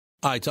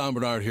Hi, Tom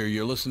Bernard here.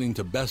 You're listening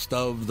to Best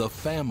of the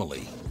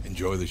Family.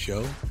 Enjoy the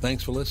show.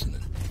 Thanks for listening.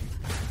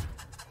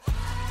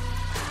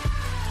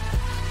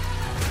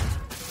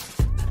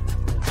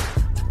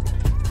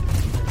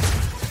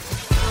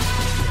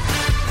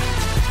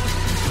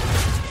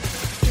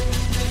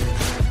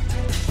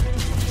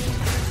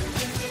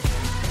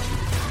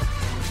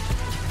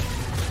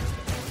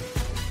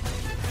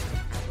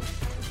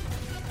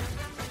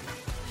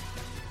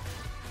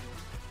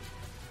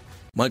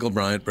 Michael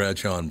Bryant,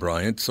 Bradshaw and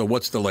Bryant. So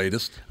what's the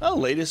latest? Well,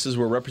 the latest is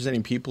we're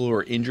representing people who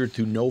are injured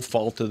through no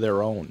fault of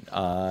their own.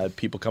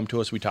 People come to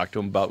us. We talk to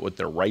them about what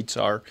their rights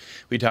are.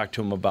 We talk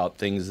to them about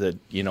things that,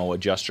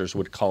 adjusters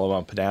would call them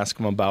up and ask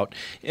them about.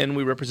 And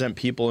we represent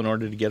people in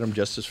order to get them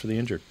justice for the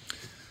injured.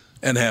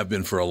 And have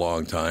been for a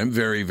long time.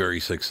 Very, very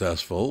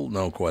successful,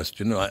 no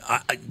question.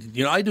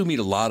 I do meet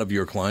a lot of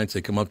your clients.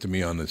 They come up to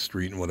me on the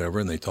street and whatever,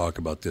 and they talk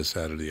about this,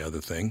 that, or the other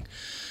thing.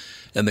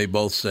 And they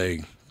both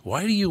say,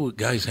 why do you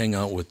guys hang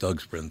out with Doug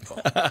Sprinthal?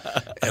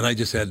 And I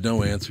just had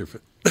no answer for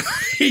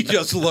He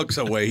just looks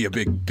away, you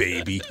big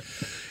baby.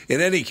 In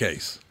any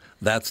case,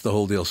 that's the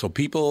whole deal. So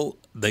people,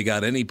 they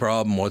got any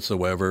problem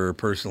whatsoever,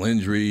 personal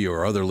injury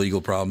or other legal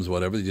problems,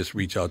 whatever, they just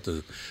reach out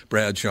to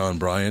Bradshaw and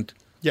Bryant.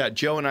 Yeah,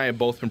 Joe and I have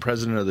both been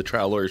president of the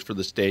trial lawyers for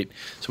the state,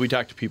 so we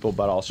talk to people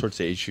about all sorts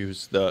of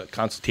issues. The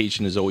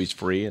consultation is always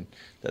free, and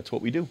that's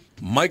what we do.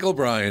 Michael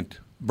Bryant,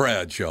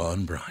 Bradshaw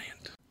and Bryant.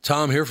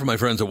 Tom here from my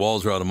friends at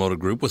Walzer Automotive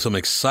Group with some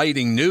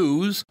exciting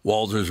news.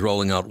 Walzer's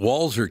rolling out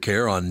Walzer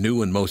Care on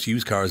new and most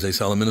used cars they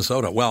sell in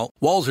Minnesota. Well,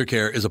 Walzer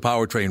Care is a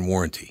powertrain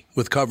warranty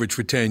with coverage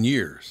for 10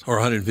 years or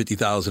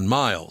 150,000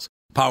 miles.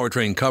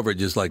 Powertrain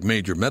coverage is like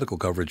major medical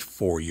coverage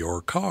for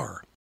your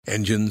car.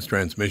 Engines,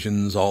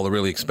 transmissions, all the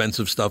really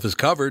expensive stuff is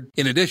covered.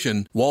 In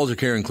addition, Walzer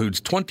Care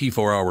includes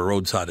 24-hour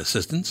roadside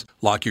assistance.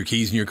 Lock your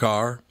keys in your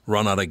car,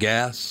 run out of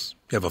gas,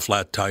 you have a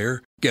flat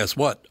tire. Guess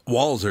what?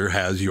 Walzer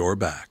has your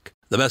back.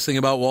 The best thing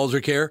about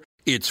Walzer Care,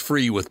 it's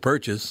free with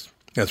purchase.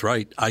 That's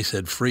right, I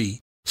said free.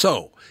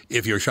 So,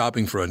 if you're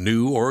shopping for a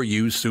new or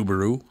used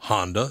Subaru,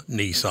 Honda,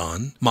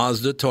 Nissan,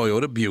 Mazda,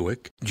 Toyota,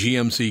 Buick,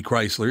 GMC,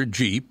 Chrysler,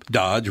 Jeep,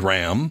 Dodge,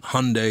 Ram,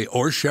 Hyundai,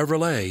 or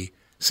Chevrolet,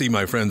 see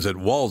my friends at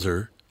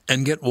Walzer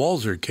and get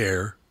Walzer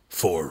Care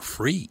for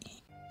free.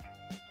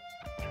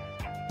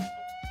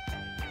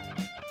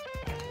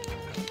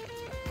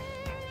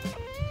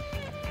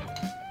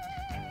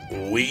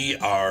 We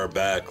are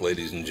back,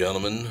 ladies and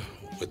gentlemen,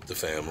 with the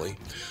family.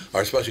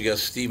 Our special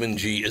guest, Stephen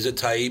G. Is it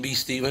Taibbi,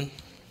 Stephen?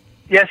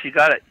 Yes, you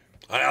got it.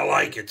 I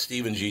like it,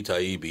 Stephen G.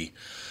 Taibbi.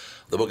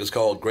 The book is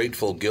called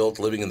Grateful Guilt,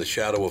 Living in the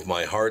Shadow of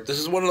My Heart. This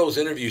is one of those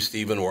interviews,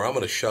 Stephen, where I'm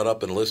going to shut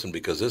up and listen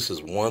because this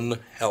is one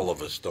hell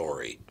of a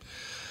story.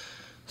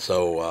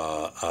 So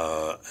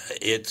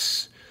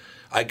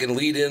I can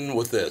lead in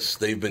with this.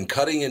 They've been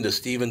cutting into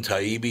Stephen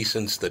Taibbi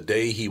since the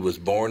day he was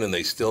born, and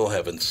they still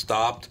haven't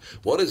stopped.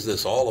 What is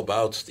this all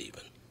about,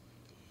 Stephen?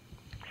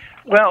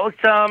 Well,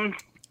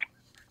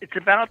 it's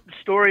about the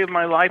story of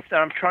my life that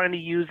I'm trying to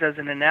use as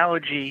an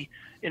analogy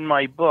in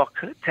my book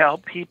to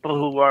help people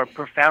who are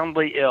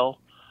profoundly ill,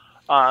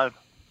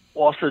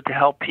 also to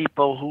help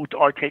people who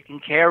are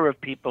taking care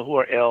of people who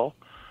are ill,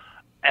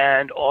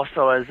 and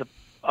also as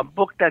a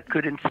book that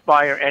could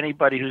inspire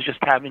anybody who's just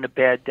having a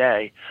bad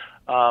day.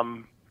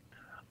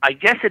 I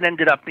guess it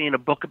ended up being a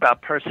book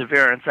about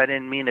perseverance. I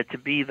didn't mean it to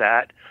be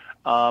that,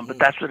 but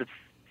that's what it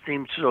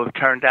seems to have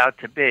turned out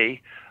to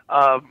be.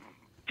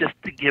 Just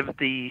to give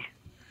the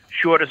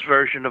shortest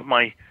version of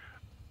my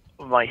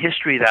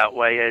history that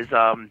way is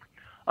on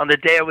the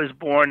day I was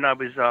born, I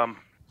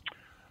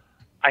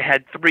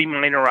had 3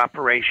 minor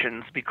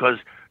operations because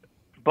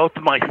both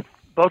of my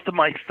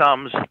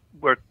thumbs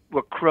were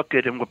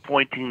crooked and were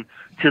pointing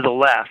to the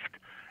left,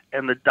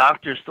 and the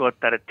doctors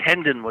thought that a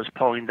tendon was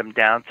pulling them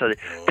down, so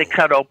they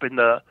cut open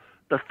the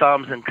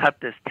thumbs and cut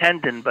this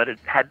tendon, but it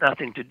had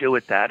nothing to do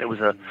with that. It was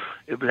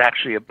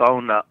actually a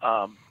bone.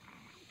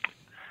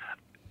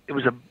 It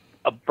was a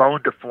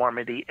bone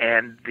deformity,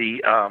 and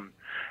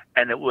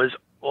it was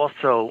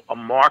also a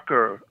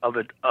marker of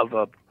a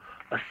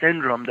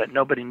syndrome that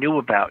nobody knew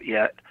about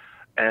yet.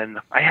 And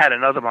I had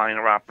another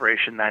minor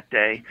operation that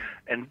day,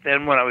 and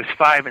then when I was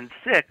 5 and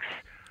 6.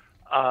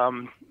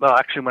 When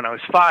I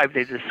was 5,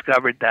 they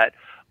discovered that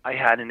I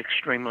had an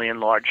extremely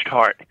enlarged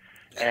heart,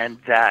 and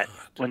that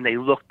when they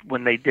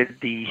did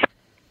the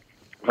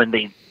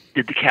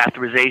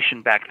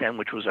catheterization back then,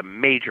 which was a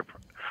major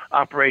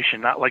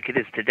operation, not like it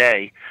is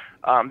today,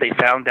 they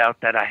found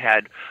out that I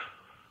had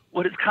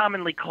what is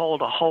commonly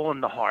called a hole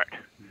in the heart,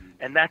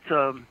 and that's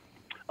a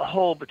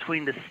hole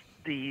between it's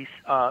an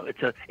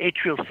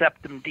atrial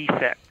septum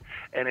defect,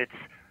 and it's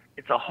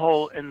a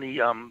hole in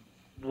the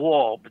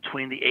wall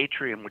between the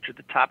atrium, which are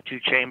the top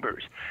 2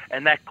 chambers,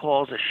 and that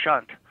causes a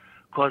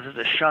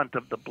shunt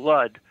of the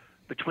blood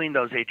between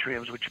those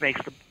atriums, which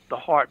makes the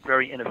heart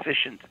very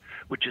inefficient,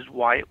 which is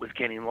why it was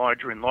getting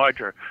larger and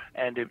larger,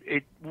 and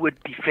it would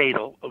be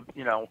fatal,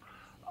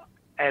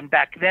 And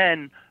back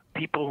then,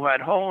 people who had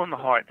hole in the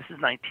heart, this is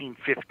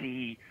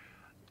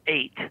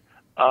 1958,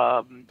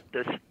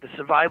 the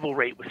survival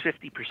rate was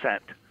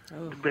 50%.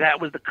 That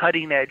was the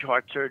cutting-edge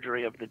heart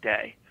surgery of the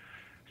day.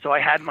 So I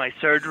had my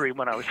surgery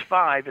when I was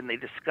 5, and they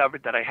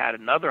discovered that I had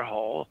another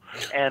hole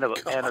and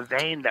a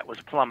vein that was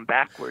plumb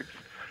backwards.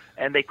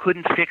 And they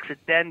couldn't fix it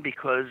then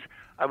because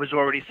I was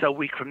already so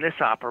weak from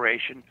this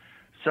operation.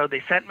 So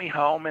they sent me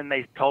home, and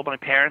they told my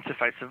parents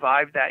if I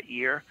survived that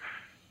year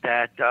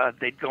that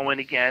they'd go in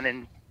again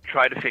and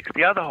try to fix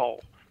the other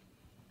hole.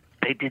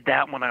 They did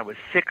that when I was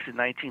 6 in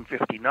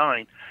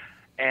 1959.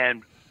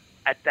 And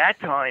at that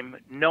time,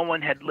 no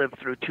one had lived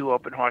through 2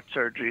 open heart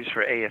surgeries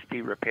for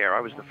AFib repair.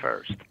 I was the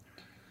first.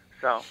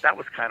 So that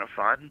was kind of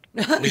fun.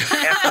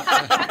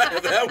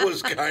 That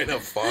was kind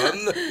of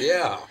fun.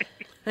 Yeah.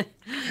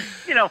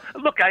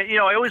 Look, I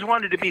always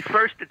wanted to be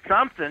first at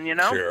something,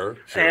 Sure,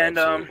 and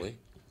absolutely.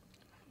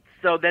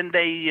 So then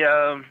they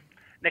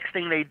next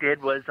thing they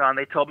did was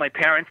they told my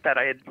parents that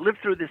I had lived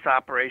through this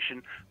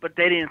operation, but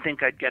they didn't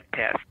think I'd get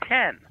past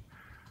 10.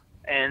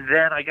 And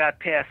then I got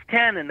past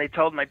 10, and they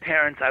told my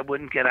parents I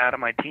wouldn't get out of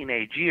my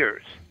teenage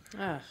years.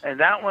 And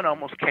that one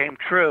almost came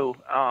true.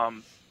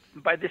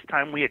 By this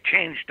time, we had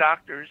changed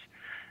doctors,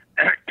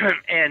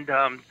 and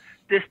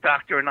this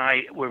doctor and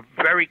I were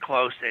very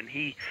close, and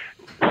he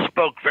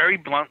spoke very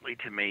bluntly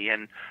to me.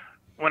 And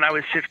when I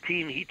was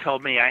 15, he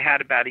told me I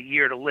had about a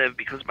year to live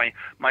because my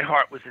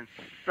heart was in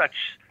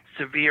such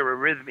severe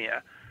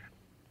arrhythmia.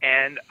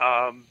 And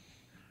I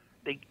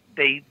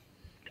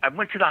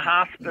went to the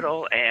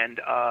hospital, and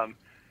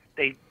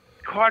they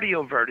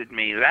cardioverted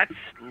me. That's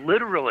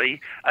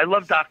literally, I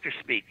love Dr.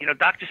 Speak.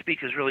 Dr.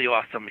 Speak is really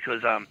awesome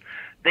because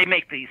they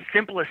make the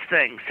simplest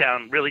things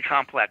sound really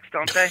complex,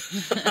 don't they?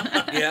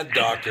 Yeah,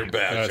 Dr.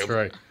 Basham. That's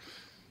right.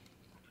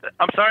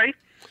 I'm sorry?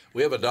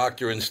 We have a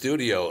doctor in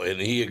studio, and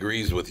he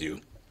agrees with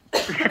you.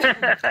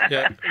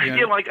 Okay,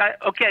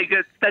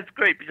 good. That's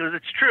great because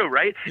it's true,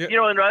 right? Yeah.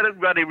 And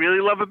what I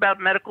really love about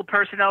medical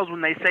personnel is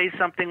when they say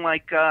something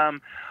like,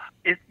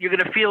 you're going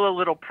to feel a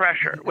little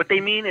pressure. What they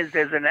mean is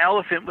there's an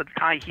elephant with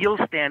high heels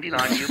standing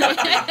on you. But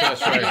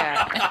That's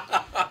right.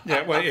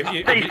 Yeah, well,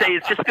 they say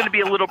it's just going to be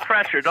a little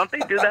pressure. Don't they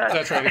do that?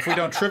 That's right. If we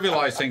don't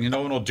trivialize things,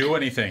 no one will do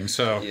anything.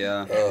 So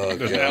Yeah.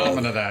 there's an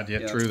element of that.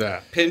 Yeah, true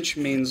that. Pinch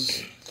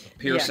means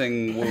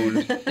piercing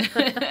wound.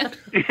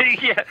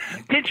 Yeah.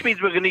 Pinch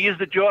means we're going to use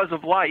the jaws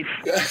of life.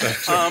 You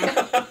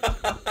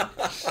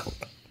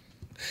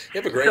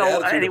have a great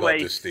attitude about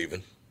this,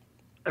 Stephen.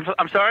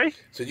 I'm sorry?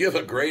 So you have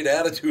a great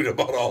attitude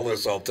about all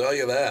this, I'll tell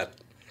you that.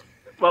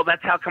 Well,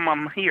 that's how come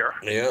I'm here.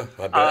 Yeah,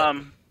 I bet.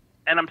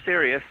 And I'm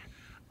serious.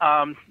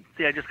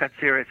 See, I just got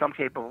serious. I'm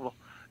capable.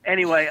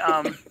 Anyway,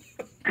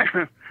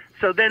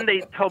 so then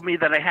they told me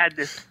that I had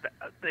this.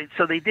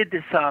 So they did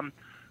this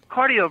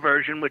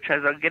cardioversion, which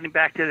has getting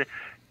back to the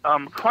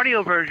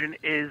cardioversion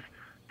is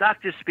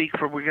doctors speak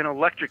for we're going to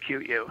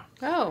electrocute you.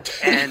 Oh.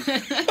 And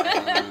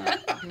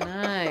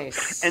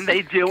nice. And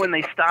they do, and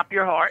they stop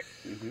your heart.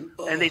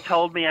 Mm-hmm. And they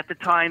told me at the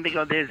time, they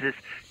go, there's this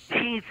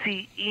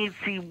teensy,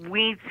 eensy,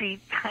 weensy,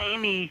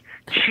 tiny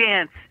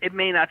chance it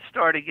may not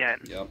start again.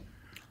 Yep.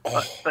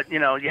 But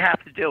you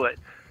have to do it.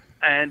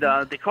 And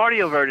they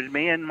cardioverted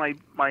me, and my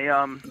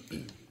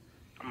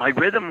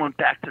rhythm went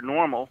back to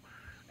normal,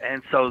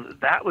 and so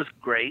that was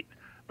great.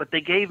 But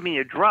they gave me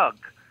a drug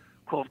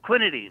called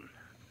quinidine,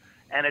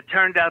 and it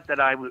turned out that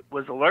I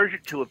was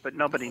allergic to it, but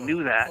nobody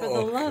knew that. For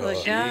the love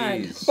of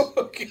God.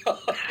 Oh,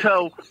 God.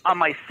 So on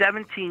my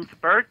 17th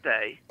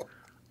birthday,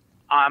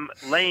 I'm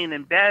laying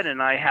in bed,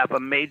 and I have a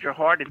major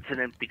heart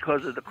incident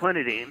because of the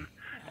quinidine,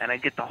 and I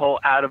get the whole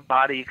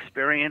out-of-body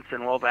experience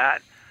and all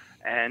that.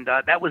 And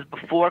that was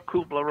before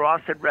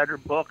Kubler-Ross had read her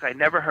book. I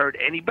never heard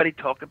anybody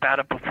talk about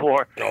it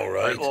before. All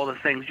right. Like all the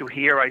things you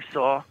hear, I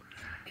saw.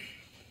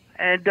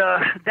 And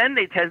then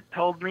they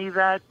told me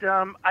that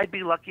I'd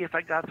be lucky if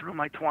I got through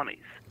my 20s.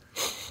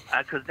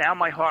 Because now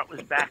my heart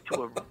was back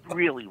to a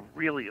really,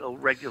 really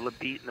irregular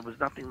beat, and there was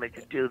nothing they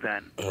could do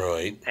then.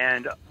 Right.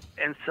 And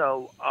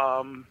so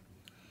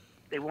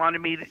they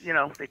wanted me to,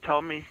 they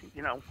told me,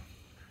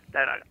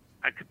 that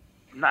I could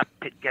not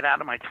get out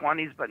of my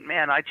 20s, but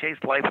man, I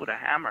chased life with a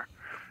hammer.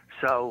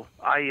 So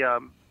I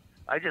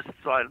just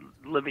started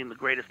living the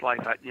greatest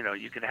life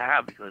you could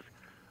have because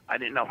I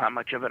didn't know how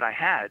much of it I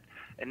had.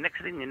 And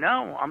next thing you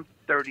know, I'm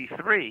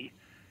 33,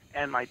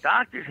 and my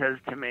doctor says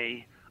to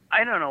me,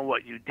 I don't know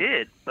what you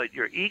did, but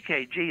your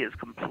EKG is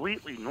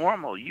completely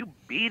normal. You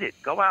beat it.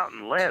 Go out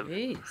and live.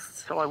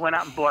 Jeez. So I went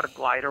out and bought a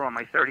glider on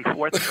my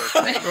 34th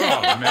birthday.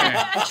 Oh,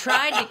 man. You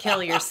tried to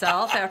kill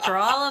yourself after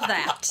all of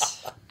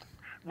that.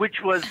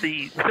 Which was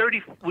the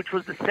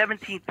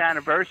 17th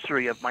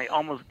anniversary of my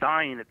almost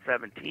dying at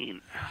 17.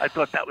 I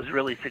thought that was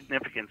really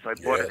significant, so I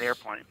bought an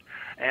airplane.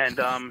 And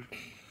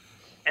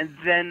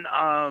then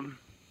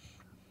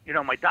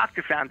my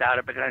doctor found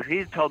out because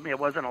he told me I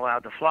wasn't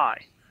allowed to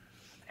fly.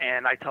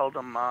 And I told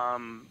him,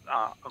 and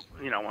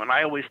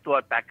I always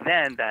thought back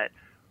then that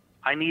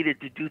I needed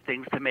to do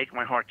things to make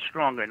my heart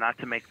stronger, not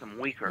to make them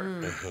weaker.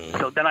 Mm-hmm.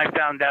 So then I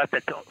found out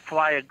that to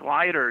fly a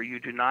glider, you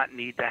do not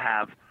need to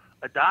have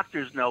a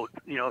doctor's note,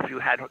 if you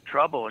had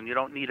trouble, and you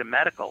don't need a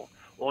medical.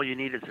 All you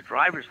need is a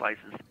driver's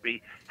license to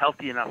be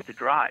healthy enough to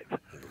drive.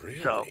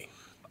 Really? So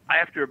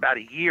after about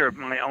a year of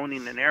my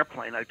owning an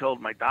airplane, I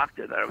told my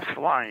doctor that I was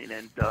flying,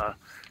 and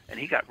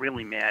he got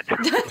really mad.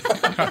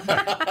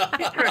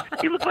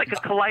 He looked like a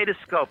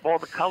kaleidoscope, all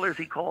the colors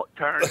he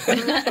turned. And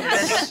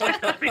then he points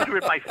his finger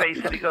in my face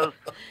and he goes,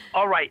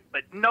 "All right,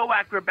 but no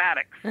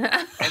acrobatics."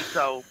 And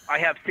so I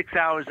have 6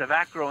 hours of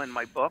acro in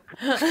my book.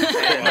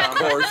 And, Of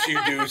course you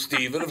do,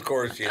 Stephen. Of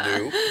course you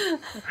do.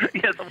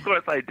 Yes, of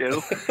course I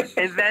do.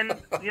 And then,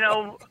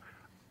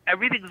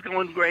 everything's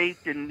going great,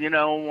 and,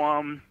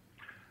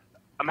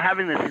 I'm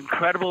having this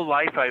incredible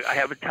life. I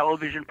have a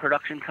television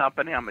production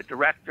company. I'm a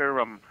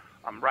director. I'm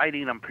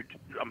writing. I'm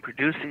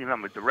producing.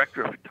 I'm a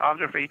director of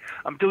photography.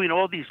 I'm doing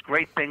all these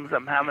great things.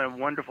 I'm having a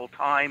wonderful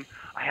time.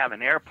 I have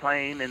an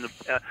airplane and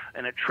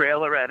a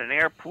trailer at an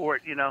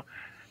airport.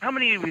 How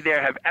many of you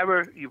there have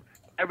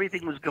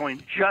everything was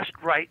going just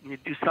right and you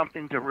do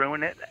something to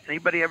ruin it?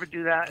 Anybody ever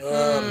do that?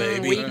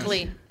 Maybe.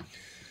 Weekly.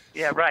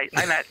 Yeah, right.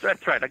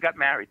 That's right. I got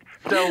married.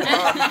 So.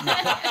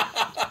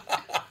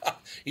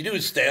 You do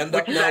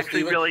stand-up Which is now, actually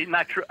Stephen? really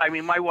not true. I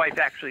mean, my wife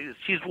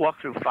she's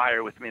walked through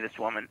fire with me, this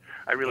woman.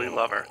 I really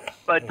love her.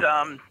 But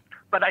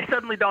I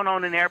suddenly don't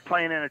own an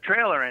airplane and a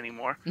trailer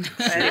anymore.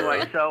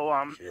 Anyway, so,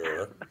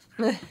 Sure.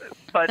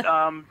 but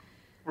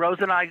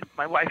Rose and I,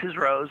 my wife is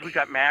Rose, we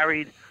got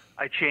married.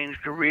 I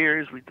changed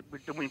careers. We're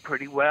doing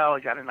pretty well. I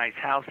got a nice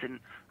house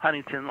in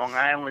Huntington, Long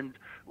Island.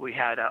 We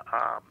had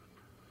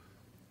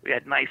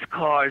nice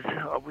cars.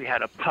 We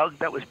had a pug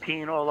that was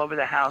peeing all over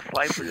the house.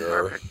 Life was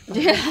perfect.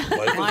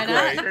 Life Why is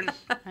not? great.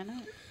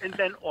 And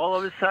then all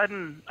of a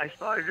sudden, I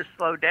started to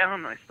slow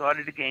down. And I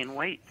started to gain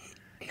weight,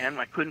 and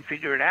I couldn't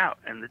figure it out.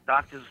 And the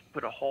doctors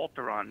put a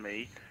halter on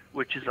me,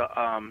 which is a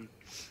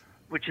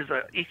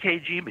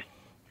EKG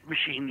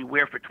machine you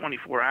wear for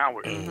 24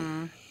 hours.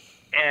 Mm-hmm.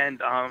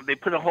 And they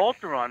put a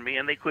halter on me,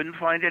 and they couldn't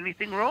find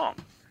anything wrong.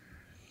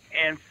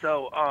 And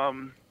so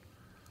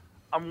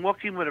I'm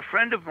walking with a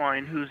friend of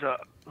mine who's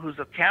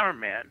a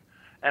cameraman,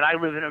 and I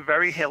live in a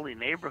very hilly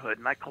neighborhood,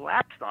 and I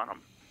collapsed on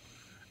him.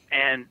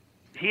 And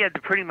he had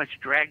to pretty much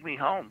drag me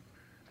home.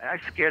 And I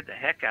scared the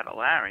heck out of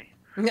Larry.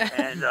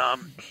 And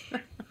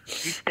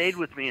he stayed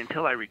with me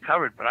until I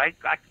recovered, but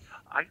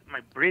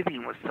my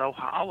breathing was so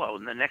hollow,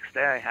 and the next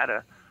day I had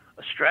a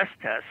stress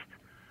test,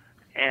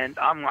 and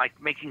I'm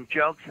like making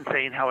jokes and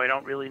saying how I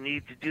don't really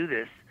need to do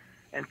this.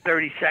 And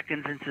 30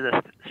 seconds into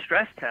the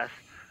stress test,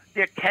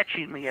 they're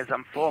catching me as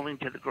I'm falling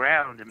to the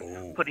ground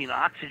and putting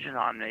oxygen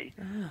on me.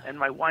 And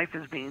my wife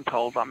is being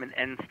told I'm in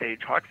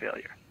end-stage heart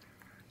failure.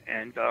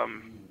 And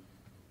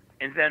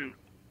then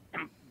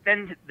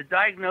the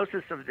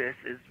diagnosis of this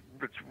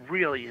it's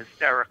really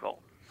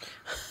hysterical.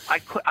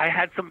 I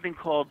had something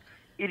called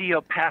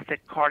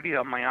idiopathic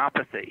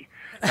cardiomyopathy.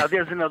 Now,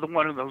 there's another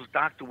one of those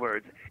doctor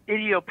words.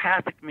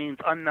 Idiopathic means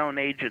unknown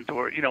agent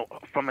or,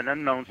 from an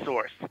unknown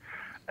source.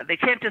 They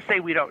can't just say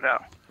we don't know.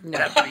 No.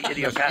 That's the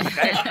idiopathic.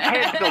 I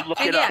had to go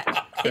look it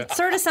up. It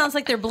sort of sounds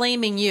like they're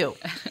blaming you.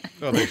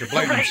 Well, they should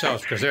blame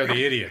themselves because they're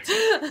the idiots.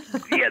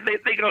 Yeah,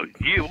 they go,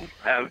 you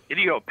have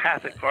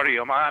idiopathic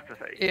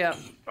cardiomyopathy. Yeah.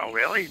 Oh,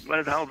 really?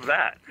 What the hell is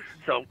that?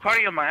 So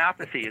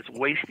cardiomyopathy is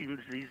wasting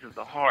disease of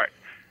the heart.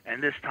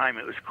 And this time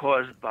it was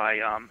caused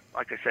by,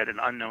 like I said, an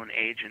unknown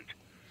agent.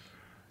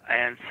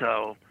 And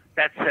so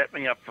that set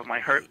me up for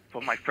my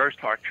first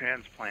heart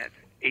transplant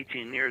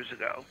 18 years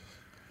ago.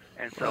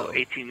 And so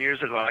 18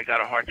 years ago, I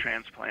got a heart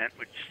transplant,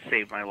 which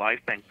saved my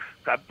life. Thank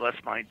God bless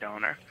my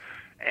donor.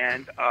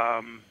 And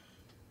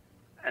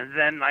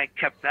then I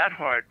kept that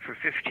heart for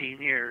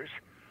 15 years,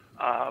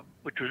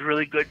 which was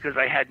really good because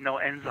I had no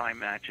enzyme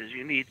matches.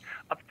 You need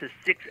up to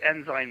 6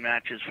 enzyme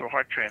matches for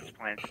heart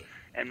transplants,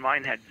 and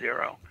mine had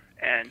 0.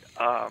 And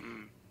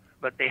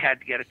but they had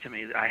to get it to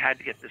me. I had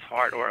to get this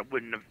heart, or I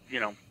wouldn't have,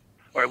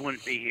 or I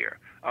wouldn't be here.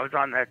 I was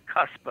on that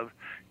cusp of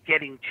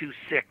getting too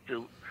sick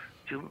to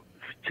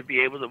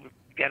be able to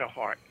get a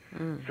heart.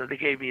 So they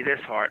gave me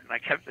this heart, and I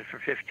kept it for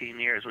 15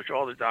 years, which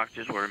all the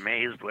doctors were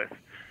amazed with.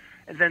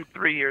 And then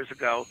 3.5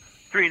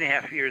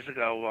 years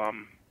ago,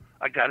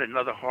 I got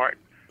another heart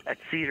at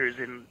Cedars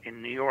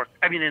in New York.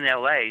 I mean, in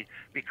L.A.,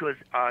 because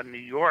New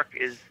York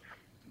is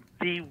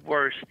the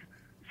worst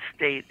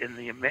state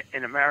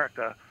in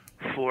America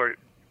for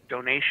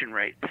donation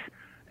rates.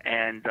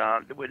 And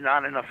there were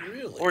not enough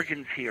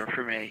organs here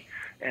for me.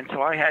 And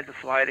so I had to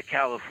fly to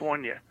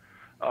California.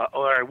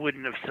 Or I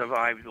wouldn't have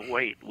survived the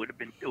wait.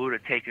 It would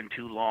have taken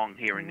too long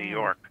here in New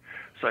York.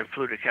 So I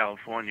flew to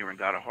California and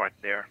got a heart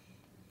there.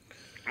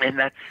 And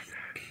that's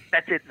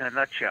it in a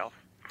nutshell.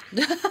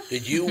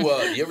 Did you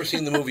ever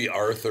seen the movie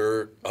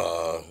Arthur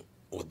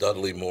with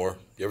Dudley Moore?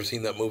 You ever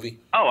seen that movie?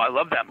 Oh, I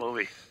love that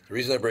movie. The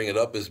reason I bring it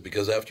up is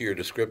because after your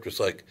descriptor, it's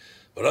like,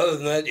 but other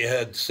than that, you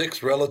had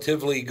 6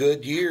 relatively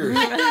good years.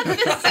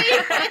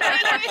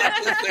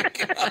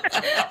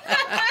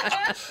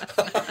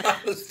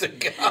 Honest to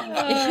God.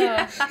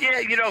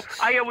 Yeah,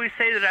 I always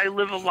say that I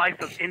live a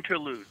life of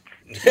interludes.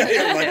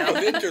 Yeah, life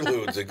of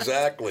interludes,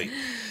 exactly.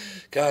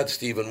 God,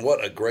 Stephen,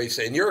 what a great...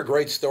 And you're a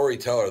great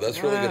storyteller.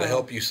 That's really going to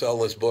help you sell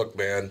this book,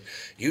 man.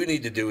 You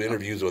need to do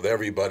interviews with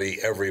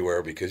everybody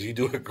everywhere because you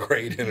do a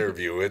great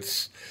interview.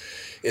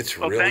 It's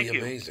Well, really thank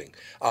you. amazing.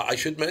 I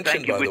should mention,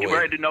 Thank you. by Would the you way.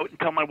 write a note and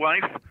tell my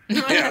wife?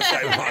 Yes,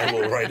 I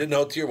will write a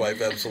note to your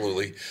wife,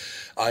 absolutely.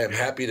 I am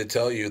happy to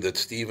tell you that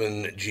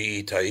Stephen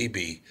G.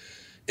 Taibbi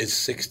is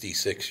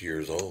 66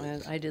 years old.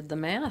 I did the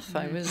math.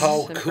 I was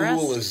How impressed.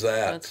 cool is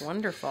that? That's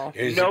wonderful.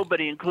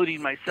 Nobody,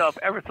 including myself,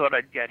 ever thought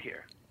I'd get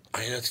here,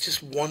 I know, it's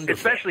just wonderful.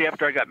 especially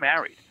after I got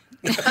married.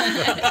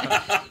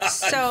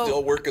 So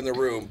Still work in the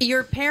room.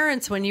 your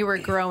parents, when you were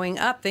growing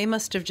up, they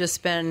must have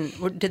just been,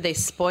 did they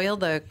spoil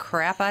the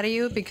crap out of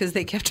you because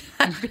they kept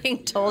on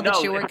being told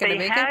that you weren't going to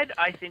make if they had, it?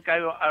 I think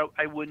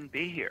I wouldn't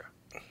be here.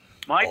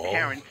 My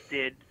parents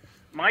did.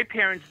 My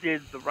parents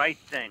did the right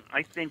thing.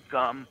 I think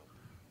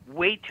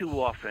way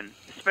too often,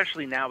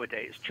 especially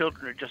nowadays,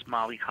 children are just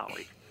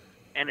mollycoddled,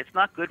 and it's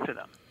not good for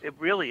them. It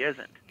really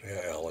isn't.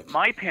 Yeah, Alex.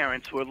 My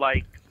parents were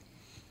like,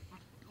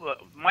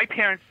 my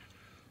parents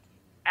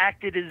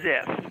acted as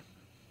if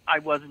I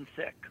wasn't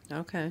sick.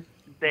 Okay.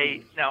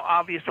 Now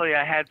obviously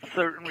I had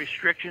certain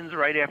restrictions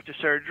right after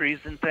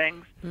surgeries and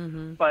things,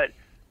 but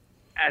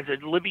as a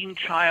living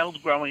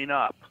child growing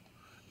up,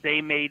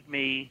 they made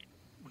me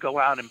go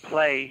out and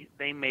play.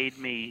 They made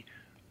me,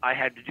 I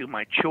had to do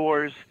my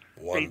chores.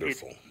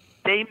 Wonderful.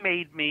 They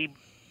made me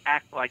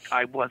act like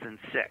I wasn't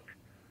sick.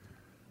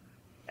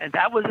 And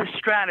that was a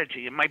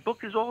strategy. And my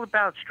book is all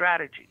about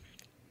strategies.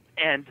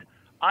 And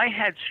I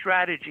had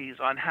strategies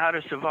on how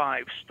to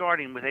survive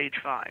starting with age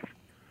 5.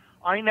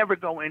 I never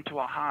go into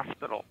a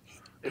hospital.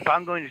 If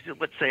I'm going to,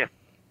 let's say, if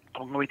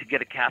I'm going to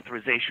get a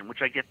catheterization,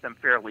 which I get them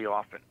fairly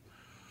often.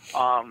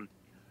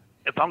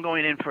 If I'm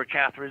going in for a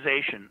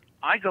catheterization,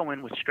 I go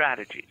in with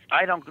strategies.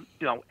 I don't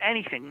do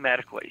anything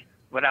medically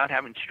without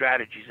having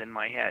strategies in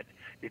my head.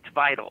 It's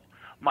vital.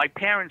 My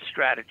parents'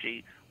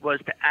 strategy was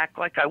to act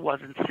like I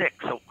wasn't sick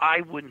so I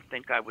wouldn't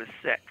think I was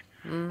sick.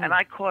 And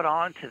I caught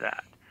on to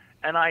that.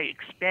 And I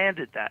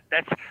expanded that.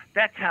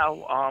 That's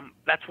how.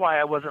 That's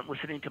why I wasn't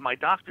listening to my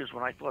doctors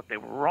when I thought they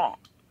were wrong.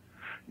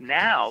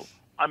 Now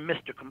I'm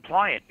Mr.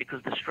 Compliant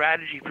because the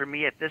strategy for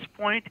me at this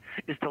point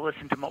is to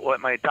listen to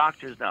what my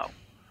doctors know,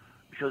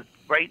 because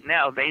right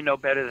now they know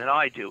better than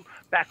I do.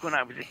 Back when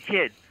I was a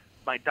kid,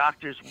 my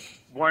doctors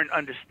weren't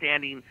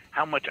understanding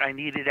how much I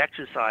needed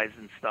exercise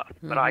and stuff.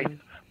 But I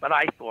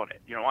thought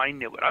it. I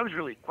knew it. I was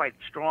really quite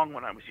strong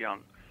when I was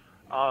young.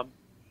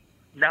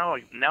 Now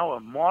a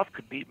moth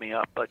could beat me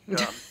up, but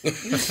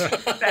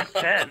back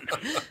then,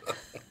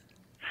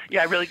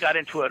 yeah, I really got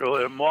into it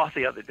with a moth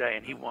the other day,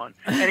 and he won.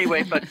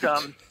 Anyway, but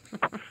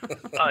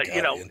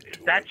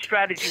that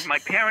strategy my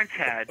parents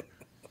had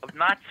of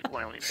not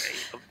spoiling me,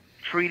 of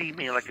treating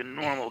me like a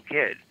normal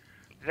kid,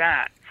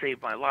 that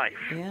saved my life.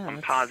 Yeah, I'm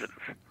positive.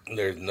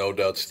 There's no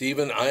doubt.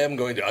 Stephen, I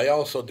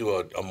also do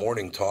a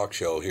morning talk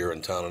show here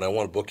in town, and I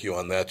want to book you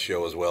on that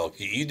show as well.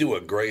 You do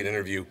a great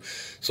interview.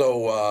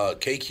 So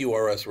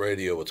KQRS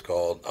Radio, it's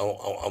called.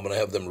 I'm going to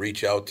have them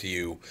reach out to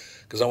you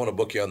because I want to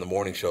book you on the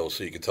morning show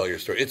so you can tell your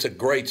story. It's a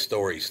great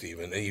story,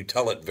 Stephen, and you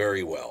tell it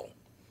very well.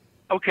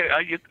 Okay,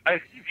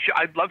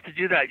 I'd love to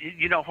do that.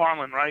 You know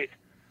Harlan, right?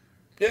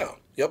 Yeah,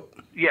 yep.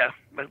 Yeah,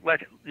 but let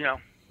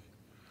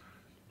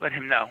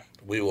him know.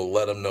 We will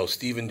let him know.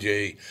 Stephen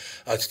G.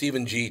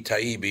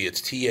 Taibbi.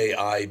 It's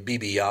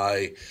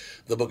Taibbi.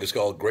 The book is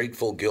called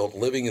Grateful Guilt,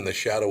 Living in the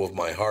Shadow of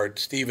My Heart.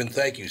 Stephen,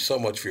 thank you so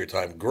much for your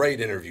time. Great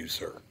interview,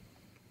 sir.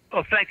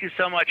 Oh, thank you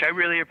so much. I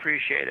really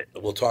appreciate it.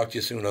 We'll talk to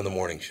you soon on the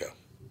morning show.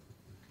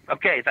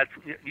 Okay,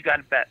 you got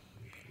it bet.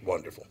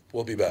 Wonderful.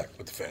 We'll be back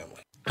with the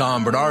family.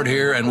 Tom Bernard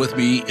here, and with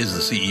me is the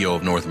CEO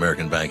of North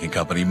American Banking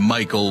Company,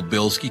 Michael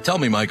Bilski. Tell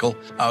me, Michael,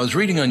 I was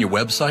reading on your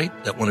website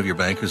that one of your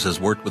bankers has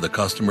worked with a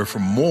customer for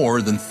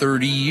more than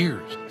 30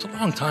 years. It's a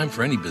long time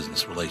for any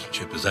business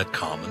relationship. Is that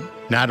common?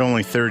 Not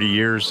only 30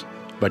 years,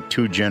 but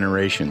 2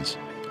 generations.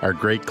 Our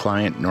great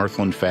client,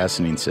 Northland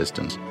Fastening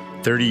Systems.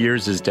 30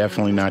 years is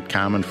definitely not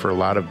common for a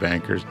lot of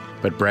bankers,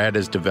 but Brad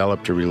has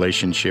developed a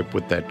relationship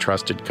with that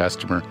trusted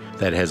customer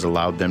that has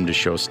allowed them to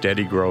show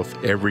steady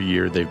growth every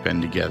year they've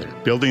been together.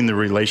 Building the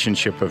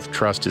relationship of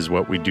trust is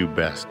what we do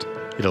best.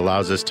 It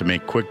allows us to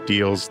make quick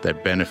deals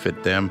that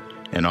benefit them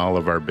and all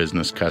of our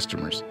business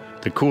customers.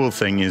 The cool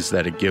thing is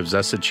that it gives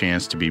us a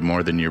chance to be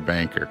more than your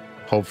banker,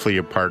 hopefully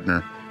a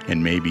partner,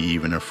 and maybe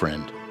even a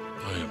friend.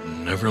 I have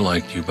never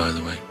liked you, by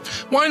the way.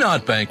 Why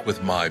not bank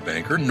with my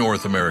banker,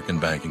 North American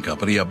Banking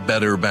Company, a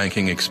better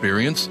banking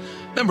experience?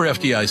 Member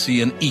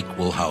FDIC, an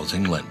equal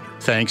housing lender.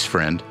 Thanks,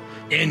 friend.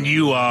 And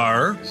you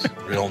are?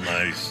 Real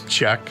nice.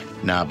 Chuck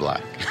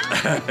Knobloch.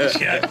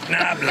 Chuck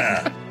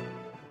Knobloch.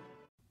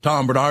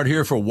 Tom Bernard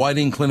here for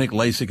Whiting Clinic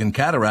LASIK and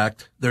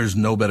Cataract. There's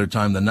no better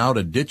time than now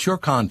to ditch your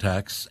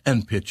contacts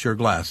and pitch your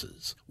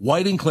glasses.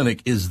 Whiting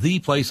Clinic is the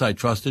place I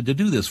trusted to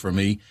do this for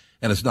me,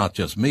 and it's not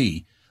just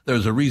me.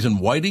 There's a reason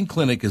Whiting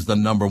Clinic is the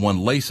 #1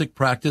 LASIK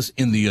practice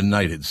in the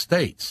United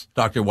States.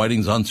 Dr.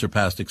 Whiting's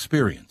unsurpassed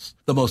experience,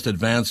 the most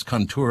advanced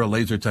Contura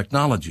laser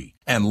technology,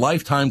 and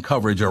lifetime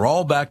coverage are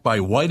all backed by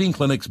Whiting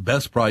Clinic's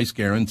best price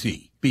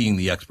guarantee. Being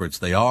the experts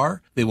they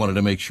are, they wanted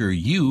to make sure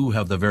you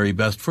have the very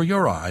best for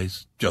your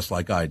eyes, just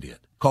like I did.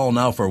 Call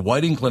now for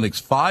Whiting Clinic's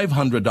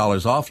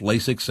 $500 off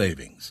LASIK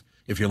savings.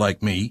 If you're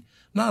like me,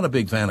 not a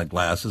big fan of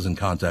glasses and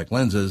contact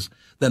lenses,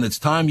 then it's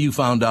time you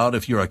found out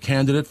if you're a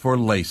candidate for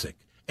LASIK.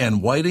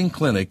 And Whiting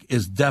Clinic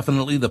is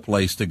definitely the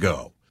place to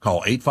go.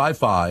 Call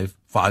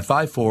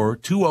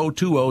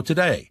 855-554-2020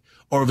 today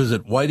or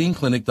visit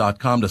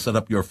whitingclinic.com to set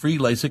up your free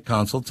LASIK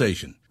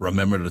consultation.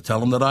 Remember to tell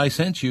them that I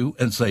sent you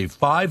and save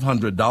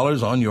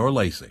 $500 on your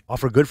LASIK.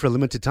 Offer good for a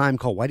limited time.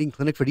 Call Whiting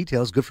Clinic for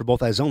details. Good for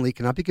both eyes only.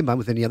 Cannot be combined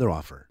with any other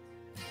offer.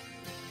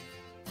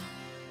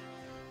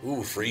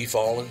 Ooh, free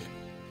falling?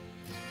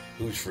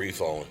 Who's free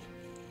falling?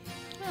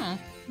 Oh.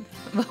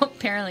 Well,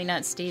 apparently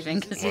not Steven,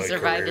 because he My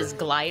survived career. his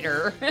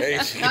glider. Hey,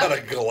 she got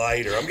a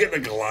glider. I'm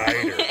getting a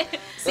glider.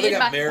 See, When I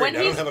got married, when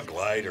I don't he- have a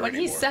glider When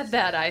anymore. he said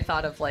that, I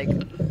thought of like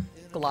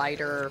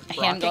glider, Hand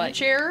rocking glide.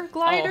 chair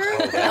glider. Oh,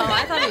 Oh, that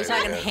I thought he was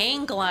glider, talking yeah.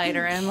 hang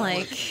glider, and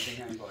like,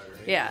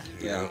 yeah.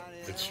 Yeah,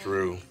 it's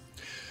true.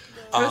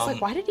 I was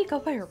like, why did he go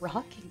by a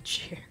rocking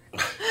chair?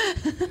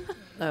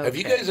 Have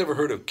you guys ever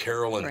heard of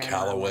Carolyn Grandma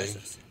Calloway?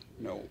 Moses.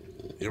 No.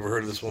 You ever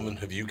heard of this woman?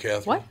 Have you,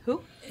 Catherine? What?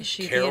 Who? Is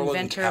she Carolyn the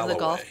inventor of the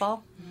golf Calloway.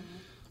 ball?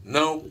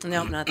 No.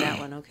 No, not that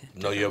one. Okay.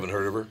 No, you haven't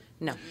heard of her?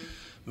 No.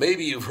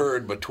 Maybe you've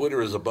heard, but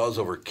Twitter is abuzz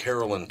over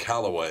Carolyn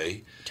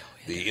Calloway.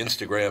 The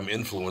Instagram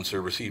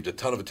influencer received a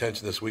ton of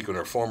attention this week when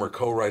her former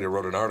co-writer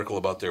wrote an article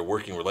about their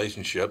working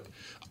relationship.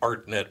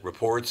 ArtNet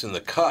reports in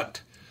The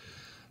Cut,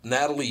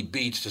 Natalie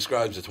Beach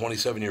describes the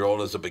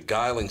 27-year-old as a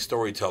beguiling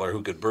storyteller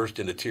who could burst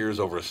into tears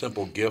over a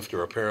simple gift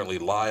or apparently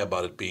lie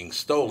about it being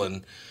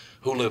stolen,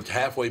 who lived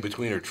halfway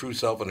between her true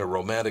self and her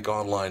romantic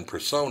online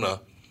persona,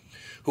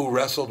 who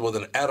wrestled with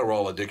an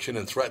Adderall addiction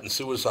and threatened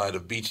suicide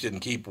if Beach didn't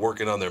keep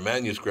working on their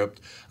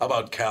manuscript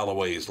about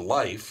Calloway's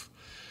life.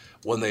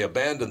 When they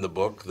abandoned the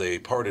book, they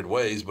parted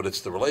ways, but it's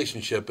the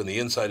relationship and the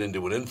insight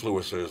into an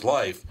influencer's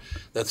life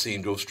that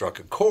seemed to have struck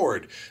a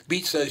chord.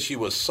 Beach says she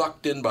was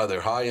sucked in by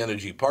their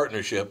high-energy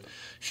partnership.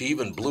 She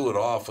even blew it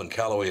off when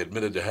Calloway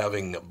admitted to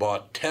having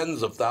bought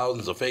tens of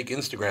thousands of fake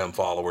Instagram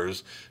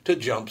followers to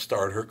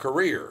jumpstart her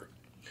career.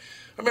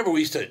 I remember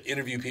we used to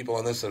interview people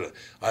on this that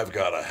I've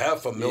got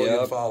 500,000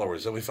 Yep.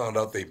 followers, and we found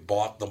out they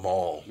bought them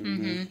all.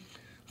 Mm-hmm.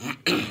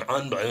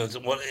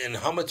 And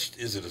how much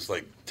is it? It's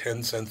like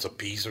 10 cents a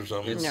piece or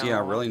something? It's, No.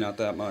 yeah, really not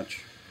that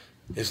much.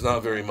 It's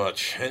not very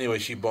much. Anyway,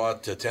 she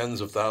bought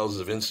tens of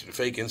thousands of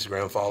fake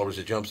Instagram followers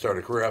to jumpstart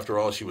her career. After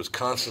all, she was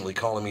constantly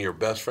calling me her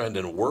best friend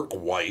and work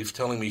wife,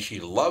 telling me she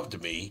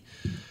loved me.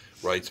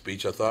 Writes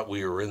Beach, I thought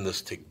we were in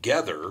this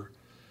together.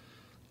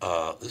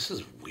 This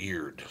is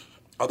weird.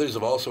 Others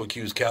have also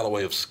accused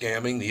Calloway of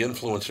scamming. The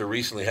influencer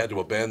recently had to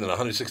abandon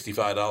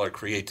 $165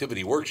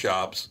 creativity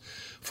workshops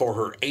for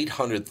her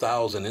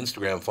 800,000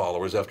 Instagram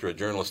followers after a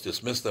journalist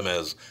dismissed them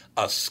as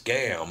a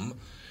scam.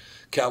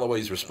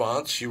 Calloway's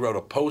response, she wrote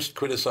a post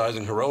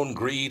criticizing her own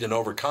greed and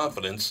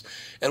overconfidence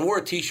and wore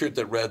a T-shirt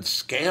that read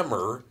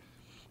scammer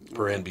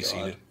per NBC.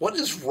 God. What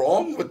is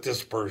wrong with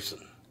this person?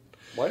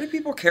 Why do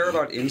people care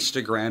about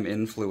Instagram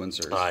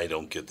influencers? I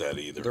don't get that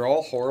either. They're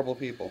all horrible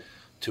people.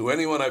 To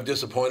anyone I've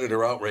disappointed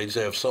or outraged,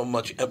 I have so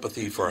much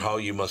empathy for how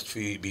you must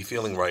be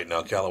feeling right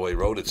now, Calloway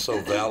wrote. It's so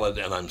valid,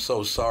 and I'm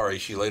so sorry.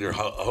 She later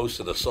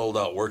hosted a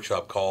sold-out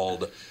workshop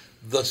called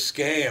The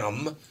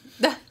Scam.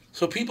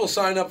 So people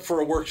sign up for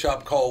a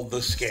workshop called The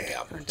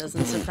Scam. It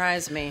doesn't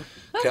surprise me.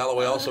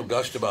 Calloway also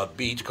gushed about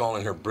Beach,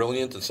 calling her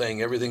brilliant and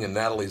saying everything in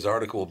Natalie's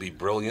article will be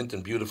brilliant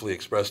and beautifully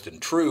expressed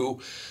and true.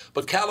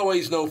 But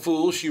Calloway's no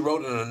fool. She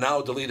wrote in a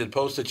now-deleted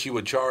post that she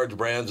would charge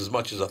brands as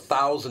much as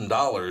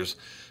 $1,000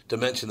 to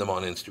mention them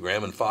on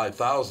Instagram and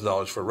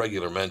 $5,000 for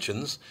regular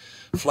mentions.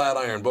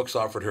 Flatiron Books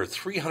offered her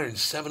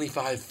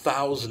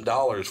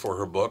 $375,000 for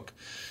her book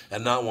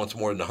and now wants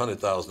more than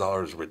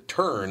 $100,000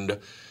 returned.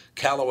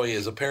 Calloway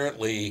is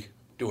apparently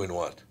doing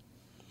what?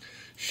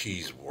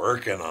 She's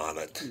working on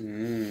it.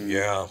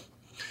 Yeah.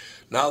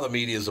 Now the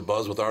media is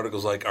abuzz with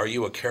articles like, are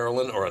you a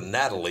Carolyn or a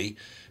Natalie?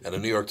 And a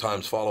New York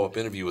Times follow-up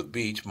interview with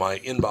Beach. My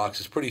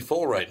inbox is pretty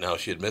full right now,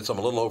 she admits. I'm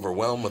a little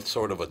overwhelmed with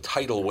sort of a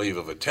tidal wave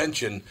of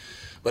attention.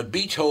 But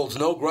Beach holds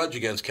no grudge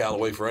against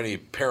Calloway for any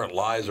apparent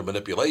lies or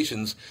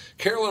manipulations.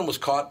 Carolyn was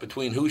caught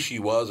between who she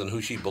was and who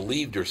she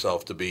believed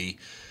herself to be,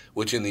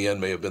 which in the end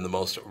may have been the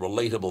most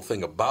relatable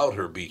thing about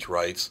her, Beach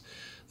writes.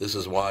 This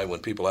is why when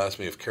people ask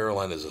me if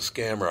Caroline is a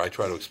scammer, I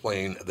try to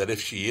explain that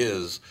if she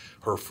is,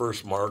 her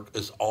first mark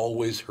is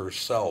always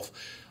herself.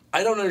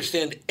 I don't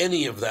understand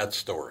any of that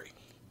story.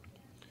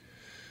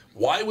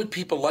 Why would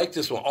people like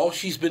this one? All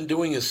she's been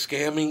doing is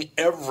scamming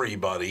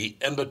everybody,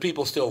 but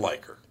people still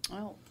like her.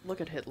 Well, look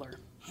at Hitler.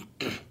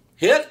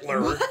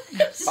 Hitler?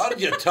 How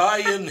did you tie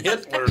in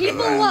Hitler to People,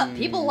 that?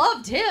 people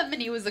loved him,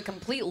 and he was a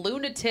complete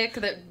lunatic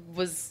that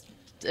was...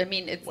 I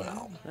mean, it's,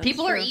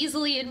 people are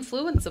easily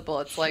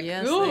influenceable. It's like,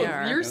 Yes, oh, they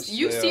are.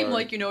 you seem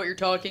like you know what you're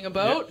talking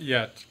about.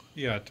 Yet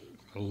a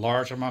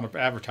large amount of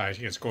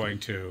advertising is going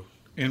to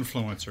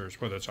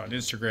influencers, whether it's on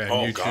Instagram,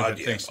 YouTube, and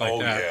things like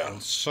that. Yeah.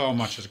 And so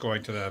much is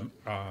going to them.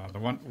 The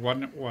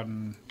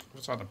one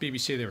was on the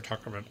BBC. They were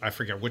talking about, I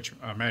forget which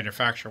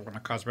manufacturer, one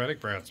of the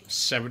cosmetic brands.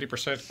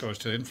 70% goes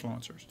to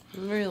influencers.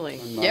 Really?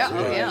 Yeah,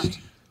 oh yeah.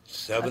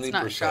 70%. That's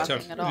not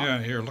shocking at all.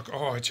 Yeah, here, look.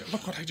 Oh,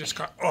 look what I just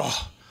got.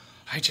 Oh,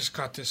 I just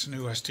got this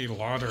new Estee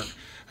Lauder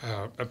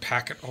a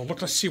packet. Oh,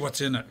 look, let's see what's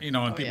in it.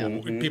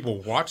 And people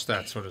watch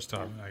that sort of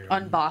stuff.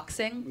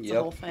 Unboxing, the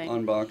whole thing.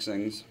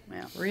 Unboxings.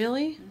 Yeah.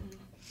 Really?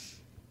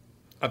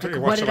 Like,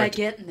 what did I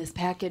get in this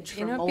package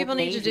from what people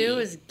need to do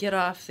is get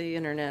off the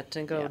internet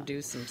and go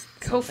do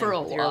go for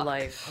a with your walk.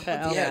 life.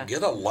 Yeah,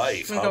 get a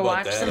life. How go about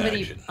watch that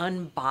somebody action?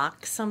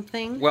 unbox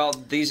something. Well,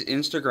 these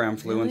Instagram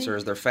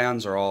influencers, their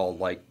fans are all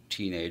like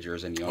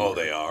teenagers and younger. Oh,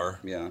 they are?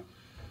 Yeah.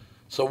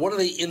 So what do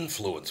they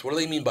influence? What do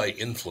they mean by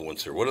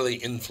influencer? What are they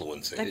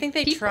influencing? I think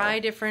they try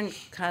different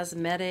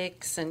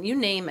cosmetics and you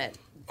name it.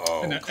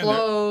 Oh,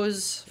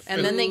 Clothes,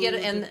 and then they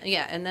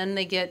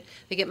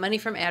get money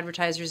from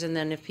advertisers, and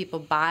then if people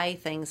buy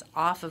things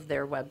off of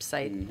their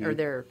website or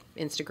their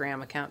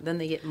Instagram account, then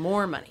they get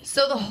more money.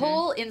 So the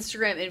whole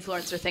Instagram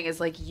influencer thing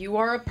is like you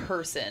are a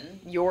person,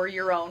 you're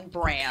your own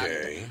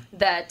brand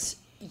that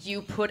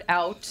you put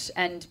out,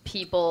 and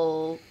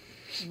people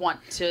want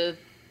to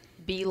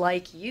be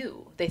like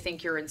you. They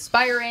think you're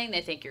inspiring. They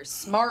think you're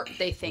smart.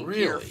 They think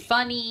you're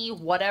funny.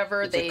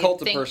 Whatever. It's a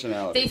cult of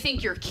personality. They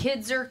think your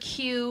kids are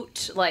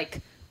cute.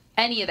 Like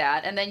any of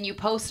that, and then you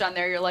post on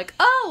there. You're like,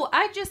 oh,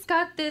 I just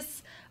got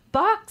this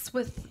box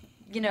with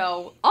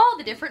all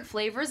the different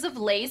flavors of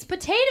Lay's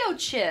potato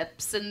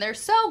chips, and they're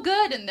so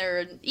good, and they're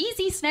an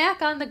easy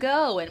snack on the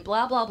go, and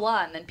blah blah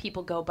blah. And then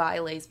people go buy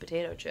Lay's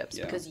potato chips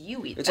because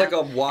you eat It's them.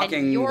 like a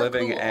walking,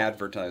 living cool.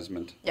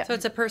 advertisement. Yeah. So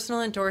it's a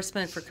personal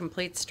endorsement for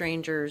complete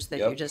strangers that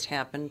you just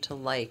happen to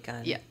like.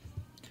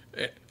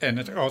 And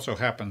it also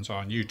happens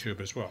on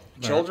YouTube as well.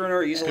 Children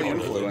are easily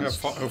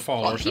influenced. Who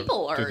follow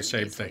people do are the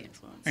same thing.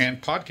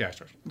 And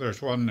podcasters.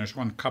 There's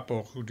one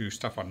couple who do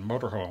stuff on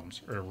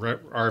motorhomes or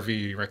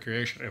RV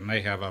recreation, and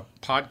they have a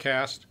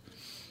podcast.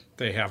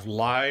 They have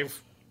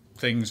live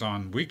things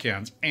on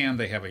weekends, and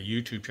they have a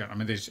YouTube channel. I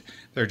mean,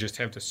 they just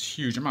have this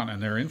huge amount, and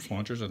they're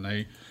influencers, and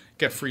they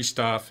get free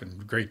stuff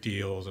and great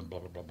deals and blah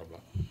blah blah blah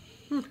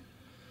blah.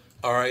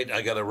 All right,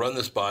 I got to run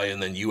this by,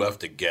 and then you have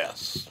to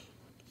guess.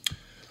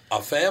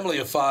 A family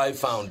of 5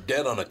 found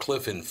dead on a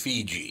cliff in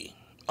Fiji.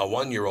 A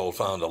 1-year-old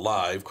found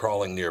alive,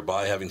 crawling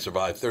nearby, having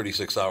survived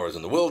 36 hours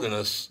in the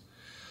wilderness.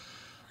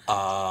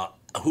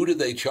 Who did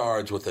they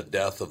charge with the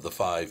death of the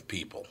 5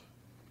 people?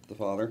 The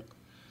father.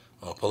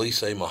 Police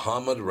say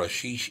Muhammad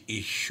Rashish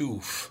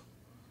Ishuf,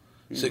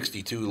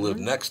 62, lived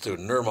next to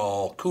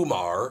Nirmal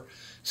Kumar,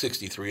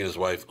 63, and his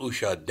wife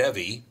Usha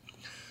Devi,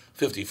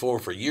 54,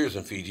 for years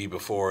in Fiji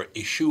before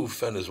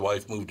Ishuf and his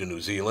wife moved to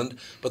New Zealand.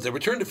 But they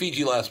returned to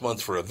Fiji last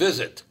month for a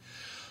visit.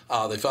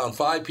 They found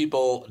 5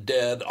 people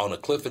dead on a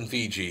cliff in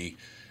Fiji,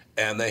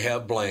 and they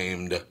have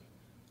blamed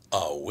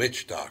a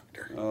witch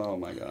doctor. Oh,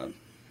 my God.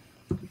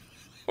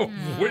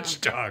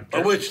 Witch doctor?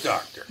 A witch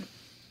doctor.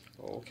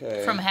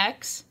 Okay. From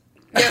Hex?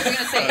 Yeah, I was going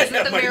to say, is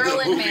it the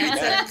Marilyn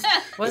Manson?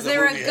 Was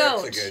there a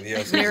goat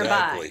Yes, nearby?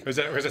 exactly. Was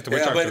that the witch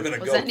doctor? Might have been a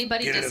Was goat.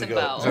 anybody Get in a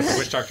disemboweled? goat. Was that the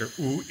witch doctor?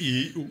 Ooh,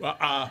 ee, ooh, ah,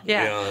 ah.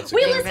 Yeah. that's a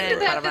We good listened to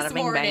that this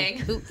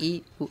morning.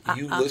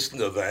 You listen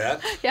to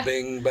that? Yeah.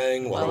 Bing,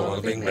 bang, walla,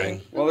 walla, bing, bang.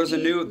 Well, there's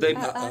they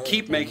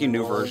keep making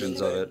new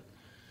versions of it.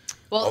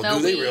 Well, Oh, no,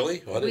 do they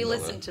really? Oh, I didn't we know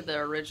listened to the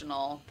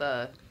original.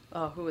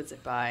 Who was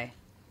it by?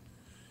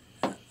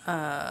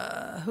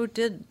 Who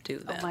did do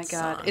that? Oh my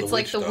God! song? It's The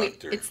like Witch the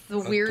Doctor. It's the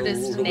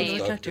weirdest The Witch name.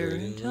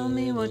 Doctor. Tell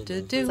me what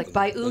to do. It's like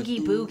by Oogie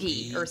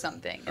Boogie or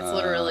something. It's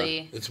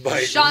literally It's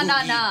by Sha Na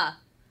Oogie- Na.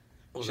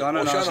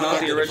 Shana Na's Shana not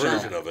the did a original.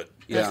 version of it.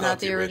 Yeah. That's not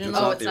the original?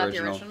 Oh, it's not the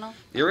original?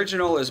 The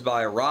original is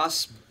by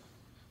Ross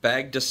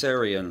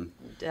Bagdasarian.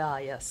 Ah,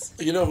 yes.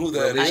 You know who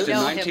that Released is? in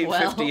know him well.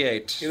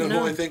 1958. You know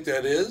who I think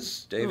that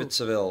is? David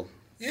Seville.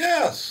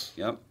 Yes.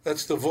 Yep.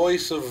 That's the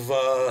voice of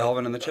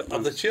Alvin and the Chipmunks.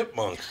 Of the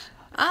Chipmunks.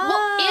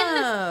 Well,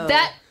 in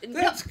that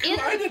That's in,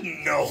 I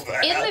didn't know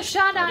that. in the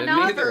Sha Na I didn't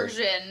Na either.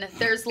 version,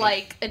 there's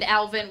like an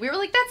Alvin. We were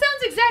like, that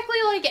sounds exactly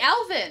like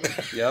Alvin.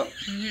 Yep.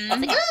 I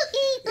was like,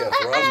 Yeah,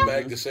 Ross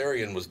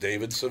Bagdasarian was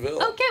David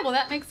Seville. okay, well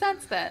that makes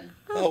sense then.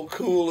 How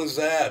cool is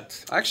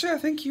that? Actually, I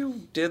think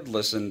you did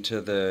listen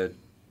to the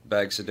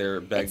It said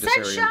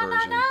Bagdasarian Sha Na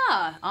version.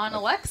 Na on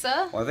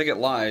Alexa. Well, I think it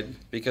lied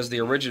because the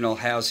original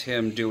has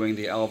him doing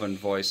the Alvin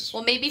voice.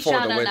 Well, maybe for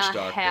Sha the Na Witch Na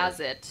Doctor. has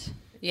it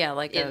Yeah,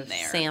 like in a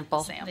there.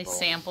 sample. They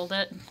sampled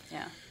it.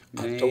 Yeah.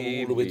 I told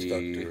the witch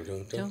Maybe.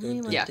 doctor. Tell me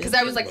what Yeah, to because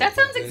I was like, that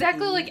sounds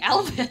exactly like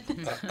Alvin.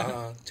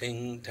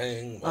 Ting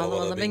tang, Walla walla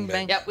walla bing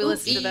bang. Yep, we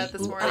listened to that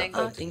this Ooh, morning.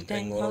 Ding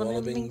dang, walla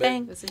walla bing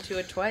bang. Listened to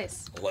it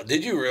twice.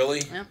 Did you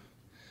really? Yeah.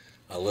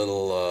 A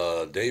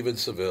little David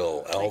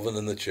Seville, Alvin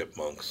and the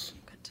Chipmunks.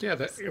 Yeah,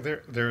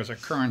 there is a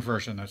current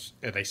version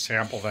they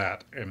sample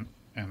that and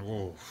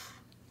whoa,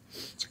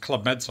 it's a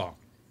Club Med song.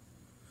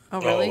 Oh,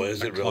 really? Oh,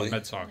 is it Club really?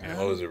 Med song. Yeah.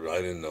 Oh, is it? I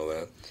didn't know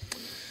that.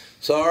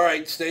 So, all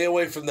right, stay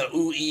away from the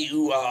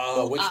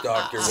witch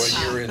doctor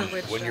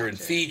when you're in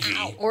Fiji.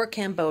 Or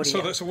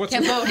Cambodia. So what's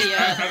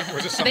Cambodia.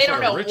 was this some They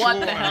don't sort of know ritual? what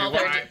the I mean, hell what-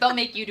 they're doing. They'll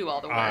make you do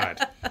all the work.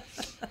 Odd.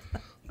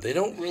 They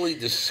don't really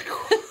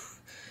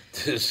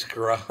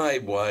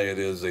describe why it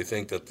is they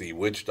think that the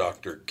witch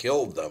doctor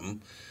killed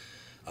them.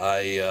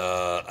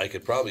 I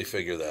could probably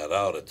figure that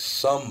out at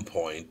some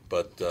point,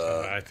 but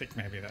I think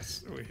maybe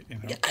that's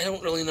I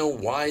don't really know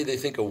why they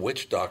think a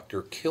witch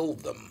doctor killed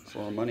them.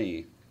 For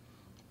money.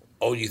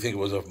 Oh, you think it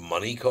was a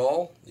money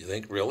call? You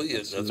think really?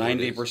 It's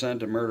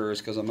 90% of murder is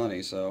because of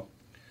money. So,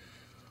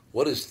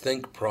 what is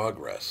Think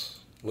Progress?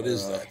 What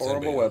is that?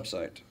 Horrible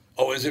website.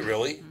 Oh, is it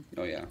really?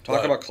 Oh yeah.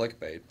 Talk about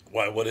clickbait.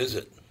 Why? What is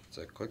it? It's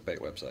a clickbait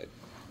website.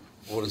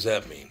 What does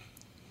that mean?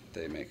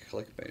 They make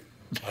clickbait.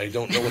 I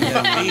don't know what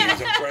that means. I'm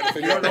trying to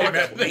figure out what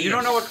that means. You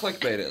don't know what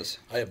clickbait is?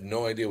 I have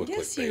no idea what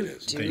clickbait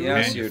is.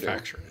 Yes, you do.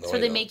 So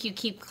they make you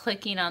keep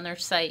clicking on their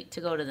site to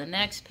go to the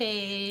next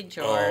page,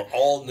 or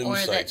all news or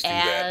sites the do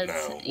ads.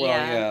 that now.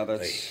 Well, yeah,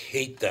 I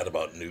hate that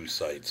about news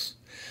sites.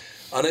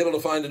 Unable to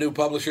find a new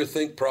publisher,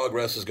 Think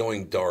Progress is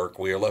going dark.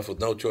 We are left with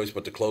no choice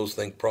but to close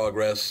Think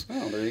Progress.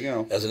 Oh, there you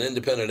go. As an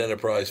independent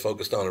enterprise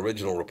focused on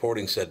original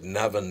reporting, said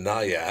Navin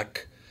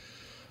Nayak.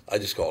 I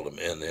just called him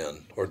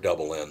NN, or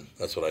double N.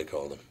 That's what I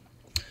called him.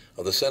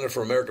 Of the Center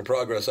for American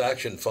Progress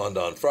Action Fund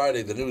on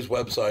Friday, the news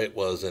website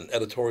was an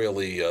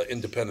editorially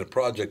independent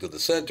project of the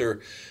Center,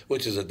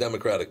 which is a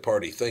Democratic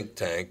Party think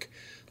tank.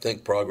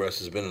 Think Progress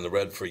has been in the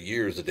red for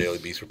years, the Daily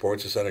Beast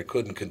reports. The Center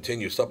couldn't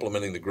continue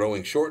supplementing the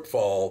growing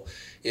shortfall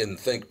in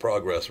Think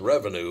Progress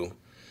revenue.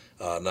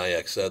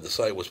 Nayak said the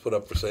site was put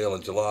up for sale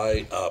in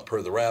July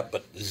per the Wrap,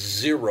 but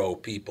 0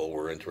 people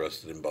were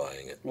interested in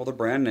buying it. Well, the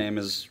brand name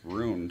is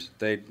ruined.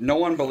 No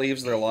one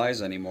believes their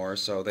lies anymore,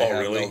 so they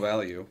have no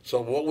value.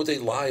 So what would they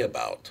lie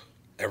about?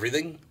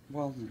 Everything?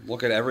 Well,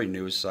 look at every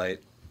news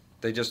site.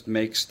 They just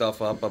make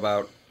stuff up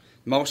about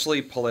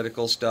mostly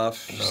political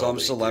stuff, some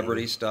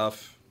celebrity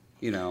stuff,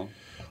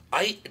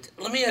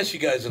 Let me ask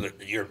you guys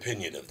your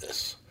opinion of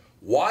this.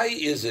 Why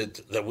is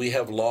it that we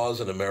have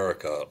laws in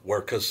America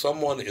where, because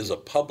someone is a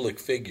public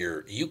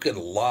figure, you can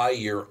lie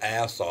your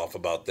ass off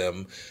about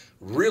them,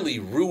 really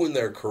ruin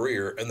their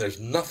career, and there's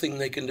nothing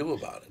they can do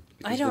about it?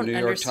 I don't understand that.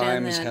 The New York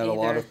Times had a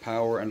lot either. of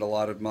power and a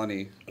lot of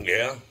money.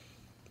 Yeah.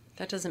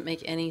 That doesn't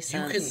make any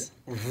sense.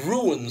 You can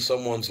ruin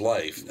someone's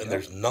life, and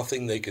there's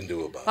nothing they can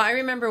do about it. Well, I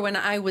remember when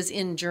I was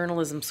in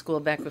journalism school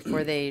back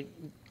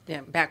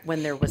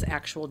when there was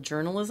actual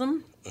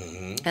journalism,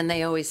 and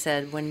they always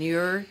said, when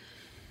you're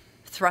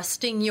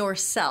thrusting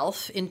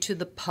yourself into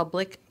the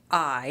public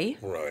eye,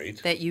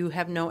 that you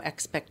have no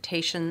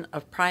expectation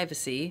of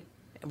privacy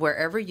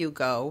wherever you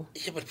go.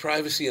 Yeah, but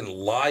privacy and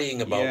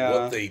lying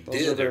about what they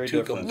did are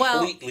two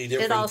completely different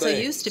things. It also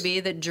used to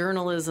be that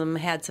journalism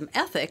had some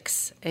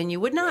ethics, and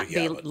you would not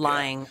be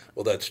lying.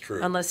 Well, that's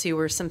true. Unless you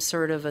were some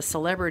sort of a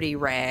celebrity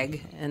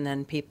rag, and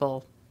then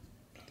people,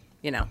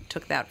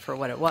 took that for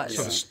what it was.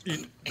 So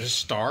the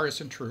star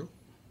isn't true?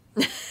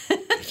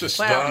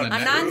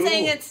 I'm not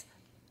saying it's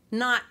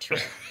not true.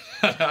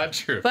 Not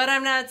true. But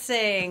I'm not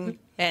saying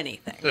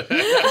anything.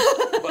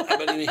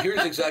 but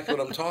here's exactly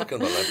what I'm talking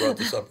about. I brought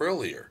this up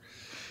earlier.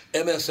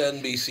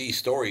 MSNBC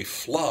story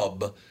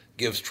flub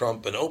gives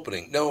Trump an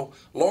opening. No,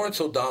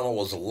 Lawrence O'Donnell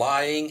was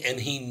lying, and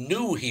he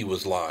knew he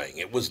was lying.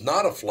 It was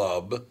not a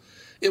flub.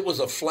 It was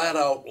a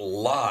flat-out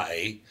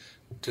lie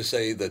to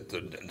say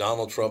that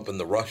Donald Trump and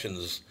the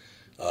Russians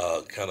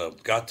kind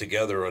of got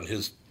together on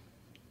his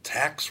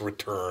tax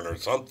return or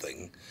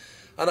something.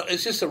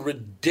 It's just a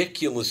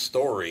ridiculous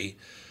story.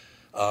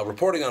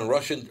 Reporting on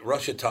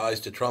Russia ties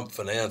to Trump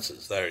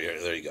finances. There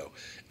you go.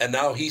 And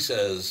now he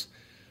says,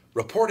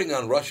 reporting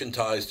on Russian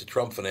ties to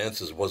Trump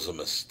finances was a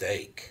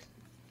mistake.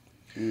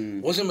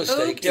 Was a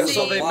mistake. Yeah,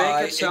 so they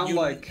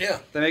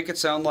make it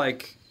sound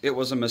like it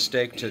was a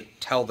mistake to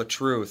tell the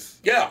truth.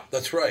 Yeah,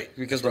 that's right.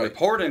 Because the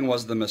reporting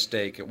was the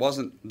mistake. It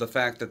wasn't the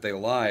fact that they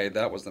lied.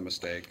 That was the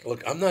mistake.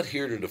 Look, I'm not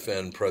here to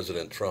defend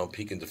President Trump.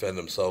 He can defend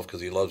himself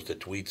because he loves to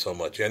tweet so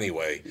much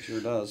anyway. He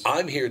sure does.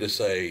 I'm here to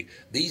say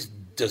these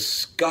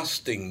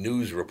disgusting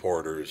news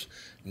reporters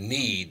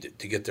need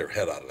to get their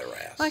head out of their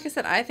ass. Like I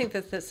said, I think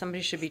that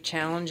somebody should be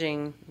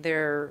challenging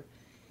their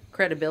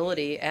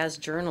credibility as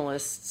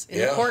journalists in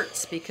the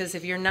courts, because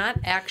if you're not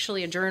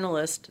actually a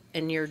journalist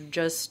and you're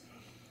just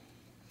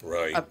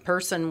a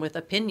person with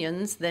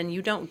opinions, then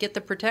you don't get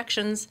the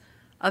protections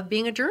of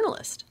being a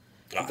journalist.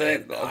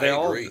 They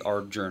all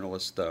are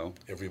journalists, though.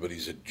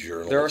 Everybody's a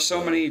journalist. There are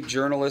so many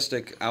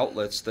journalistic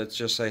outlets that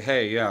just say,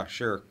 hey, yeah,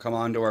 sure, come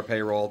on to our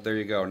payroll. There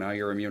you go. Now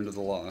you're immune to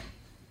the law.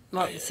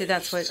 Well, see,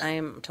 that's what I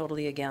am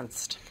totally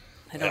against.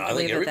 I don't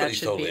believe that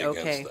should be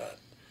okay.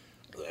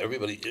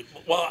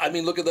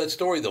 Look at that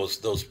story.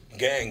 Those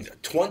gangs,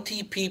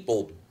 20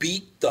 people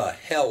beat the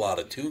hell out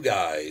of 2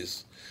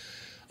 guys.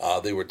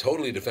 They were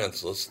totally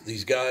defenseless.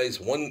 These guys,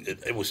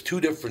 it was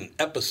 2 different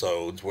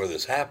episodes where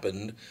this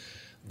happened.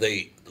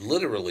 They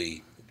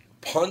literally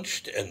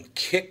punched and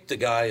kicked the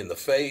guy in the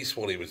face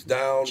when he was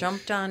down.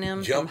 Jumped on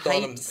him.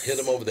 Hit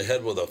him over the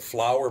head with a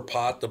flower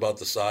pot about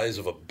the size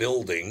of a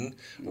building.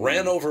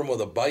 Ran over him with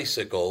a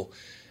bicycle.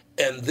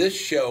 And this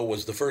show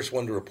was the first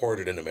one to report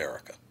it in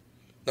America.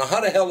 Now,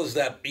 how the hell is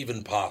that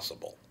even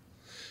possible?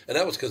 And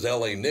that was because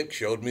L.A. Nick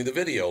showed me the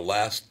video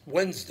last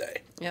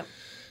Wednesday. Yep.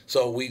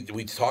 So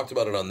we talked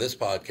about it on this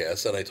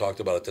podcast, and I talked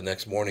about it the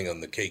next morning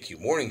on the KQ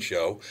Morning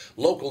Show.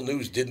 Local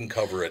news didn't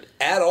cover it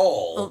at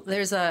all. Well,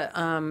 there's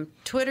a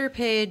Twitter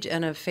page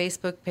and a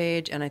Facebook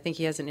page, and I think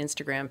he has an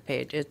Instagram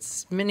page.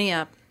 It's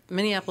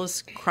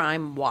Minneapolis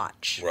Crime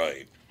Watch.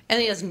 Right. And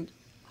he has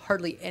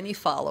hardly any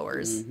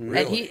followers. Mm-hmm.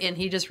 Really? And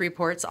he just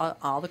reports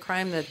all the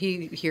crime that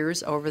he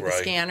hears over the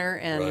scanner,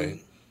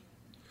 and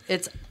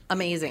it's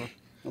amazing.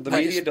 Well, the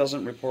media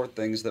doesn't report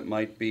things that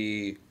might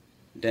be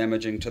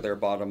damaging to their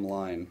bottom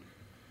line.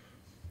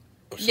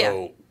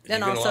 So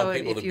and you're also, allow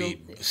people to be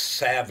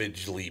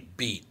savagely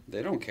beat.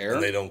 They don't care.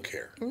 And they don't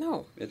care.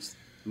 No. It's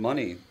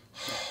money.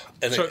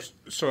 And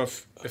so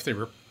if they,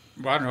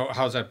 I don't know,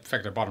 how does that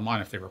affect their bottom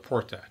line if they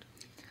report that?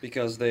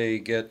 Because they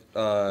get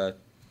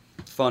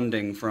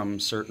funding from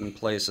certain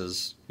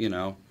places,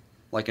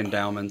 like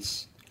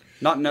endowments.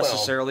 Not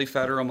necessarily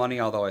federal money,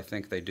 although I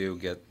think they do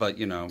get, but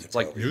it's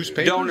like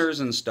newspapers? Donors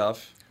and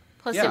stuff.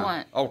 Plus they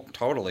want. Oh,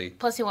 totally.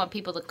 Plus they want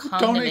people to come Who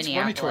to donates Minneapolis.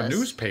 money to a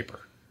newspaper?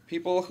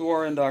 People who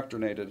are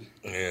indoctrinated.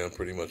 Yeah,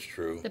 pretty much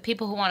true. The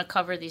people who want to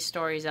cover these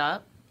stories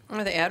up.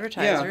 Or the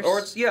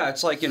advertisers. Yeah, or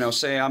it's like,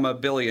 say I'm a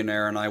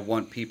billionaire and I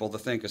want people to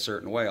think a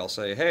certain way. I'll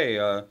say, hey,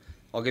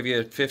 I'll give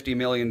you $50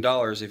 million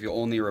if you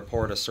only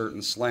report a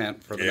certain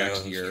slant for the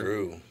next year. That's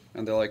true.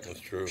 And they're like, that's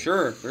true.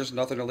 Sure, there's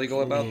nothing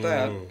illegal about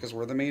that because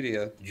we're the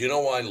media. Do you know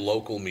why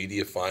local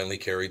media finally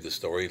carried the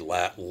story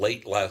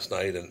late last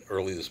night and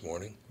early this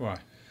morning? Why?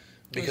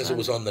 Because it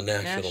was on the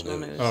national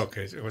news. Oh,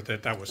 okay, so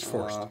that was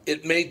forced.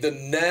 It made the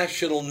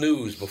national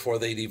news before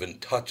they'd even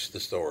touched the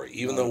story,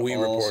 even though we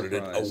reported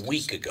it a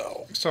week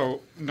ago.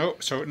 So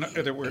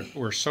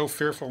we're so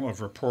fearful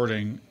of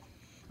reporting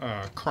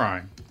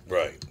crime,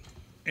 right,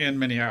 in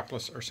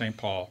Minneapolis or St.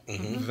 Paul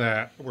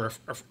that we're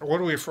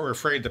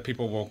afraid that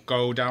people will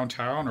go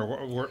downtown,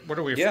 or what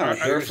are we? Yeah,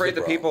 they're afraid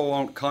that people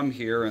won't come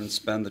here and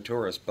spend the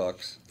tourist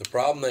bucks. The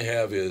problem they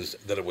have is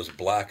that it was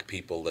black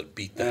people that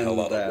beat the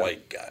hell out of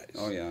white guys.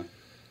 Oh yeah.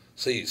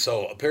 See,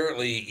 so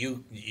apparently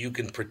you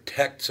can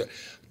protect.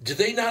 Do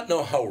they not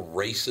know how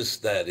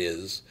racist that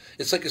is?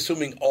 It's like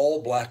assuming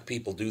all black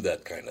people do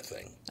that kind of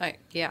thing.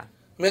 Yeah. I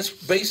mean, that's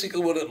basically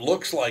what it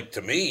looks like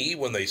to me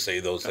when they say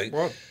those things.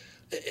 Well,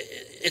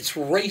 it's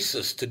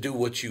racist to do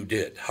what you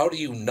did. How do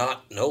you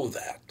not know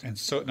that? And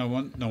so no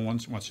one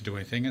wants to do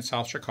anything in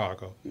South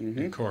Chicago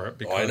in Cora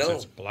because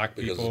it's black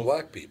people. Because it's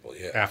black people,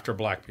 yeah. After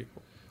black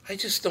people. I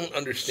just don't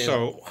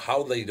understand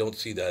how they don't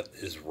see that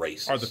as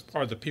racist.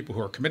 Are the people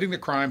who are committing the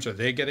crimes, are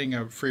they getting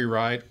a free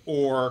ride,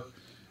 or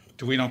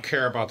do we don't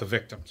care about the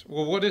victims?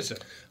 Well, what is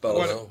it? I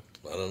don't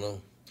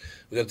know.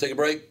 We got to take a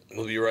break.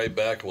 We'll be right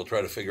back, and we'll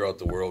try to figure out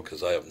the world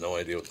because I have no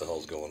idea what the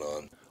hell's going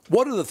on.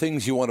 What are the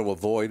things you want to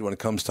avoid when it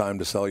comes time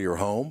to sell your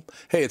home?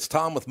 Hey, it's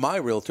Tom with my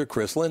realtor,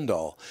 Chris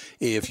Lindahl.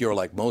 If you're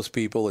like most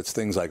people, it's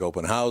things like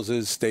open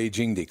houses,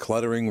 staging,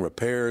 decluttering,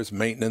 repairs,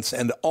 maintenance,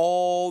 and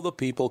all the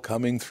people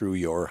coming through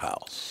your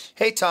house.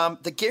 Hey, Tom,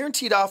 the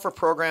Guaranteed Offer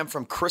program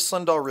from Chris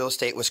Lindahl Real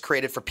Estate was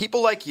created for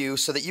people like you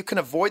so that you can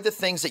avoid the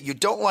things that you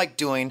don't like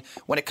doing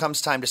when it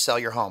comes time to sell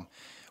your home.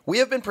 We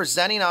have been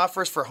presenting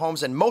offers for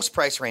homes in most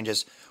price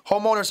ranges.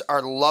 Homeowners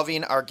are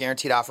loving our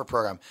Guaranteed Offer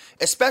program,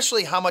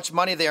 especially how much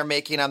money they are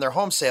making on their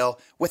home sale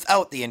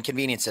without the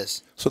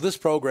inconveniences. So this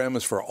program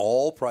is for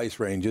all price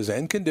ranges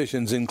and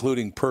conditions,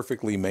 including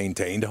perfectly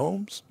maintained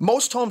homes?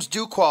 Most homes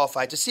do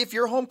qualify. To see if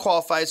your home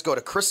qualifies, go to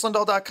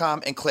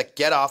chrislindahl.com and click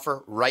Get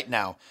Offer right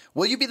now.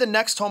 Will you be the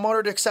next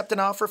homeowner to accept an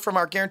offer from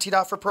our Guaranteed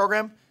Offer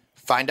program?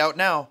 Find out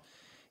now.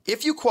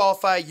 If you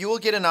qualify, you will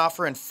get an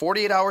offer in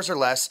 48 hours or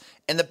less,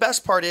 and the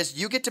best part is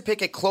you get to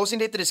pick a closing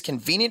date that is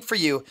convenient for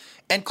you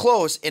and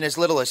close in as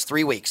little as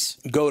 3 weeks.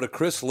 Go to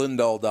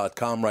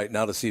chrislindahl.com right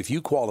now to see if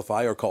you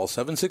qualify or call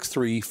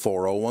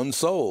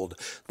 763-401-SOLD.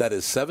 That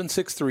is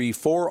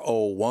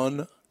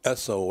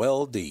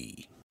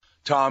 763-401-SOLD.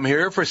 Tom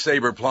here for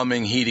Sabre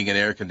Plumbing, Heating, and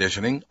Air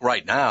Conditioning.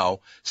 Right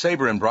now,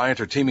 Sabre and Bryant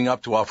are teaming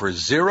up to offer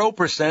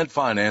 0%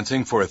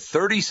 financing for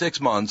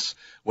 36 months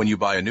when you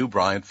buy a new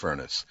Bryant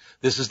furnace.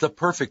 This is the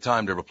perfect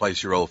time to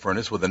replace your old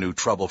furnace with a new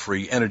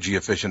trouble-free,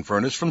 energy-efficient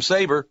furnace from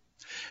Sabre.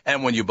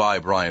 And when you buy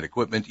Bryant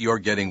equipment, you're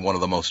getting one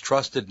of the most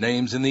trusted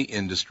names in the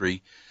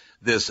industry.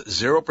 This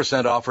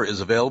 0% offer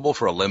is available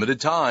for a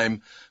limited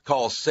time.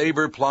 Call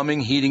Sabre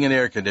Plumbing, Heating, and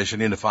Air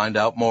Conditioning to find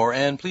out more,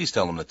 and please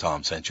tell them that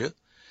Tom sent you.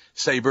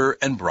 Sabre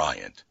and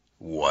Bryant,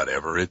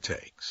 whatever it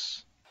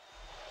takes.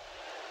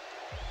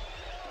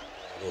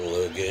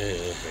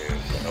 Again,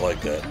 I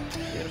like that.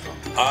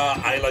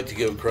 I like to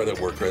give credit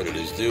where credit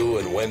is due,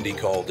 and Wendy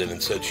called in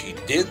and said she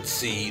did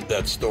see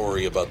that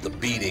story about the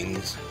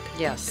beatings.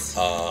 Yes.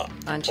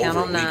 On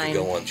Channel 9. Over a week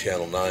ago on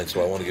Channel 9,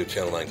 so I want to give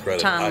Channel 9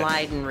 credit. Tom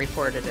Lydon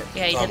reported it.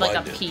 Yeah, he did like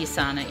a piece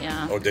on it,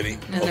 yeah. Oh, did he?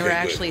 And there were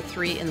actually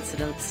 3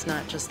 incidents,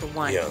 not just the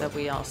one that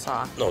we all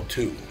saw. No,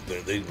 2.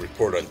 They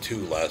reported on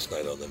 2 last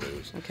night on the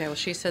news. Okay, well,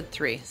 she said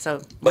 3.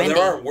 So, but Wendy,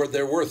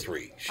 there were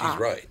 3. She's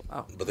right.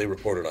 Oh. But they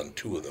reported on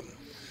 2 of them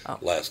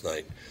last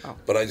night. Oh.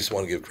 But I just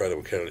want to give credit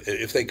where credit.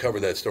 If they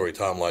covered that story,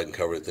 Tom Lydon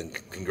covered it, then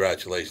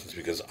congratulations,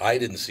 because I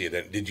didn't see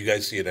it. Did you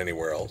guys see it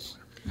anywhere else?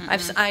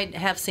 I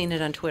have seen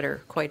it on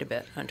Twitter quite a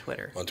bit on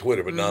Twitter. On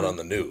Twitter, but not on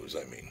the news,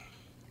 I mean.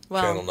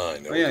 Well, Channel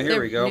 9. Oh, yeah,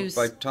 here we go. News.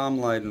 By Tom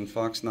Lydon,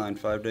 Fox 9,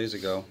 5 days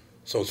ago.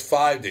 So it's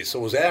 5 days. So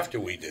it was after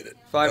we did it.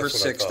 5 or That's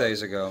what I 6 thought.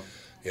 days ago.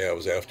 Yeah, it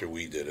was after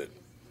we did it.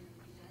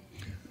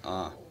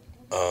 Ah.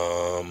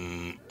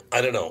 I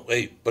don't know.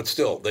 Hey, but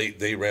still,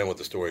 they ran with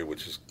the story,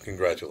 which is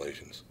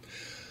congratulations.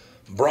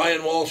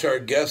 Brian Walsh, our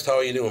guest. How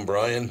are you doing,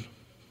 Brian?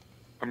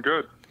 I'm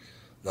good.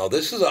 Now,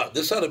 this ought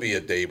to be a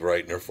day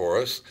brightener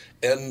for us.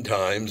 End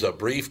Times, a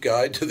brief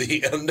guide to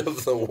the end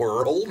of the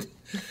world.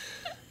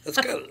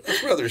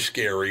 That's rather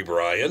scary,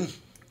 Brian.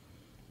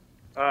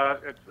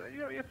 It's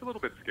a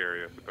little bit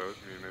scary, I suppose.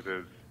 I mean, it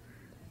is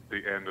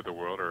the end of the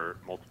world, or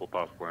multiple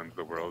possible ends of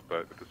the world,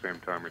 but at the same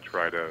time, we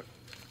try to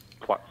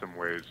plot some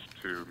ways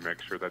to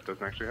make sure that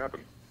doesn't actually happen.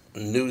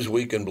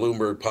 Newsweek and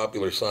Bloomberg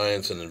popular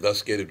science and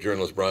investigative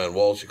journalist Brian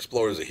Walsh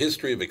explores the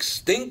history of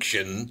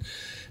extinction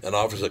and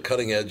offers a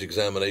cutting-edge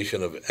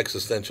examination of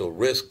existential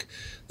risk,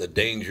 the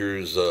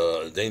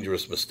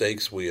dangerous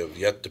mistakes we have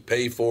yet to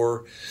pay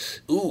for.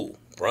 Ooh,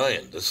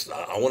 Brian,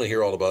 I want to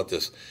hear all about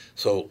this.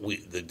 So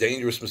the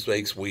dangerous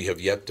mistakes we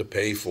have yet to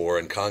pay for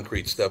and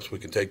concrete steps we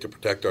can take to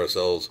protect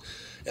ourselves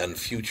and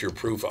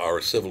future-proof our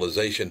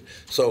civilization.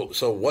 So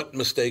what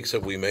mistakes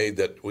have we made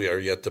that we are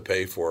yet to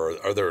pay for?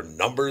 Are there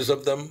numbers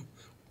of them?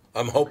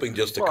 I'm hoping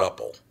just a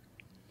couple.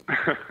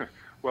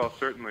 Well,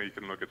 certainly you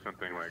can look at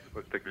something like,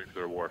 let's take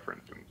nuclear war, for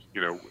instance.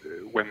 You know,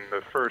 when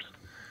the first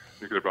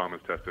nuclear bomb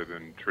was tested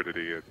in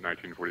Trinity in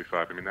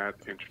 1945, I mean, that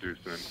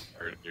introduced an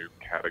entire new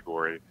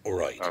category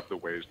of the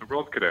ways the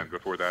world could end.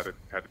 Before that, it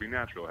had to be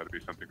natural. It had to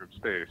be something from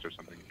space or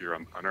something here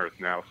on Earth.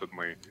 Now,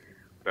 suddenly,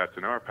 that's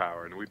in our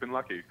power. And we've been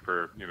lucky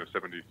for,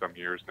 70-some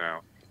years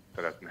now.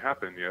 That hasn't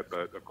happened yet,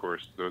 but, of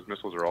course, those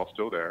missiles are all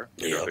still there.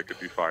 You know, they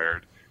could be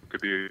fired. Could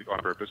be on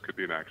purpose, could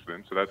be an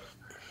accident. So that's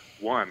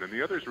one. And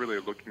the other is really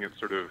looking at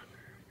sort of,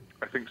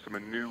 I think, some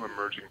new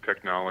emerging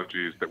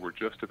technologies that we're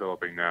just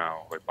developing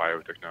now, like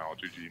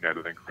biotechnology, gene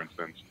editing, for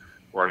instance,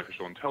 or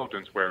artificial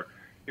intelligence, where,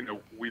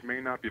 we may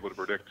not be able to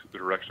predict the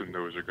direction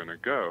those are going to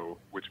go,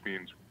 which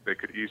means they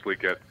could easily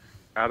get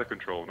out of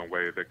control in a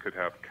way that could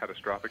have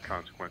catastrophic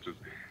consequences.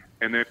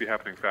 And they'd be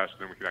happening faster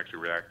than we can actually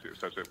react to,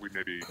 such that we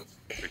may be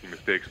making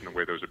mistakes in the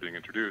way those are being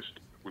introduced.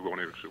 We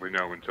won't actually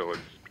know until it's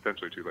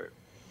potentially too late.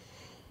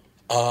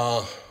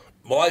 Well,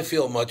 I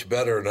feel much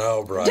better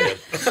now, Brian.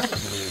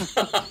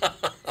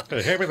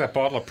 Hey, with that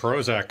bottle of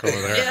Prozac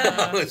over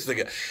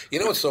there. You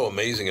know what's so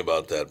amazing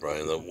about that,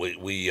 Brian?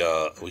 We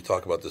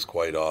talk about this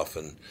quite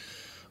often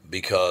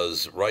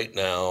because right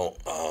now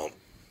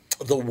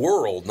the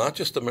world, not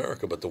just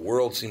America, but the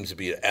world seems to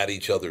be at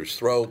each other's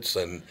throats,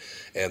 and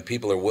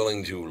people are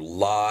willing to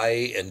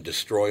lie and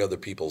destroy other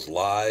people's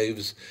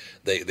lives.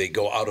 They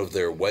go out of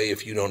their way.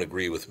 If you don't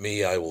agree with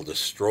me, I will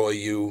destroy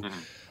you. Mm-hmm.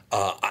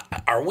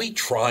 Are we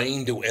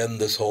trying to end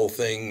this whole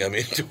thing? I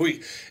mean,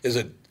 is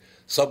it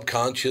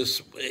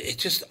subconscious? It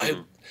just,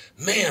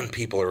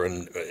 people are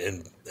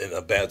in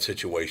a bad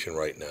situation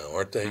right now,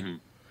 aren't they? Mm-hmm.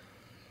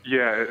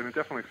 Yeah, and it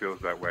definitely feels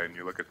that way. And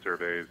you look at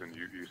surveys, and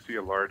you see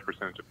a large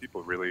percentage of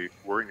people really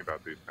worrying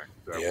about these things,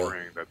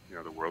 worrying that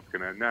the world's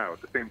going to end now.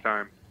 At the same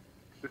time,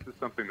 this is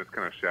something that's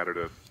kind of shattered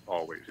us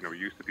always. It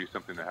used to be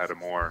something that had a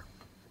more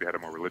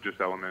religious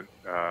element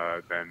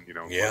than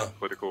a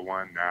political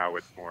one. Now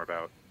it's more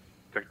about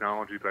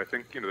technology, but I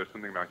think there's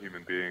something about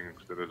human beings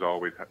that has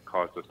always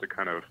caused us to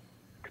kind of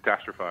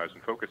catastrophize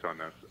and focus on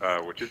this,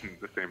 which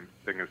isn't the same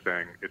thing as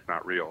saying it's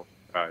not real.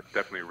 It's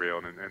definitely real,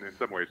 and in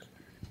some ways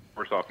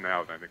worse off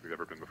now than I think we've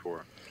ever been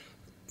before.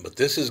 But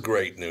this is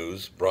great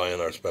news, Brian,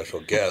 our special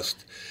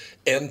guest.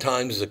 End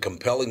Times is a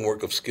compelling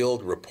work of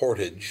skilled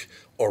reportage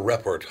or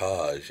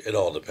reportage, it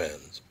all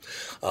depends,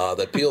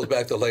 that peels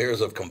back the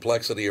layers of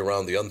complexity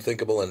around the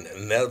unthinkable and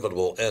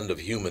inevitable end of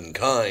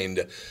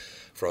humankind.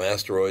 From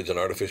asteroids and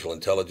artificial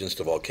intelligence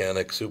to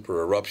volcanic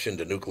super eruption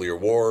to nuclear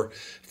war,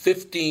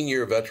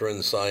 15-year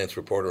veteran science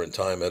reporter and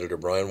Time editor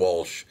Brian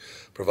Walsh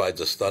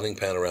provides a stunning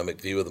panoramic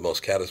view of the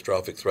most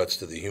catastrophic threats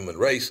to the human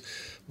race.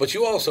 But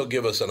you also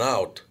give us an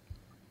out,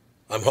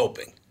 I'm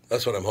hoping.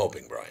 That's what I'm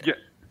hoping, Brian. Yeah.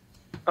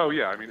 Oh,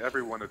 yeah. I mean,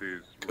 every one of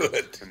these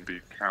can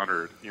be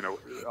countered.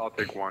 I'll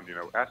take one.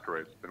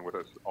 Asteroids have been with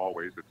us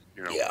always. It's,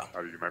 you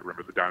might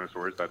remember the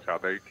dinosaurs. That's how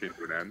they came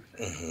to an end.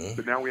 Mm-hmm.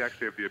 But now we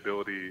actually have the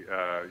ability,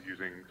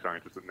 using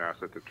scientists at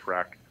NASA, to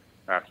track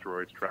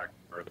asteroids, track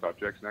Earth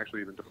objects, and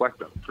actually even deflect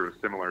them, sort of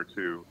similar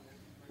to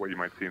what you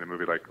might see in a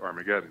movie like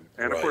Armageddon.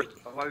 And, of course,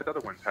 a lot of these other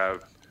ones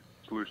have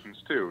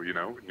solutions, too.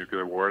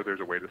 Nuclear war,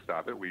 there's a way to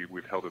stop it.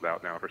 We've held it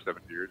out now for 7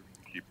 years.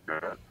 We can keep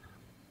that.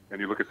 And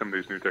you look at some of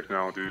these new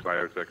technologies,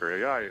 biotech or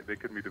AI, they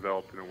can be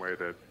developed in a way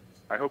that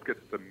I hope gets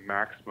the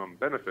maximum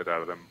benefit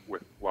out of them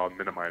while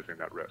minimizing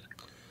that risk.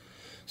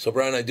 So,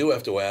 Brian, I do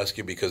have to ask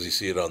you, because you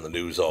see it on the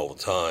news all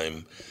the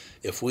time,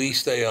 if we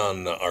stay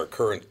on our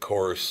current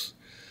course,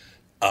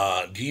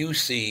 do you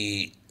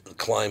see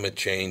climate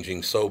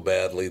changing so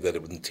badly that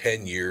in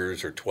 10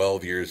 years or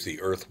 12 years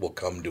the Earth will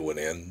come to an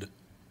end?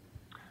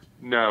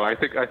 No, I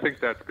think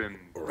that's been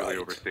really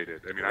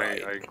overstated. I mean,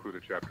 I include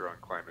a chapter on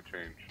climate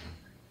change,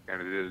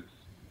 and it is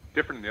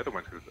different than the other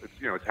ones because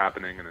it's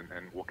happening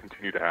and will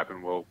continue to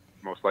happen. Will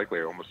most likely,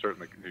 or almost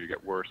certainly, continue to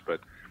get worse.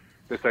 But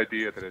this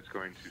idea that it's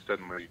going to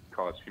suddenly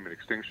cause human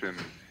extinction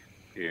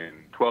in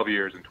 12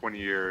 years, in 20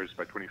 years,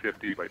 by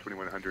 2050, by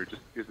 2100,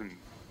 just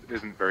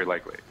isn't very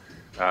likely.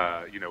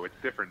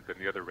 It's different than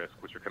the other risks,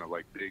 which are kind of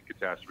like big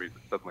catastrophes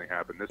that suddenly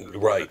happen. This is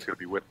one that's going to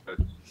be with us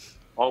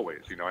always.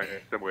 In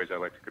some ways, I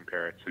like to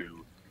compare it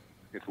to,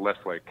 it's less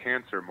like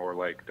cancer, more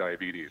like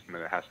diabetes, and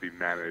then it has to be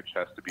managed,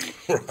 has to be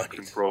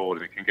controlled,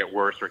 and it can get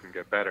worse or it can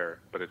get better,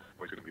 but it's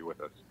always going to be with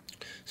us.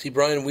 See,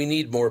 Brian, we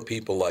need more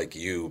people like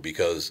you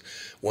because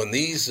when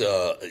these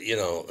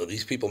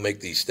people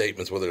make these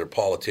statements, whether they're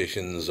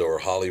politicians or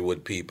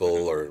Hollywood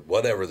people or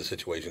whatever the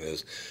situation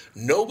is,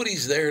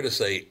 nobody's there to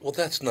say, well,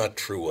 that's not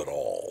true at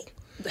all.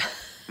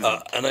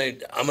 And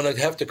I'm going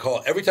to have to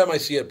call, every time I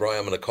see it, Brian,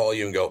 I'm going to call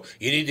you and go,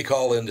 you need to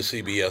call in to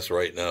CBS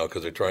right now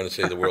because they're trying to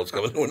say the world's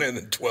coming to an end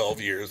in 12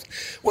 years.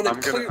 When I'm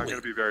going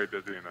to be very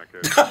busy in that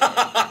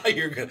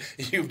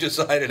case. You've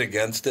decided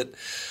against it.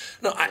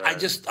 No,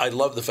 I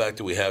love the fact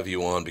that we have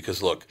you on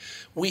because, look,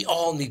 we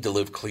all need to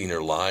live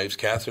cleaner lives.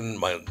 Catherine,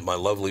 my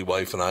lovely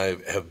wife, and I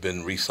have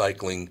been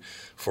recycling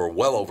for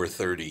well over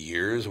 30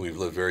 years. We've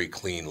lived very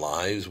clean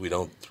lives. We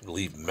don't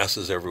leave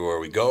messes everywhere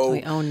we go.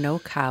 We own no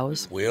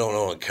cows. We don't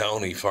own a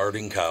county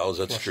farting cows.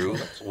 That's true.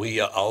 We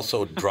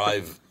also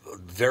drive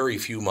very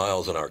few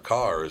miles in our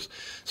cars.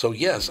 So,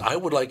 yes, I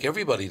would like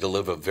everybody to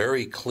live a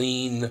very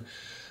clean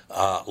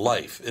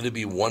life. It'd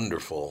be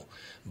wonderful.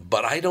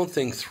 But I don't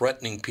think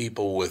threatening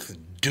people with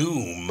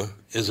doom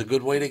is a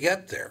good way to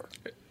get there.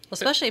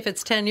 Especially if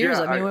it's 10 years.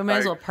 Yeah, we might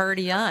as well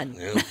party on.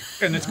 Yeah.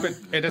 And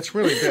it's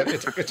really good.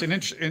 It's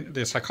an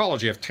the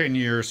psychology of 10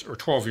 years or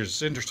 12 years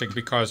is interesting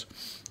because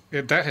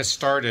that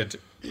started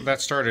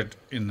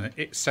in the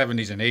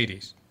 70s and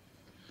 80s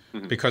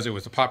because it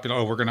was the popular.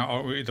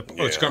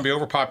 It's going to be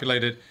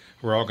overpopulated.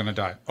 We're all going to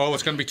die. Oh,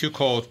 it's going to be too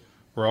cold.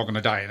 We're all going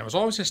to die. And it was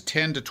always this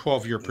 10 to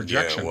 12 year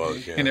projection. Yeah, it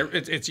was, yeah. And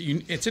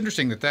it's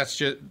interesting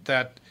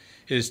that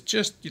is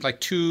just like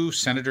 2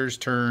 senators'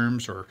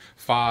 terms or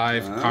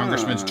 5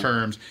 congressmen's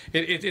terms.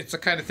 It's the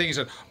kind of thing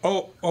that,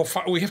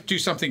 we have to do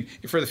something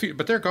for the future,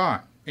 but they're gone.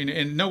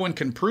 And no one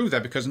can prove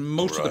that because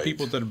most of the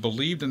people that have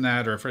believed in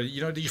that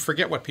you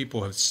forget what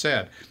people have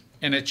said.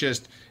 And it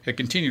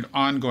continued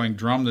ongoing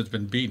drum that's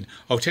been beaten.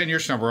 10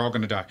 years from now, we're all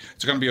going to die.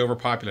 It's going to be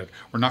overpopulated.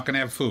 We're not going to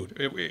have food.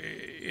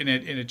 And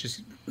it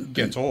just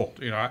gets old.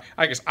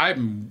 I guess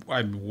I'm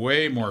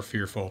way more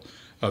fearful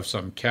of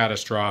some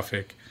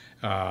catastrophic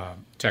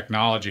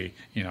technology,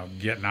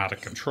 getting out of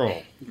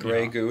control.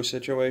 Gray goo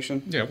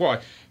situation? Yeah,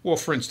 well,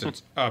 for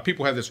instance,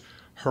 people have this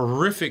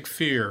horrific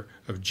fear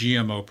of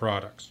GMO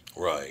products.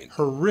 Right.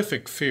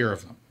 Horrific fear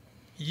of them.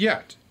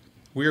 Yet,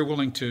 we are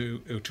willing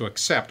to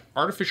accept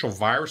artificial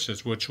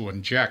viruses which will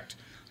inject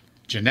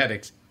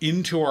genetics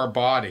into our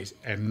bodies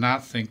and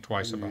not think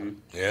twice about it.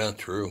 Yeah,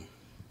 true.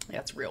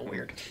 That's real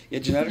weird. Yeah,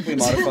 genetically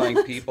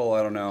modifying people,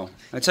 I don't know.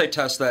 I'd say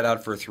test that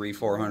out for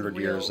 300-400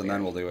 years, and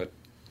then we'll do it.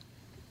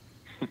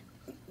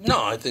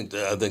 No, I think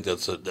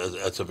that's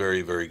a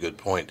very, very good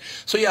point.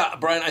 So yeah,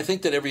 Brian, I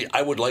think that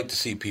I would like to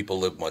see people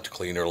live much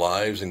cleaner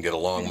lives and get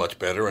along much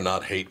better and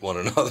not hate one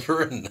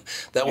another, and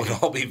that would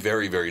all be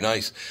very, very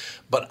nice.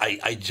 But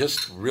I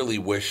just really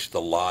wish the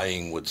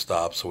lying would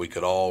stop so we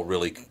could all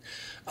really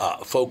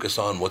focus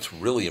on what's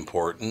really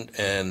important.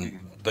 And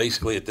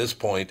basically, at this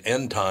point,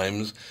 end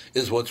times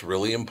is what's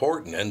really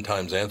important. End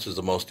times answers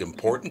the most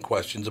important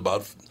questions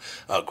about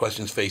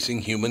questions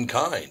facing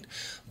humankind.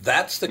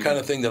 That's the kind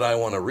of thing that I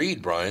want to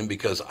read, Brian,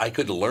 because I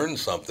could learn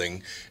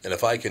something, and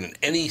if I can in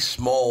any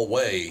small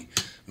way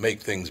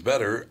make things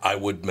better, I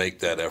would make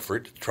that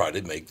effort to try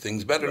to make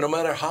things better, no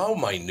matter how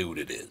minute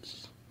it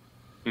is.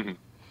 Mm-hmm.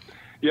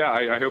 Yeah,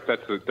 I hope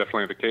that's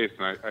definitely the case,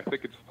 and I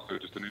think it's also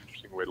just an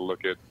interesting way to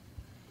look at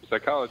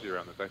psychology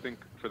around this. I think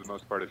for the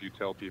most part, if you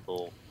tell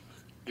people,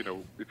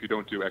 if you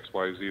don't do X,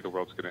 Y, Z, the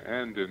world's going to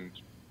end in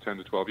 10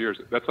 to 12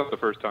 years. That's not the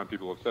first time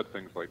people have said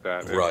things like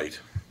that. And, right.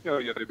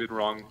 They've been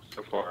wrong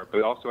so far.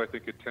 But also I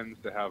think it tends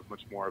to have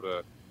much more of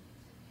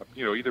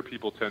either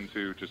people tend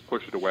to just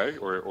push it away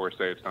or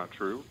say it's not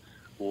true,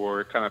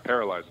 or it kind of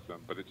paralyzes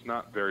them. But it's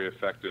not very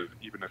effective,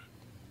 even if,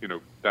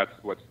 that's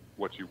what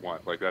you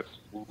want. Like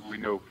we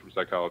know from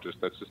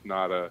psychologists, that's just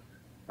not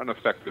an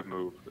effective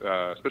move,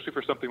 especially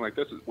for something like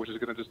this, which is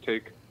going to just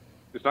take,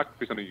 it's not going to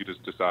be something you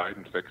just decide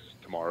and fix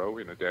tomorrow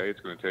in a day. It's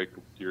going to take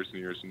years and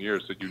years and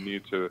years. So you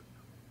need to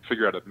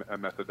figure out a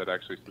method that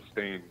actually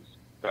sustains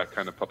that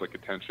kind of public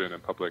attention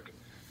and public,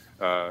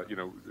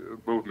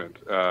 movement.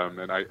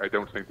 And I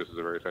don't think this is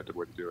a very effective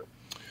way to do it.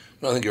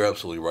 No, I think you're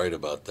absolutely right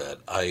about that.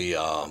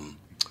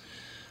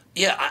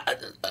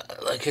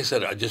 Like I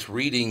said, just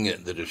reading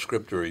the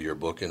descriptor of your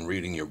book and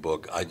reading your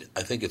book, I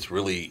think it's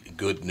really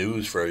good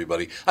news for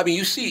everybody. I mean,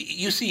 you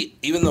see,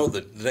 even though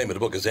the name of the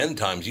book is End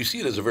Times, you see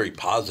it as a very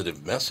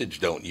positive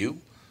message, don't you?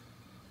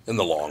 In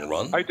the long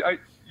run. I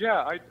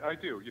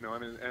do.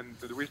 And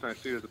the reason I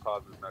see it as a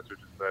positive message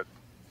is that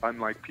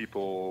unlike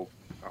people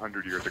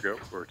 100 years ago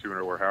or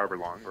 200 or however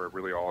long, or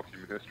really all of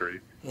human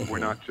history, we're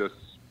not just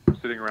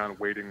sitting around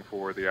waiting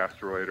for the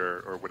asteroid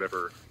or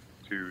whatever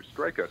to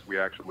strike us. We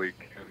actually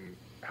can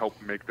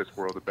help make this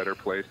world a better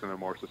place and a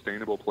more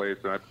sustainable place.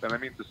 And I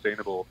mean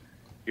sustainable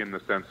in the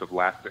sense of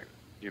lasting,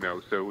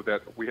 so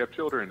that we have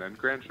children and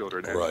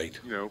grandchildren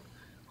and,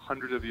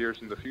 hundreds of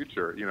years in the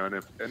future, and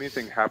if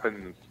anything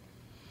happens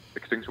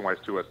extinction-wise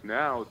to us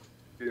now,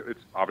 it's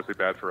obviously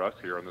bad for us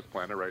here on this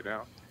planet right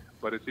now,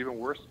 but it's even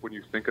worse when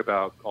you think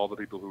about all the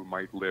people who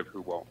might live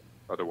who won't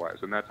otherwise.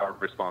 And that's our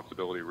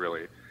responsibility,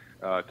 really,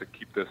 to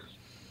keep this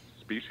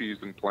species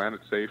and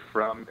planet safe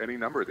from any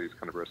number of these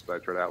kind of risks that I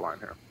try to outline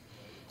here.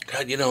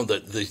 God,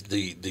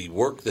 the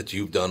work that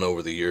you've done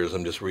over the years,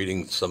 I'm just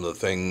reading some of the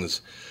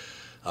things.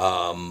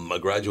 A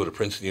graduate of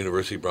Princeton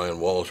University,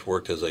 Brian Walsh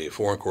worked as a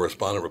foreign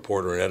correspondent,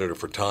 reporter, and editor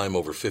for Time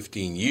over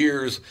 15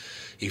 years.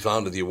 He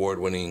founded the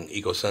award-winning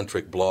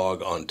ecocentric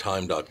blog on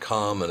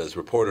Time.com and has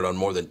reported on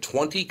more than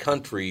 20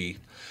 countries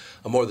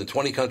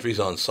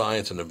on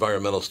science and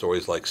environmental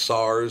stories like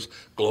SARS,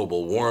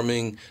 global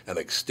warming, and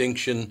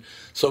extinction.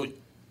 So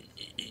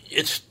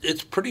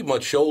it's pretty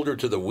much shoulder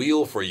to the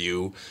wheel for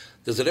you.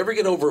 Does it ever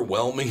get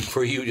overwhelming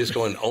for you, just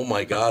going, oh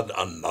my God,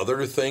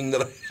 another thing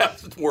that I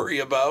have to worry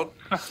about?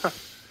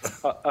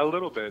 A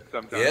little bit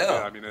sometimes.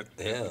 Yeah. I mean, it's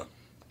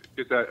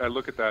I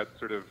look at that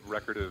sort of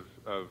record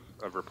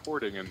of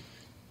reporting, and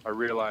I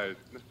realize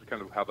this is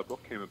kind of how the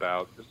book came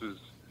about. This is,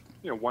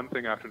 one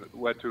thing after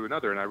led to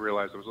another, and I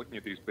realized I was looking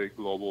at these big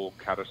global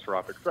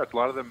catastrophic threats. A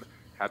lot of them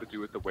had to do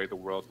with the way the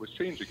world was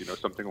changing.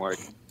 Something like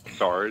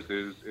SARS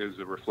is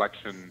a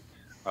reflection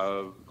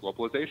of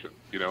globalization.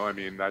 I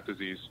mean, that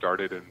disease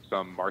started in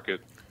some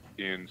market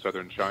in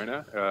southern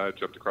China,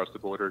 jumped across the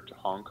border to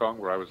Hong Kong,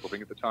 where I was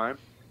living at the time.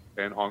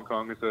 And Hong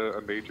Kong is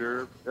a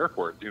major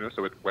airport,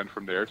 so it went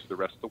from there to the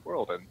rest of the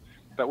world. And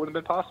that wouldn't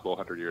have been possible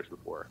 100 years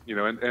before, and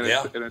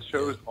it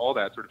shows all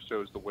that sort of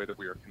shows the way that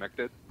we are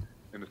connected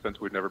in a sense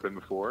we've never been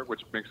before,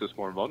 which makes us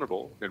more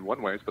vulnerable in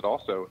one way, but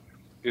also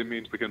it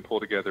means we can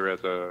pull together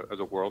as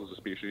a world, as a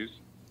species,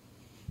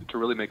 to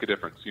really make a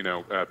difference,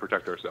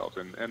 protect ourselves.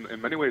 And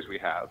in many ways we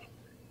have.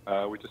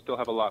 We just still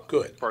have a lot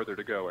farther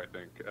to go, I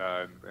think,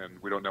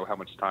 and we don't know how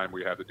much time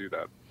we have to do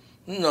that.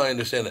 No, I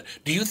understand that.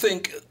 Do you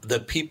think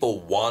that people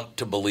want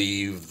to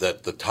believe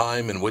that the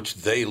time in which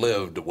they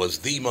lived was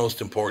the most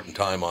important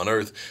time on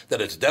Earth,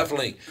 that it's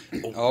definitely,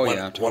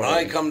 when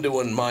I come to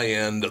in my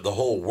end, the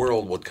whole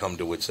world would come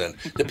to its end?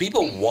 Do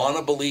people want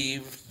to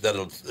believe that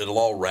it'll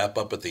all wrap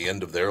up at the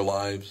end of their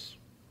lives?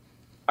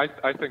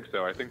 I think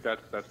so. I think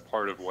that's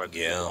part of what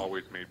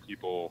always made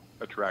people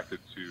attracted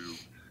to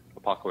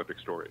apocalyptic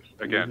stories.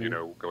 Again,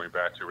 going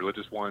back to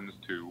religious ones,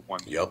 to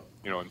ones,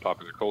 in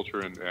popular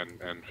culture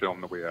and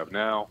film that we have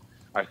now.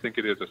 I think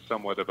it is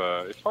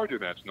it's hard to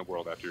imagine the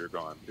world after you're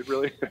gone. It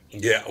really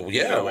is.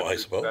 I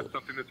suppose. That's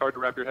something that's hard to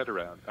wrap your head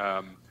around.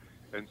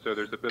 And so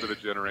there's a bit of a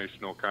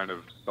generational kind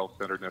of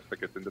self-centeredness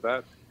that gets into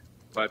that.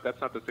 But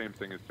that's not the same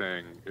thing as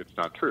saying it's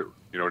not true.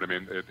 You know what I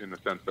mean? In the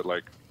sense that,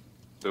 like,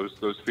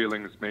 those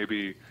feelings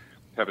maybe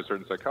have a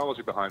certain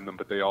psychology behind them,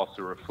 but they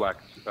also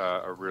reflect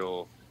a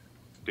real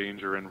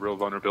danger and real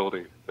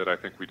vulnerability that I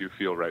think we do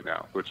feel right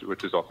now, which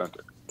is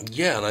authentic.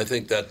 Yeah, and I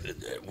think that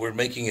we're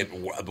making it,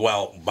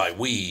 well, by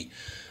we,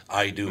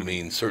 I do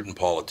mean certain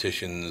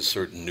politicians,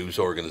 certain news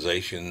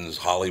organizations,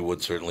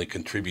 Hollywood certainly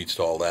contributes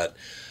to all that.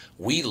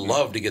 We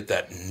love to get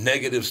that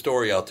negative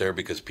story out there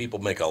because people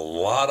make a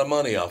lot of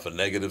money off of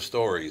negative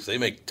stories. They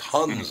make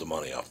tons of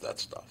money off that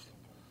stuff.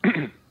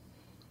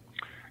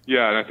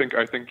 Yeah, and I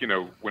think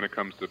when it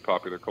comes to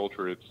popular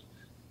culture,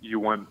 you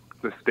want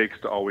the stakes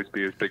to always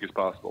be as big as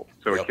possible.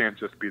 So it can't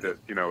just be that,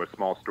 a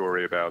small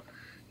story about,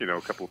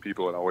 a couple of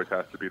people. It always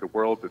has to be the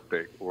world's at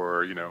stake.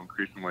 Or,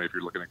 increasingly, if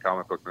you're looking at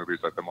comic book movies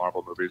like the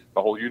Marvel movies,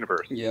 the whole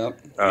universe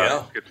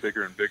gets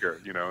bigger and bigger,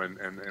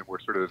 and we're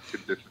sort of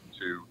conditioned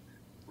to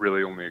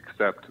really only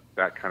accept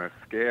that kind of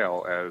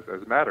scale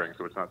as mattering.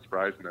 So it's not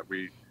surprising that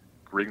we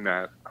bring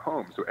that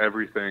home. So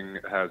everything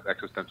has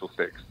existential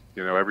stakes.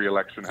 Every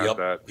election has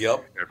that.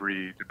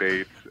 Every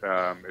debate.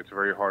 It's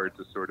very hard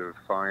to sort of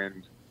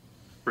find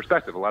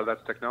perspective. A lot of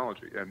that's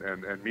technology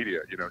and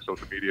media.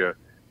 Social media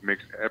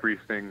makes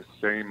everything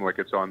seem like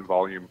it's on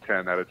volume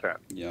 10 out of 10.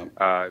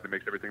 It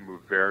makes everything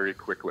move very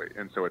quickly,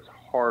 and so it's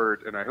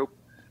hard. And I hope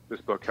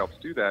this book helps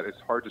do that.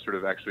 It's hard to sort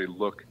of actually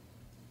look,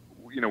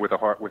 with a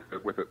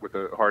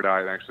hard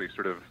eye and actually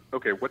sort of,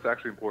 okay, what's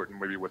actually important,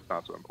 maybe what's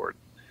not so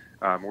important.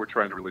 We're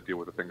trying to really deal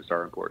with the things that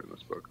are important in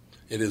this book.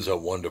 It is a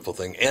wonderful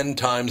thing. End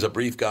Times, A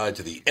Brief Guide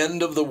to the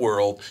End of the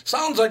World.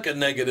 Sounds like a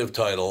negative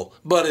title,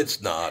 but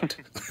it's not.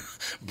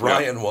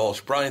 Brian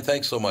Walsh. Brian,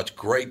 thanks so much.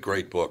 Great,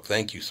 great book.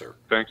 Thank you, sir.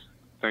 Thanks.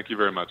 Thank you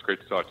very much.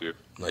 Great to talk to you.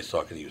 Nice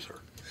talking to you, sir.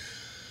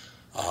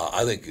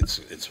 I think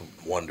it's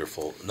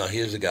wonderful. Now,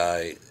 here's a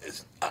guy,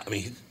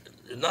 he's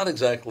not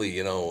exactly,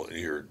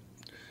 your,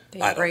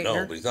 I don't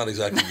know, but he's not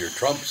exactly your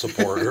Trump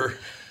supporter,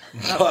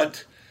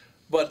 But,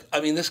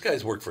 this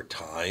guy's worked for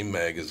Time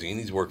magazine.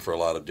 He's worked for a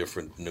lot of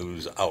different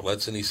news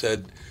outlets. And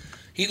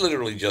he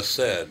literally just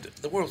said,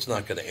 the world's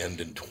not going to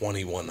end in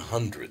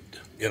 2100.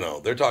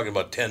 They're talking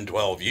about 10,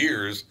 12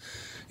 years.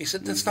 He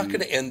said, that's not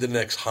going to end in the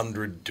next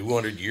 100,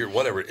 200 years,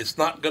 whatever. It's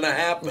not going to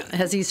happen.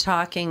 As he's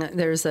talking,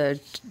 there's a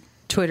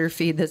Twitter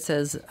feed that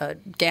says a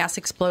gas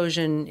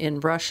explosion in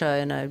Russia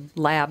in a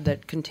lab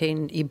that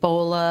contained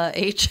Ebola,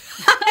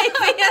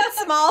 HIV, and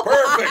smallpox.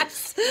 Perfect.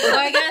 So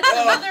I got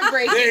some other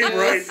breaking news.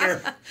 Right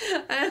there.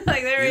 I'm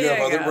like, there You you have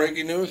go. other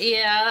breaking news?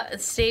 Yeah,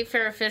 state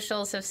fair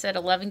officials have said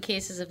 11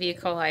 cases of E.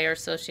 coli are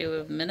associated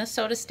with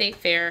Minnesota State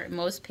Fair.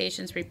 Most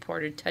patients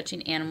reported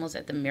touching animals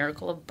at the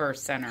Miracle of Birth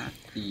Center.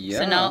 Yeah.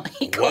 So now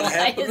E. coli What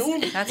happened to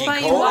him? That's E. why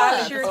you coli?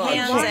 wash your Oh,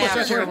 hands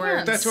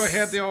afterwards. That's why I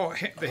had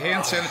the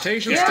hand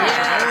sanitation Yeah.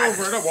 station all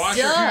over it. Wash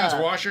your Duh. hands.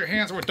 Wash your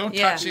hands. Don't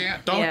Yeah. touch the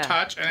ant. Don't Yeah.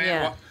 touch an Yeah.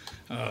 animal.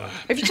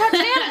 If you touch an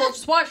animal,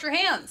 just wash your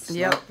hands.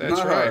 Yep. That's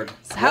Not right. hard.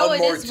 It's how One it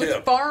more is tip.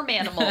 with farm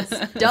animals.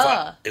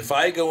 Duh. If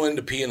I go in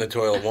to pee in the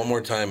toilet one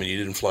more time and you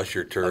didn't flush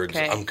your turds,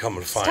 Okay. I'm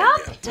coming to find Stop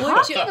you.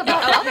 talking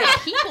about other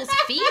people's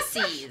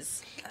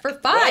feces for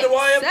 5 Why do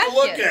I have seconds. to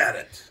look at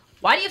it?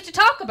 Why do you have to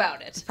talk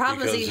about it? The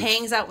problem is he Because it's-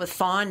 hangs out with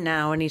Fawn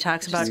now, and he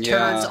talks about Yeah.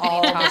 turds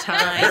all the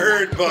time.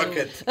 Turd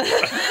bucket.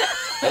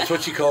 That's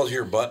what she calls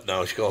your butt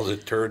now. She calls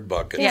it turd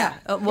bucket. Yeah.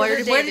 Where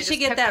The did other day, she they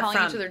get just that kept calling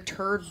from? each other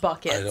turd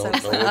buckets. I don't know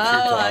what you're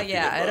Oh, talking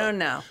yeah, about. I don't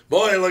know.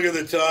 Boy, look at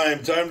the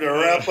time. Time to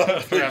wrap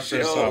up the Wrap this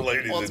show, up.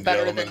 ladies Well, it's and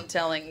better gentlemen. than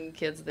telling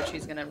kids that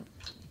she's going to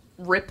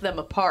rip them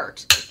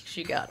apart like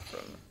she got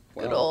from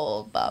good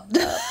old Bob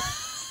Dub.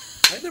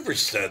 I never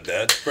said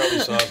that. You probably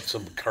saw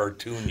some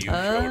cartoon you showed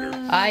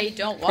her. I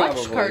don't watch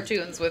Probably.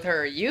 cartoons with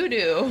her. You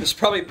do. It's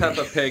probably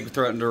Peppa Pig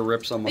threatened to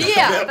rip someone.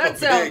 Yeah, Peppa that Pig,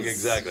 sounds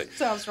exactly.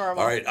 Sounds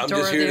normal. All right, I'm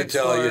Dora just here the to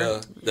tell you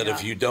Explorer. that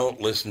if you don't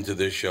listen to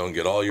this show and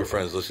get all your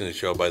friends listening to the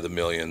show by the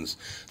millions,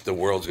 the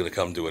world's going to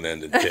come to an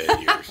end in 10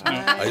 years.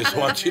 I just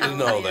want you to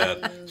know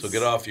that. So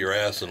get off your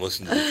ass and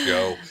listen to the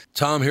show.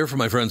 Tom here from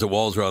my friends at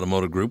Walzer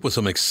Automotive Group with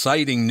some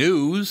exciting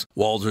news.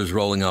 Walzer's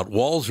rolling out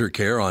Walzer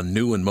Care on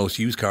new and most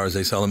used cars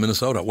they sell in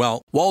Minnesota.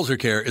 Well, Walzer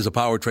Care is a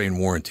powertrain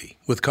warranty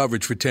with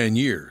coverage for 10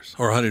 years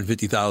or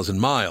 150,000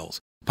 miles.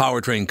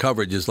 Powertrain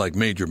coverage is like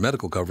major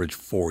medical coverage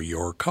for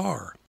your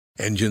car.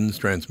 Engines,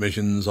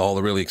 transmissions, all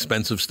the really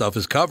expensive stuff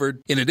is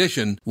covered. In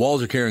addition,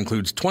 Walzer Care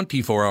includes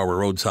 24-hour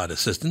roadside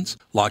assistance.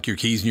 Lock your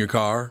keys in your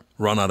car,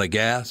 run out of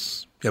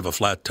gas, you have a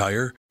flat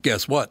tire.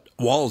 Guess what?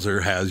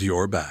 Walzer has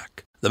your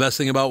back. The best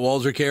thing about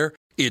Walzer Care,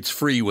 it's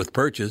free with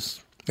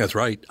purchase. That's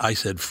right, I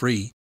said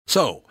free.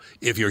 So,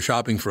 if you're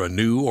shopping for a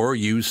new or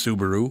used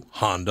Subaru,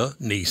 Honda,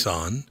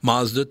 Nissan,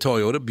 Mazda,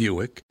 Toyota,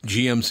 Buick,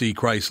 GMC,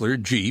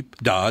 Chrysler, Jeep,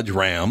 Dodge,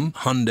 Ram,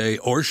 Hyundai,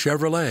 or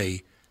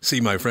Chevrolet, see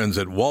my friends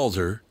at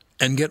Walzer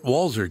and get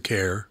Walzer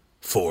Care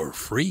for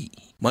free.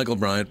 Michael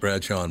Bryant,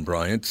 Bradshaw and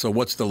Bryant. So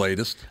what's the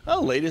latest?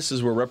 Well, the latest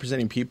is we're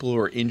representing people who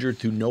are injured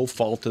through no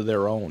fault of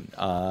their own.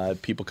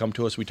 People come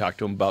to us. We talk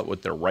to them about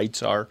what their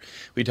rights are.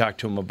 We talk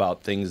to them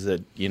about things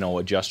that,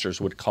 adjusters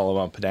would call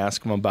them up and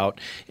ask them about.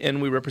 And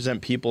we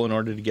represent people in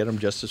order to get them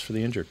justice for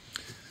the injured.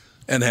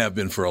 And have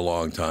been for a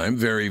long time.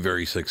 Very,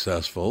 very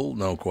successful,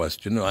 no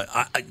question.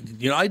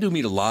 I do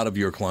meet a lot of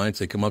your clients.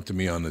 They come up to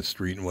me on the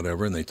street and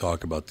whatever, and they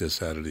talk about this,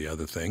 that, or the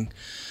other thing.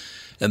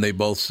 And they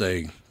both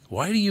say,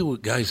 why do you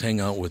guys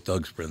hang out with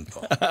Doug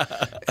Sprinthal?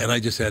 And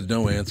I just had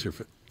no answer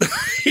for it.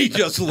 He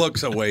just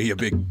looks away, you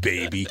big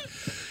baby.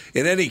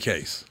 In any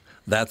case,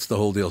 that's the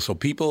whole deal. So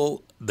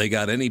people, they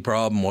got any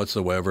problem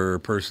whatsoever,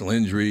 personal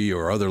injury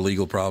or other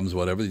legal problems,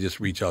 whatever, they just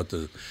reach out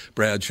to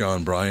Bradshaw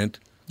and Bryant.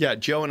 Yeah,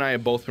 Joe and I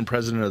have both been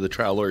president of the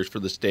trial lawyers for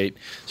the state,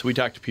 so we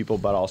talk to people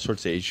about all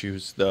sorts of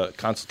issues. The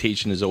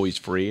consultation is always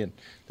free, and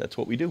that's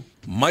what we do.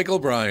 Michael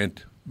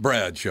Bryant,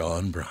 Bradshaw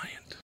and Bryant.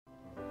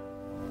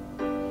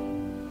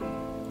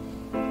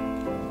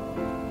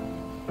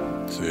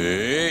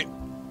 See,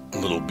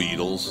 little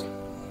Beatles.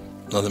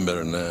 Nothing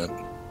better than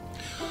that.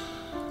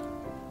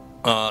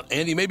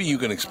 Andy, maybe you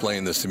can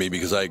explain this to me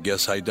because I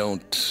guess I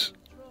don't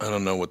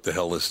know what the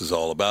hell this is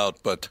all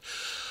about, but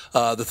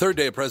the third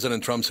day of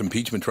President Trump's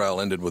impeachment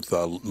trial ended with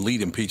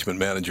lead impeachment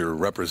manager,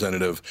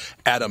 Representative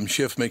Adam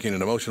Schiff, making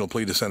an emotional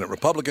plea to Senate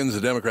Republicans.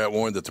 The Democrat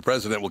warned that the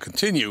president will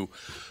continue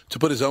to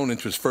put his own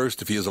interests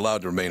first if he is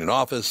allowed to remain in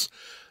office.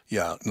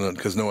 Yeah,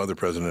 because no other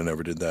president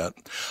ever did that.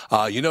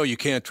 You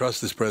can't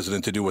trust this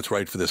president to do what's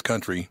right for this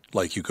country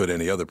like you could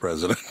any other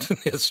president in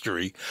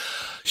history.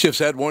 Schiff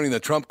said, warning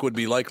that Trump would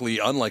be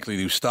unlikely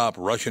to stop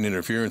Russian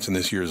interference in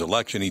this year's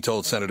election. He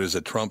told senators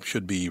that Trump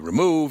should be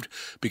removed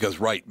because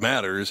right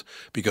matters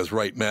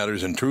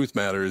and truth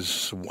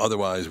matters.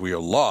 Otherwise, we are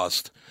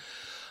lost.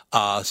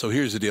 So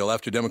here's the deal.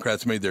 After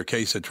Democrats made their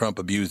case that Trump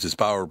abused his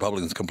power,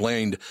 Republicans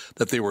complained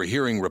that they were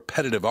hearing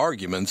repetitive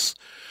arguments.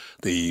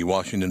 The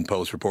Washington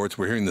Post reports,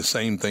 we're hearing the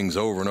same things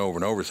over and over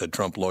and over, said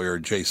Trump lawyer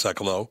Jay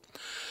Sekulow.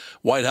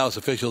 White House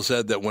officials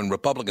said that when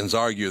Republicans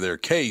argue their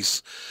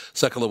case,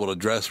 Sekulow will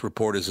address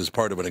reporters as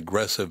part of an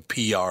aggressive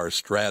PR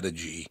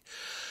strategy.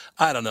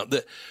 I don't know.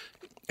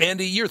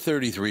 Andy, you're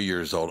 33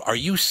 years old. Are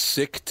you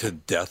sick to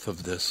death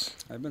of this?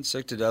 I've been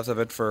sick to death of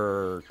it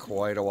for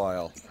quite a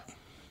while.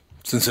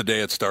 Since the day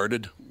it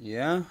started?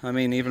 Yeah,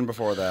 even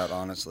before that,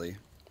 honestly.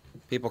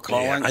 People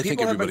calling. I think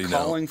people have been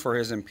everybody calling for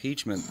his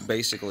impeachment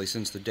basically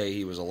since the day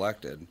he was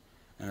elected,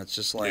 And it's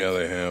just like, yeah,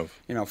 they have.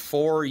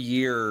 4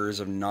 years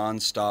of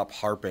nonstop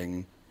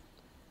harping,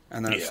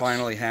 and then it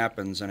finally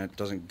happens, and it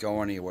doesn't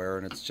go anywhere,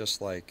 and it's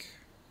just like,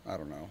 I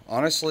don't know.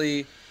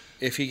 Honestly,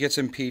 if he gets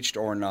impeached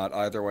or not,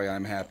 either way,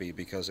 I'm happy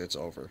because it's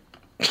over.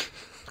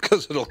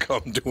 Because it'll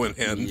come to an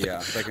end.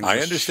 Yeah, they can I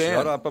just understand.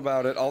 shut up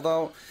about it.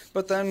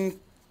 But then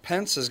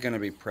Pence is going to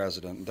be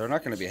president. They're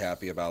not going to be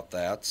happy about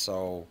that.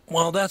 So,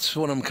 well, that's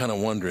what I'm kind of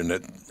wondering.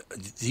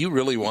 Do you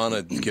really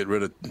want to get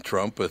rid of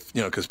Trump?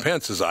 Because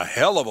Pence is a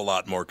hell of a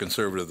lot more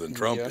conservative than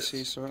Trump is. Yes,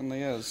 he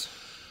certainly is.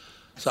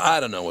 So I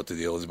don't know what the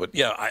deal is, but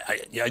yeah,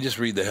 I just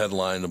read the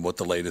headline of what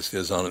the latest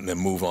is on it and then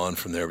move on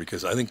from there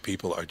because I think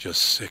people are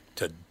just sick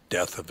to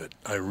death of it.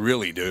 I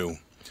really do.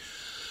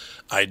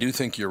 I do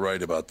think you're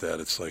right about that.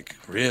 It's like,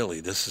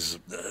 really, this is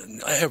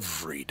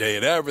every day.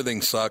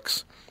 Everything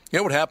sucks. You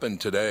know what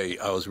happened today?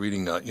 I was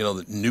reading, the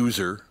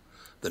Newser,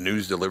 the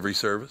news delivery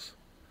service.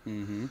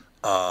 Mm-hmm.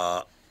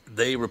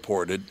 They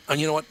reported,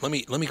 and you know what? Let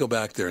me go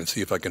back there and see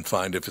if I can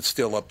find if it's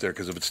still up there.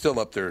 Because if it's still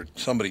up there,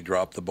 somebody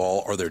dropped the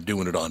ball or they're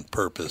doing it on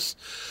purpose.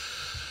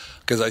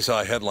 Because I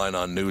saw a headline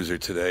on Newser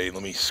today.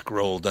 Let me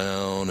scroll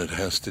down. It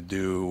has to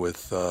do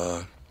with.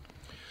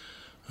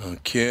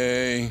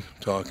 Okay,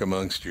 talk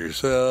amongst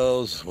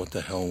yourselves. What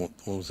the hell?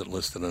 What was it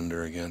listed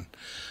under again?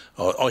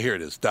 Oh, here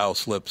it is. Dow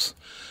slips.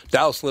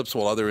 Dow slips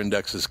while other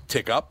indexes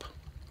tick up.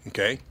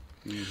 Okay.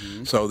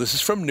 Mm-hmm. So this is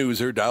from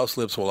Newser. Dow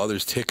slips while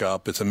others tick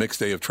up. It's a mixed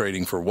day of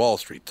trading for Wall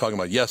Street. Talking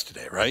about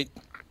yesterday, right?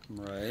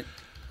 Right.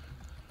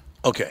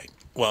 Okay.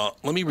 Well,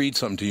 let me read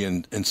something to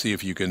you and see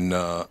if you can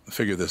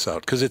figure this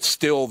out. Because it's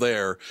still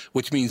there,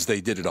 which means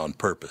they did it on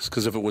purpose.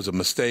 Because if it was a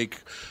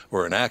mistake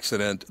or an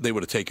accident, they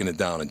would have taken it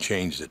down and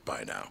changed it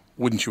by now.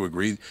 Wouldn't you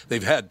agree?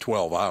 They've had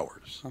 12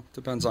 hours. Well,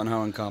 depends on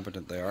how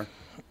incompetent they are.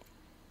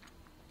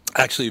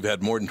 Actually, they've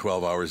had more than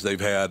 12 hours.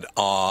 They've had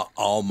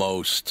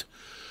almost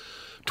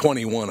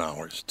 21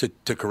 hours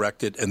to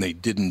correct it, and they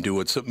didn't do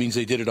it. So it means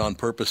they did it on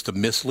purpose to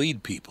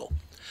mislead people.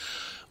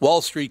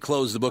 Wall Street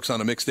closed the books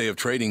on a mixed day of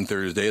trading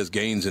Thursday as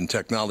gains in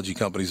technology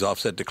companies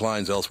offset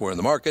declines elsewhere in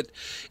the market.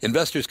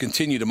 Investors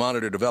continue to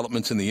monitor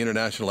developments in the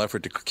international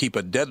effort to keep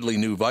a deadly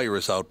new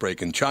virus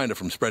outbreak in China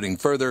from spreading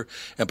further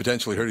and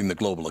potentially hurting the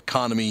global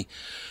economy.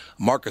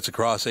 Markets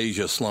across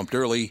Asia slumped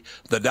early.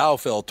 The Dow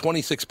fell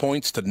 26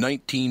 points to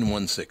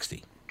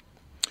 19,160.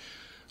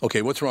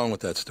 Okay, what's wrong with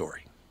that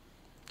story?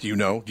 Do you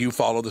know? Do you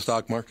follow the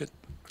stock market?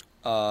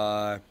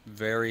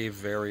 Very,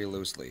 very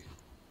loosely.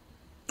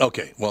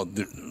 Okay, well,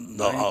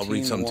 I'll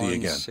read something to you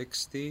again.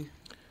 19,160?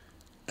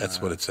 That's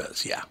what it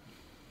says, yeah.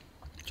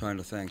 Trying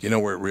to think. You know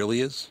where it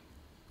really is?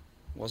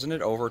 Wasn't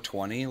it over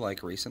 20,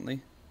 like,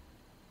 recently?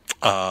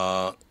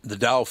 The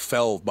Dow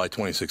fell by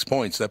 26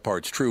 points. That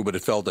part's true, but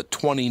it fell to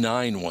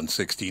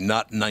 29,160,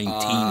 not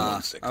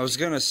 19,160. I was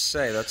going to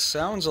say, that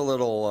sounds a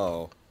little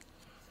low.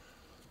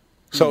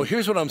 So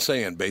here's what I'm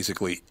saying,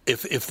 basically.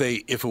 If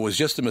it was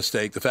just a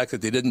mistake, the fact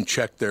that they didn't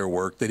check their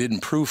work, they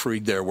didn't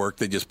proofread their work,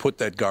 they just put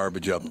that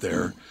garbage up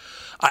there.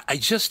 I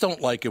just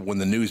don't like it when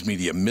the news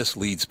media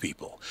misleads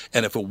people.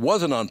 And if it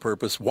wasn't on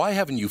purpose, why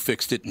haven't you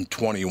fixed it in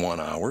 21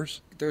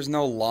 hours? There's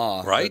no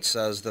law right? that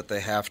says that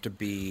they have to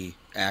be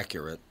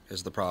accurate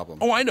is the problem.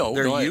 Oh, I know.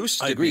 There no, used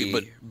to I agree,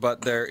 be,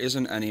 but there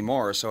isn't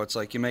anymore. So it's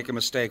like you make a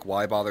mistake,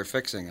 why bother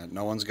fixing it?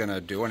 No one's going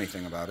to do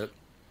anything about it.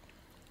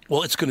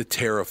 Well, it's going to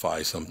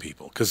terrify some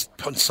people because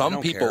some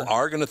people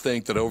are going to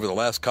think that over the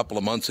last couple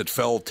of months it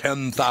fell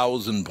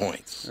 10,000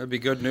 points. That'd be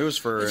good news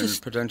for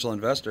potential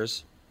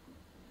investors.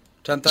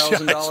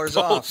 $10,000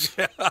 off.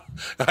 Yeah,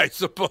 I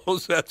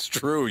suppose that's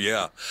true,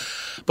 yeah.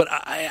 But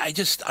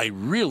I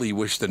really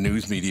wish the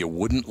news media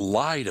wouldn't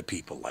lie to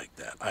people like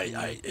that.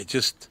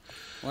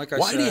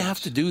 Why do you have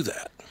to do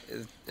that?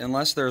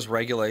 Unless there's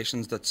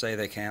regulations that say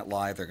they can't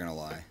lie, they're going to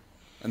lie.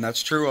 And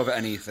that's true of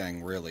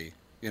anything, really.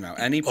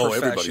 Any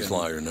profession. Everybody's a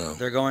liar now.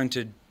 They're going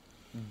to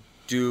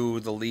do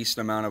the least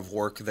amount of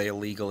work they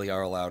legally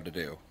are allowed to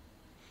do.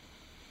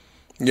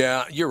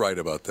 Yeah, you're right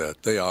about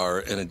that. They are,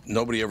 and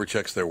nobody ever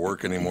checks their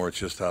work anymore. It's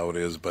just how it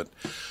is. But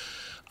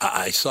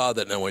I saw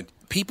that now.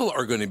 People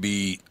are going to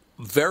be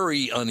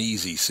very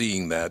uneasy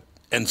seeing that,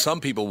 and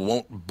some people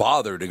won't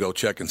bother to go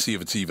check and see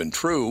if it's even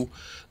true.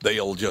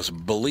 They'll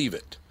just believe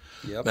it.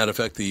 Yep. Matter of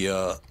fact,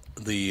 the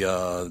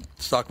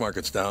stock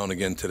market's down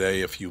again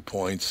today, a few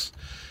points.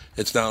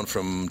 It's down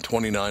from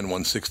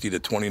 29,160 to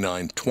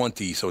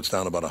 29,20, so it's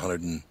down about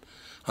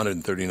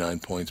 139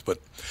 points. But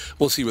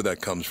we'll see where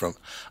that comes from.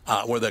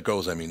 Where that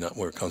goes, I mean, not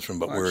where it comes from,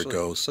 but where it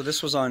goes. So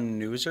this was on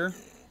Newser?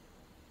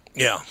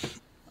 Yeah.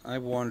 I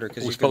wonder,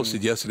 because it was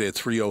posted yesterday at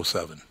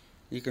 3:07.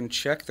 You can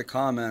check the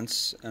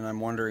comments, and I'm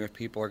wondering if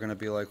people are going to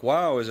be like,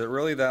 wow, is it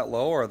really that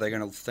low, or are they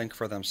going to think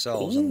for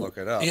themselves and look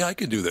it up? Yeah, I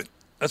could do that.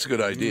 That's a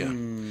good idea.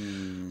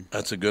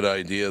 That's a good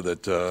idea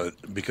that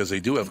because they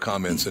do have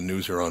comments in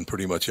Newser on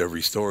pretty much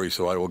every story,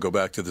 so I will go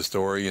back to the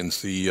story and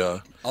see.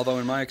 Although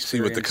in my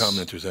experience, see what the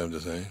commenters have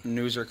to say.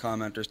 Newser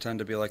commenters tend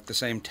to be like the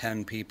same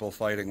 10 people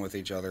fighting with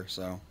each other.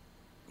 So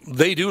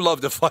they do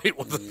love to fight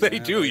with. Yeah, they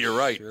do. You're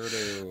right. Sure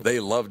do.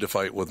 They love to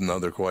fight with one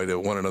another quite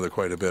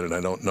a bit, and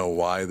I don't know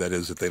why that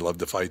is that they love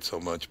to fight so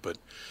much. But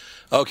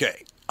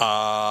okay,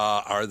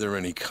 Are there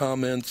any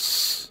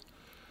comments?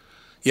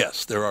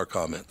 Yes, there are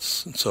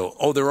comments. So,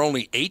 there are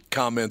only 8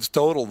 comments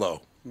total,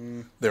 though.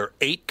 There are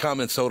 8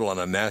 comments total on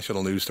a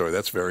national news story.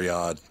 That's very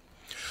odd.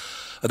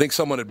 I think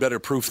someone had better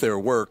proof their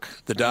work.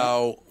 The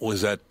Dow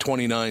was at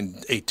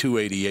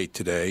 29,288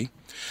 today.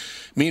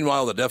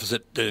 Meanwhile, the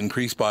deficit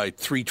increased by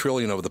 $3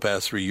 trillion over the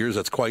past 3 years.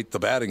 That's quite the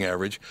batting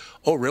average.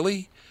 Oh,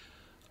 really?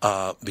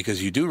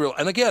 Because you do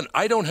and again,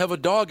 I don't have a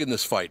dog in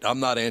this fight. I'm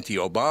not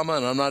anti-Obama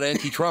and I'm not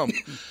anti-Trump.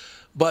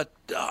 But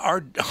our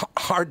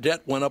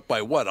debt went up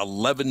by what,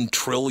 $11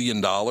 trillion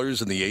in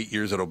the 8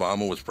 years that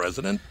Obama was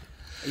president?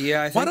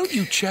 Yeah, I think. Why don't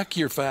you check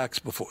your facts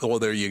before? Well,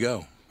 there you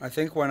go. I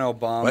think when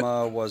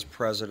Obama was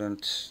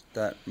president,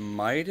 that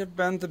might have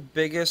been the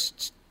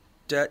biggest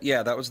debt.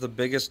 Yeah, that was the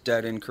biggest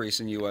debt increase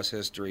in U.S.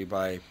 history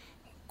by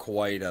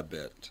quite a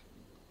bit.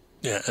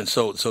 Yeah, and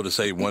so to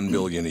say $1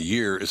 billion a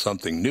year is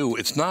something new.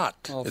 It's not.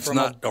 Well, it's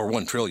not, or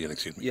 $1 trillion.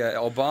 Excuse me. Yeah,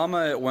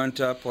 Obama, it went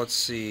up. Let's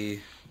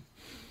see,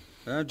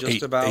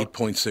 just about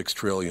 $8.6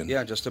 trillion.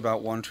 Yeah, just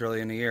about $1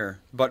 trillion a year.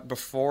 But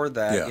before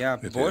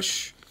that,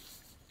 Bush,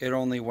 it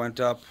only went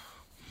up.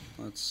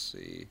 Let's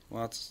see.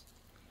 Well, it's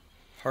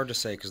hard to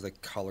say because they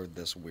colored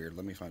this weird.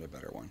 Let me find a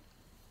better one.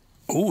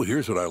 Oh,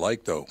 here's what I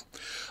like, though.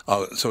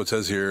 So it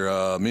says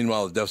here,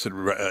 meanwhile, the deficit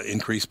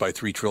increased by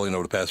 $3 trillion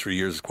over the past 3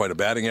 years. Quite a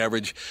batting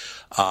average.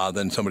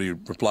 Then somebody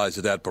replies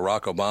to that.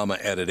 Barack Obama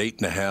added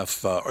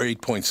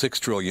 $8.6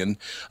 trillion,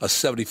 a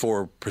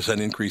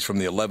 74% increase from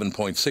the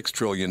 $11.6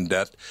 trillion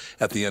debt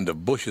at the end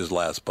of Bush's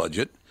last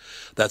budget.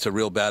 That's a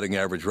real batting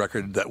average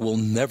record that will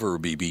never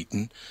be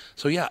beaten.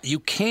 So, yeah, you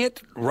can't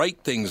write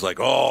things like,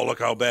 oh, look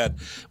how bad,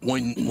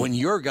 when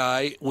your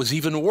guy was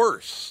even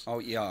worse. Oh,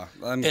 yeah.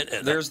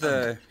 Here's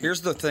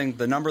the thing.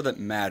 The number that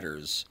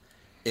matters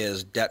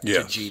is debt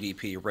to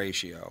GDP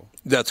ratio.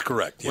 That's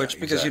correct. Yeah,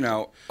 because,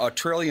 exactly. $1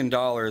 trillion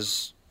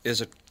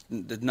is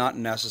not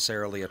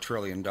necessarily $1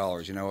 trillion.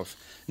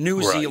 If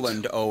New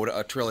Zealand owed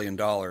 $1 trillion,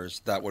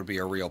 that would be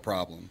a real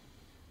problem.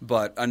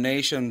 But a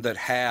nation that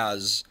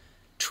has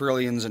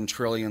trillions and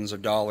trillions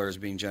of dollars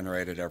being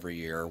generated every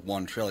year,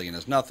 $1 trillion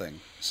is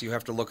nothing. So you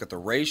have to look at the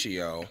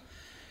ratio.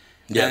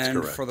 Yeah, that's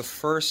correct. And for the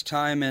first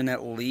time in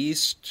at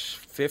least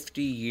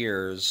 50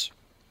 years,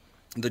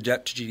 the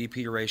debt to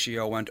GDP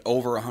ratio went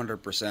over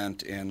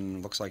 100%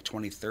 in, looks like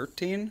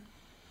 2013.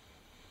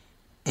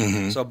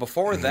 Mm-hmm. So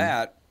before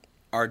that,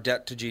 our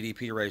debt to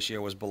GDP ratio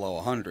was below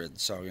 100.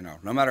 So,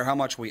 no matter how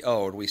much we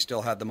owed, we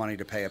still had the money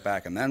to pay it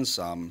back and then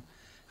some.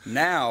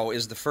 Now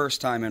is the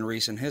first time in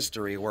recent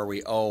history where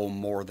we owe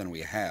more than we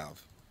have.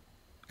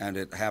 And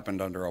it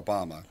happened under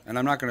Obama. And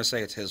I'm not going to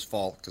say it's his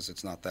fault because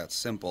it's not that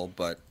simple,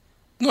 but...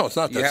 No, it's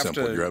not that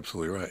simple. You're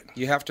absolutely right.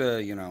 You have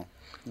to,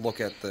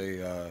 look at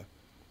the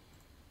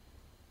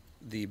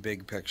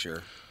big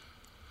picture.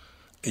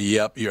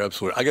 Yep, you're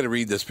absolutely right. I got to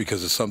read this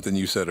because it's something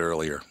you said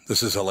earlier.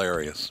 This is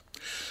hilarious.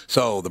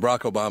 So the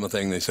Barack Obama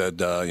thing, they said,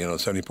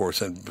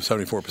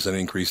 74%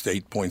 increase to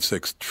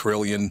 $8.6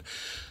 trillion.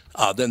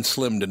 Then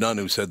Slim to None,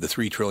 who said the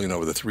 $3 trillion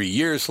over the 3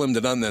 years. Slim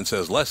to None then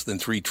says less than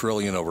 $3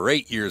 trillion over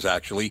 8 years,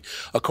 actually,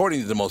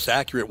 according to the most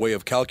accurate way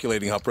of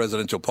calculating how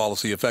presidential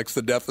policy affects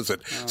the deficit.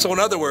 So in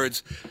other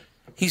words,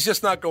 he's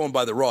just not going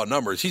by the raw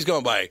numbers. He's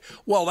going by,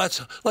 well,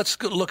 let's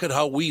look at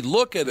how we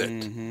look at it.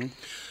 Mm-hmm.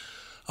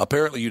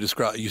 Apparently,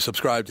 you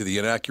subscribe to the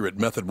inaccurate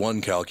Method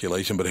 1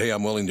 calculation, but hey,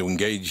 I'm willing to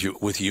engage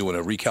with you in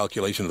a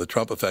recalculation of the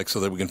Trump effect so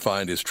that we can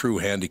find his true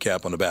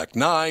handicap on the back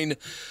nine.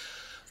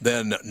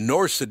 Then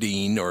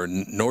Norsadine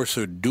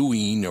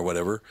or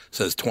whatever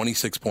says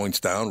 26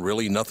 points down.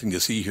 Really nothing to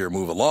see here.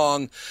 Move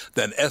along.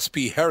 Then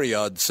S.P.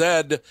 Heriod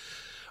said,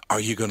 are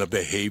you going to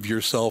behave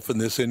yourself in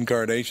this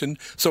incarnation?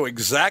 So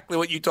exactly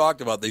what you talked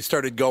about. They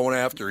started going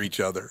after each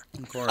other.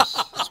 Of course.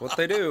 That's what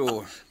they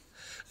do.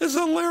 It's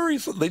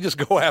hilarious. They just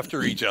go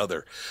after each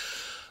other.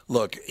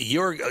 Look,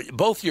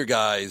 both your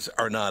guys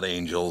are not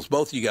angels.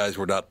 Both of you guys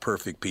were not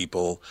perfect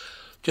people.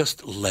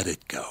 Just let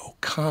it go.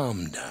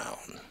 Calm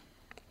down.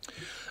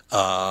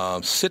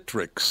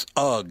 Citrix,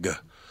 ugh.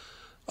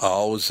 I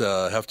always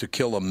have to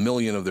kill 1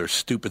 million of their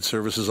stupid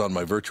services on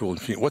my virtual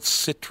machine. What's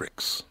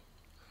Citrix?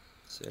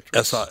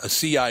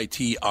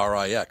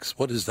 Citrix.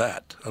 What is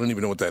that? I don't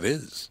even know what that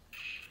is.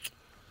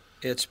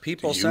 It's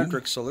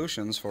people-centric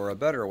solutions for a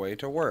better way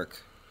to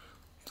work.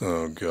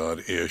 Oh,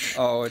 God, ish.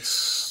 Oh,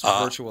 it's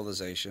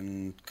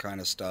virtualization kind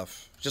of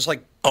stuff. Just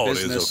like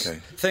business. It is, okay.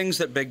 Things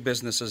that big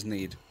businesses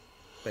need,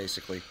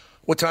 basically.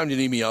 What time do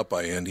you need me out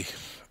by, Andy?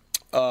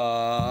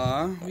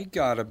 We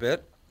got a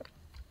bit.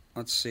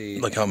 Let's see.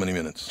 Like how many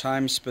minutes?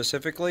 Time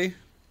specifically?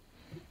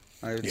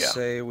 I would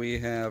say we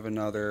have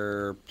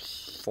another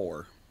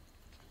 4.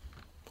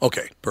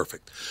 Okay,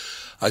 perfect.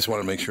 I just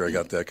want to make sure I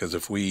got that because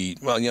if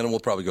we'll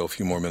probably go a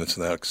few more minutes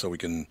than that so we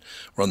can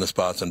run the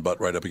spots and butt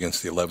right up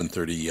against the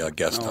 11:30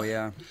 guest time. Oh,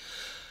 yeah.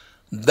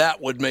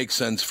 That would make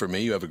sense for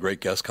me. You have a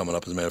great guest coming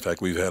up. As a matter of fact,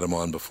 we've had him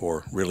on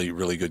before. Really,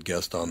 really good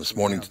guest on this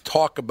morning to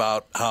talk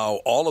about how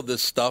all of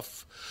this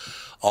stuff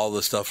all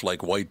the stuff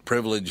like white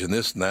privilege and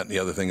this and that and the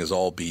other thing is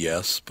all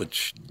BS.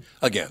 But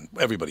again,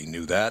 everybody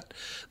knew that.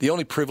 The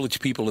only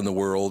privileged people in the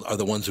world are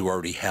the ones who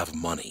already have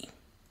money.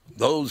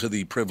 Those are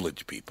the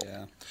privileged people.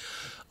 Yeah.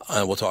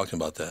 We'll talk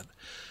about that.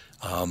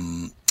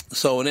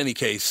 So in any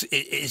case,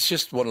 it's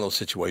just one of those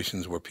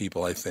situations where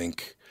people, I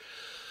think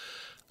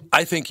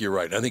you're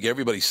right. I think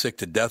everybody's sick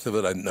to death of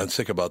it. I'm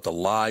sick about the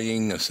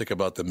lying. I'm sick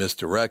about the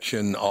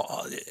misdirection.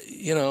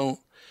 You know,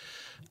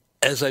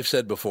 as I've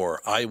said before,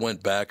 I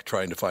went back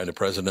trying to find a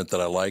president that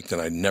I liked,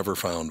 and I never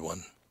found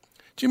one.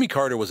 Jimmy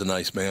Carter was a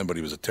nice man, but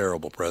he was a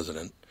terrible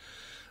president.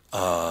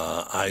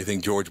 I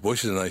think George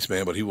Bush is a nice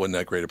man, but he wasn't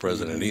that great a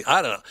president.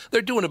 I don't know.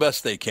 They're doing the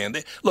best they can.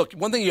 Look,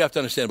 one thing you have to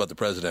understand about the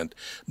president,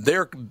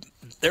 they're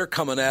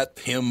coming at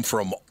him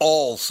from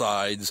all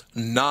sides,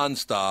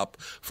 nonstop,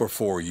 for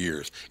 4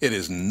 years. It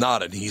is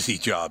not an easy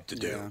job to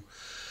do. Yeah.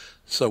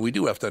 So we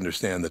do have to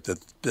understand that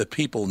the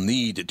people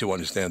need to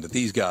understand that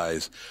these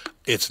guys,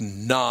 it's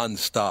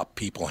nonstop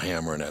people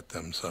hammering at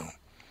them. So,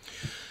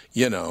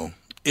 you know,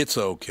 it's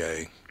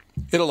okay.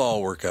 It'll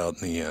all work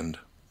out in the end,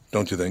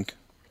 don't you think?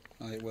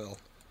 I will.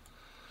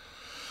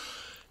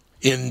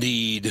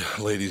 Indeed,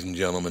 ladies and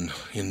gentlemen,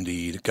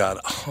 indeed. God,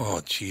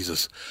 oh,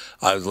 Jesus.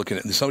 I was looking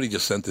at, somebody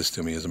just sent this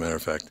to me, as a matter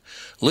of fact.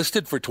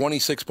 Listed for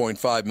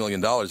 $26.5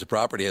 million, the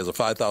property has a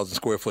 5,000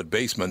 square foot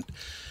basement.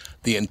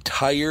 The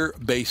entire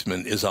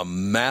basement is a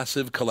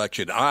massive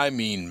collection. I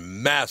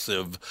mean,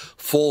 massive,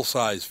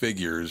 full-size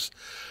figures.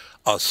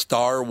 A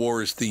Star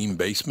Wars themed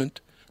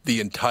basement. The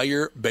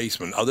entire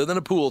basement, other than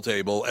a pool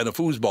table and a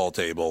foosball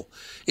table,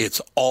 it's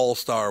all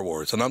Star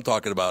Wars. And I'm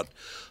talking about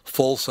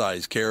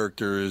full-size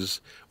characters.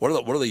 What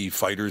are the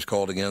fighters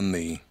called again?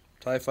 The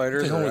TIE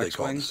fighters or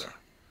X-Wings?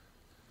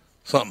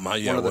 Something,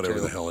 whatever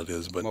the hell it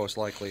is. But most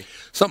likely.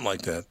 Something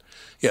like that.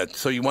 Yeah,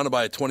 so you want to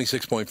buy a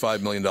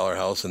 $26.5 million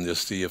house and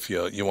just see if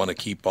you want to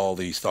keep all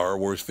the Star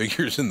Wars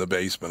figures in the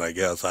basement, I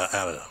guess.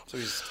 I don't know. So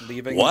he's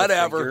leaving the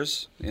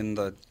figures in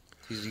the...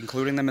 He's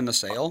including them in the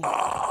sale?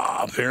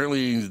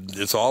 Apparently,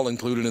 it's all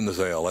included in the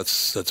sale.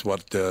 That's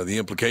what the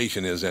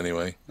implication is,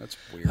 anyway. That's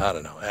weird. I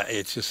don't know.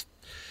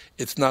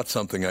 It's not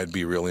something I'd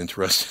be real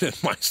interested in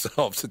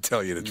myself, to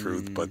tell you the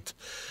truth. But,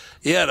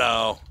 you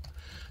know,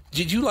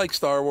 did you like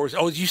Star Wars?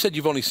 Oh, you said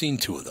you've only seen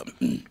 2 of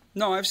them.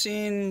 No, I've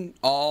seen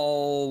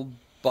all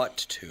but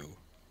 2.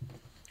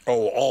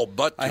 Oh, all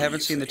but 2. I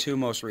haven't seen the 2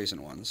 most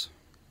recent ones.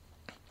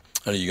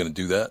 Are you going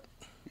to do that?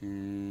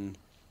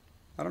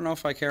 I don't know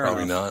if I care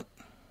Probably enough. not.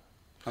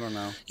 I don't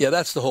know. Yeah,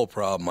 that's the whole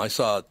problem. I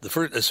saw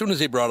as soon as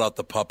they brought out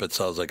the puppets,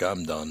 I was like,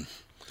 I'm done.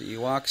 The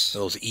Ewoks?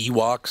 Those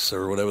Ewoks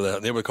or whatever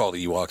they were called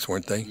Ewoks,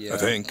 weren't they? Yeah, I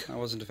think. I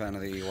wasn't a fan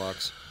of the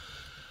Ewoks.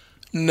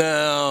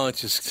 No,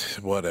 it's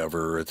just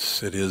whatever. It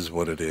is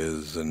what it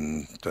is,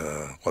 and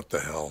what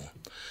the hell?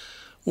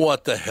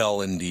 What the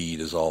hell, indeed,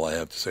 is all I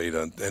have to say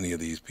to any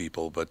of these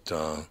people. But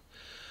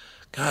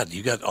God,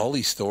 you got all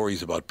these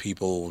stories about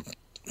people.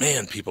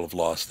 Man, people have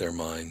lost their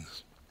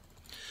minds.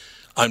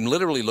 I'm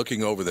literally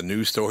looking over the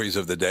news stories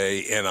of the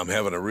day, and I'm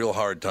having a real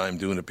hard time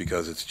doing it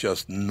because it's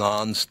just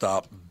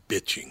nonstop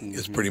bitching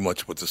is pretty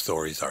much what the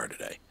stories are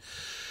today.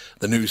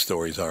 The news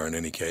stories are, in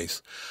any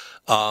case.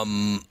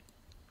 There's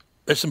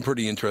some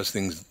pretty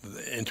interesting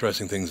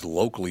things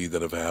locally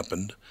that have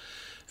happened,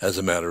 as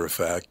a matter of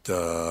fact.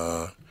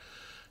 God,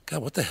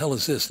 what the hell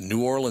is this?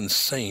 New Orleans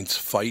Saints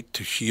fight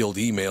to shield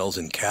emails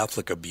in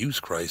Catholic abuse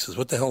crisis.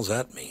 What the hell does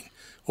that mean?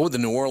 What would the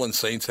New Orleans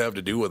Saints have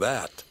to do with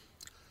that?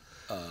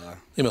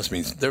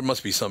 There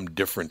must be some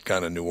different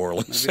kind of New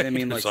Orleans. Maybe they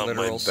mean like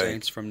literal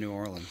saints from New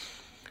Orleans.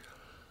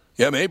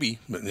 Yeah, maybe.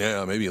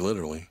 Yeah, maybe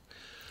literally.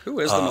 Who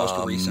is the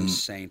most recent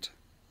saint?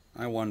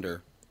 I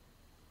wonder.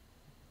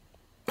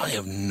 I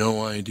have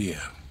no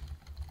idea.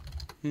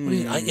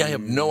 I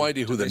have no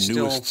idea who the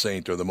newest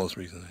saint or the most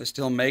recent. They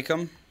still make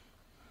them?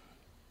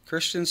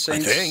 Christian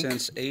saints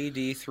since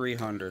AD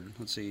 300.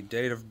 Let's see,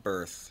 date of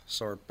birth,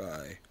 sort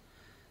by.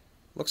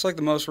 Looks like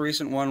the most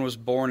recent one was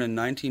born in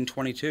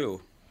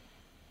 1922.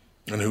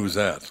 And who's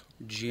that?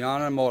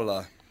 Gianna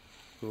Molla,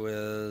 who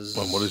is...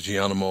 Well, what is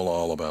Gianna Molla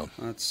all about?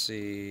 Let's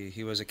see.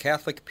 He was a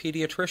Catholic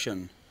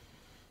pediatrician.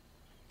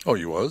 Oh,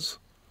 he was?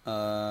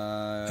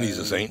 And he's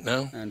a saint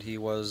now? And he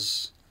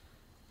was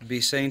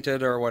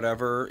besainted or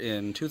whatever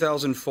in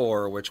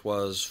 2004, which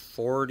was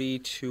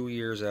 42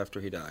 years after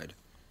he died.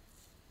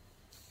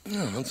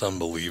 Yeah, that's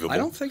unbelievable. I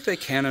don't think they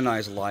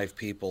canonize live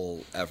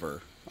people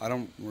ever. I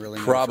don't really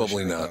know. Probably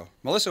for sure, not. Though.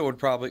 Melissa would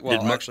probably...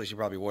 Well, actually, she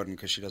probably wouldn't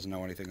because she doesn't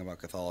know anything about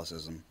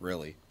Catholicism,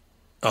 really.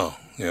 Oh,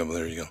 yeah, well,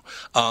 there you go.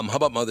 How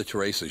about Mother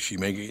Teresa? Is she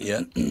make it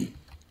yet?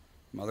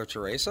 Mother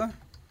Teresa?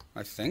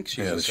 I think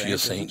she's a saint. Is she a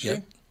saint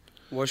yet?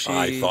 Was she...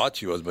 I thought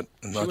she was, but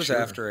I'm not sure. She was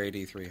after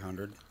AD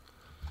 300.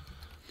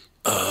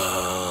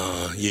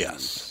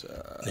 Yes.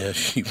 Yeah,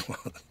 she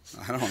was.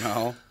 I don't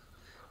know.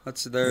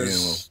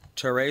 There's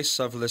Therese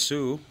of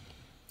Lisieux.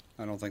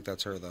 I don't think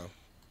that's her, though.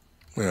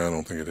 Yeah, I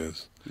don't think it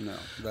is. No.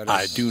 That is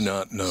I do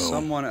not know.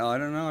 Someone, I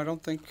don't know. I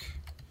don't think...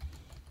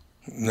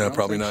 No,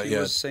 probably not yet. She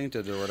was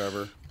sainted or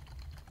whatever.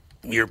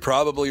 You're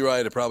probably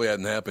right. It probably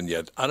hadn't happened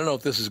yet. I don't know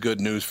if this is good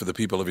news for the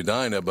people of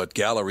Edina, but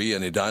Galleria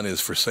in Edina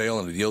is for sale,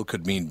 and the deal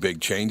could mean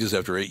big changes.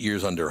 After 8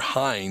 years under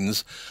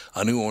Hines,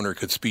 a new owner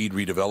could speed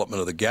redevelopment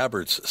of the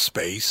Gabberts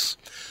space.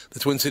 The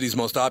Twin Cities'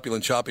 most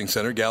opulent shopping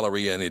center,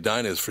 Galleria in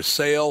Edina, is for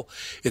sale.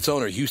 Its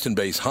owner,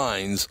 Houston-based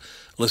Hines,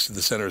 listed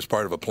the center as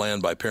part of a plan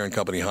by parent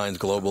company Hines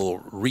Global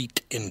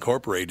REIT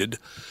Incorporated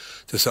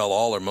to sell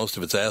all or most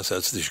of its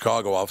assets. The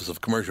Chicago office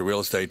of commercial real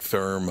estate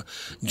firm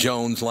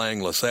Jones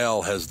Lang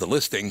LaSalle has the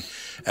listing.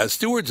 As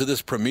stewards of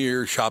this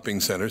premier shopping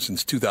center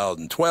since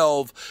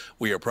 2012,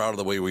 we are proud of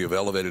the way we have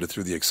elevated it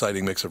through the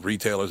exciting mix of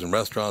retailers and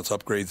restaurants,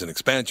 upgrades and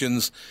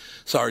expansions.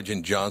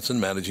 Sergeant Johnson,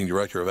 managing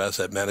director of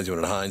asset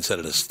management at Hines, said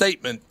in a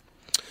statement.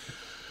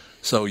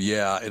 So,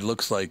 yeah, it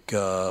looks like,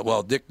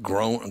 Dick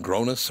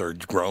Gronis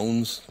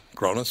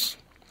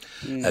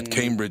at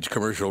Cambridge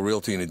Commercial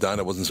Realty in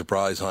Edina wasn't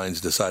surprised Hines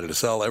decided to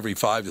sell. Every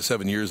 5 to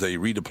 7 years, they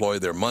redeploy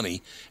their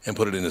money and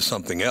put it into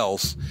something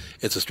else.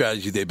 It's a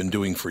strategy they've been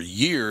doing for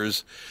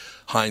years.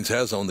 Hines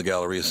has owned the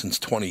Galleria since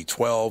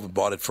 2012,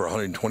 bought it for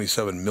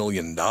 $127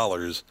 million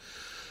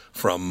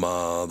from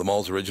the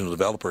mall's original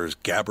developers,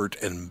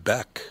 Gabbert and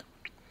Beck.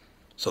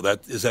 So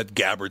is that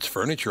Gabbert's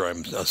Furniture,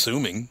 I'm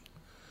assuming.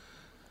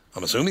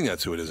 I'm assuming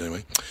that's who it is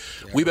anyway.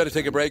 We better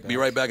take a break. Be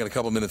right back in a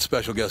couple minutes.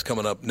 Special guest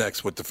coming up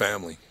next with the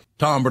family.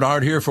 Tom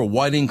Bernard here for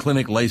Whiting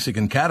Clinic LASIK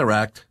and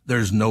Cataract.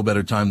 There's no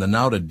better time than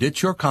now to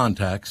ditch your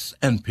contacts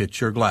and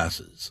pitch your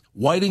glasses.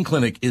 Whiting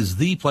Clinic is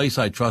the place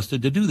I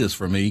trusted to do this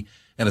for me,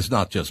 and it's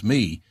not just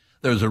me.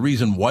 There's a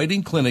reason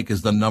Whiting Clinic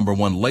is the #1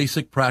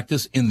 LASIK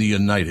practice in the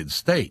United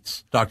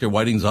States. Dr.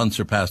 Whiting's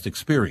unsurpassed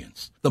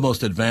experience, the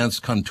most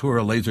advanced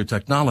Contura laser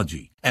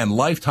technology, and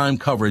lifetime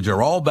coverage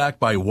are all backed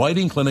by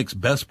Whiting Clinic's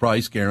best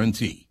price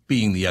guarantee.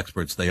 Being the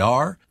experts they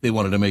are, they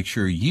wanted to make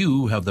sure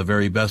you have the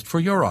very best for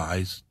your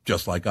eyes,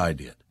 just like I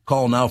did.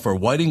 Call now for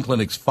Whiting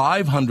Clinic's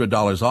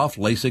 $500 off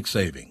LASIK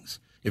savings.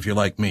 If you're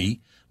like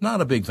me,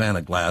 not a big fan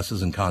of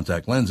glasses and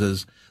contact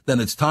lenses, then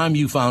it's time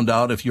you found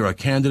out if you're a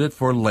candidate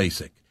for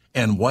LASIK.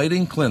 And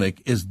Whiting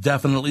Clinic is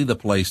definitely the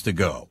place to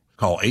go.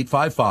 Call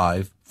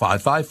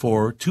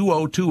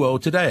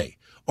 855-554-2020 today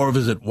or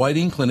visit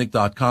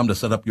whitingclinic.com to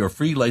set up your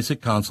free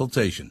LASIK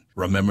consultation.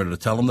 Remember to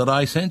tell them that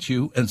I sent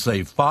you and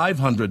save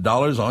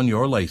 $500 on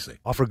your LASIK.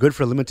 Offer good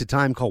for a limited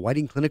time. Call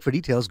Whiting Clinic for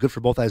details. Good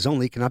for both eyes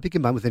only. Cannot be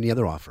combined with any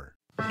other offer.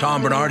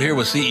 Tom Bernard here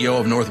with CEO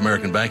of North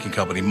American Banking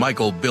Company,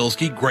 Michael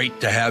Bilski.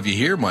 Great to have you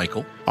here,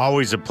 Michael.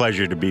 Always a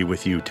pleasure to be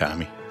with you,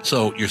 Tommy.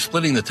 So you're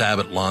splitting the tab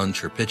at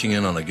lunch or pitching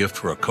in on a gift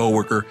for a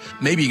coworker.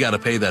 Maybe you got to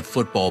pay that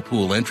football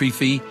pool entry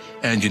fee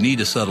and you need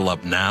to settle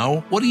up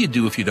now. What do you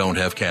do if you don't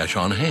have cash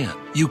on hand?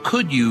 You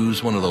could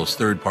use one of those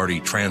third-party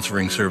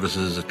transferring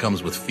services that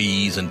comes with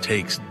fees and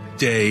takes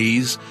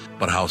days.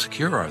 But how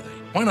secure are they?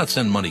 Why not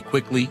send money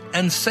quickly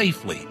and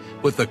safely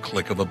with the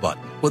click of a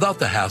button without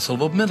the hassle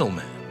of a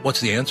middleman?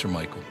 What's the answer,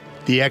 Michael?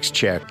 The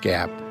XCheck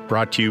app,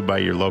 brought to you by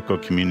your local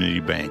community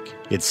bank.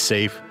 It's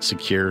safe,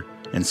 secure,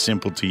 and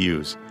simple to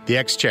use. The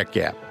XCheck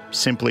app.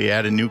 Simply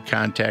add a new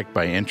contact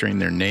by entering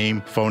their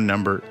name, phone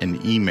number,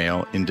 and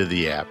email into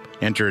the app.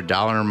 Enter a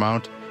dollar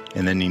amount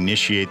and then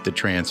initiate the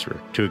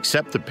transfer. To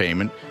accept the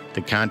payment,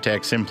 the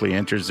contact simply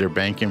enters their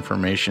bank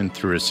information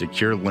through a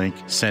secure link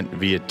sent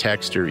via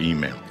text or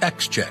email.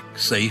 XCheck,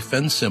 safe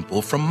and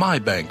simple from my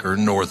banker,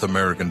 North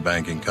American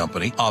Banking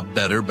Company. A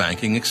better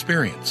banking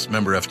experience.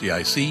 Member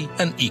FDIC,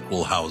 an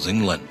equal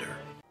housing lender.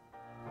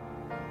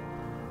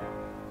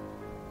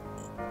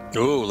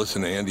 Oh,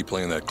 listen to Andy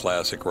playing that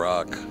classic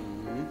rock.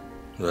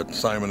 Is that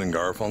Simon and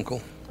Garfunkel?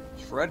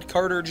 Fred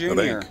Carter Jr. I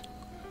think.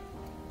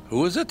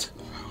 Who is it?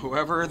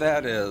 Whoever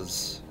that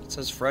is. It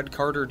says Fred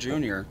Carter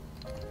Jr.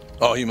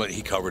 Oh,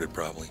 he covered it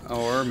probably.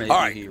 Or maybe all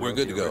right, he we're wrote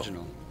good the to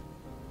original.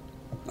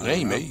 go.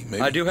 Hey,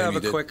 maybe. I do have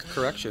maybe a quick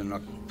correction,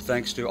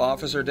 thanks to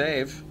Officer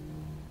Dave.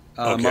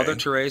 Okay. Mother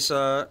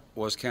Teresa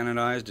was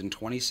canonized in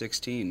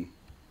 2016.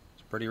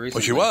 It's pretty recent.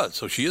 Well, she was,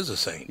 so she is a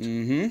saint.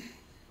 Mm-hmm.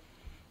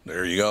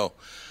 There you go.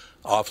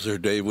 Officer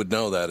Dave would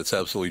know that. It's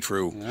absolutely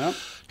true. Yep.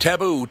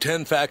 Taboo,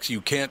 10 facts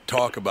you can't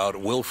talk about.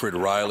 Wilfred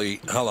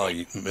Riley. Hello,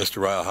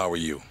 Mr. Riley. How are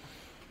you?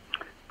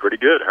 Pretty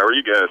good. How are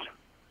you guys?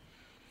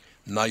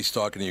 Nice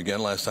talking to you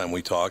again. Last time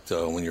we talked,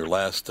 when your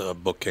last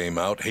book came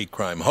out, Hate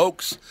Crime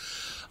Hoax,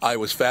 I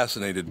was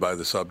fascinated by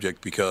the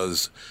subject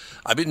because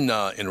I've been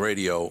in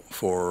radio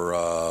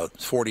for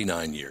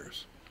 49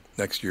 years.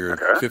 Next year,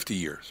 50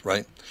 years,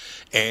 right?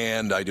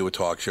 And I do a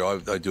talk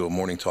show. I do a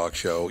morning talk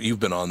show.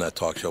 You've been on that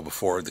talk show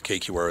before, the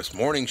KQRS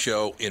Morning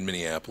Show in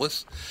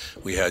Minneapolis.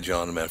 We had you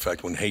on, as a matter of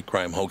fact, when Hate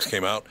Crime Hoax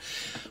came out.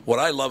 What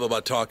I love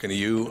about talking to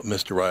you,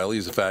 Mr. Riley,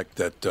 is the fact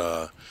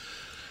that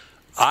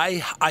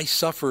I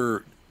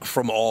suffer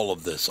from all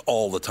of this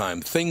all the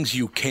time. Things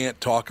you can't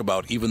talk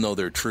about, even though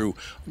they're true.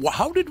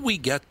 How did we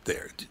get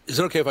there? Is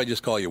it okay if I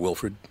just call you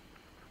Wilfred?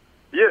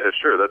 Yeah,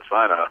 sure. That's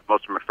fine.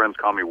 Most of my friends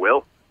call me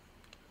Will.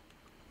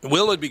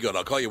 Will would be good.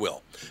 I'll call you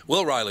Will.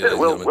 Will Riley. Yeah,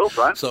 Will's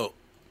fine. So,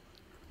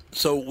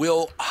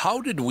 Will,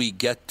 how did we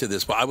get to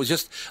this?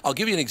 I'll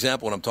give you an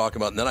example what I'm talking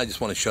about, and then I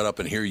just want to shut up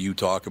and hear you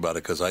talk about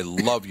it because I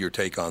love your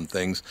take on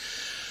things.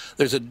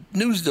 There's a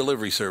news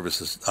delivery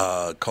service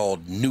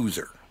called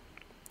Newser,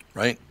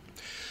 right?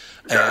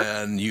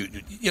 And you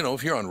know,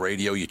 if you're on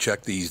radio, you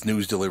check these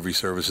news delivery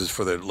services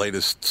for the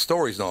latest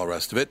stories and all the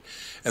rest of it.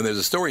 And there's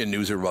a story in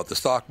Newser about the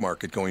stock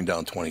market going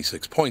down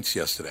 26 points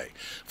yesterday.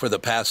 For the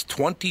past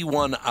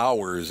 21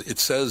 hours, it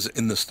says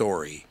in the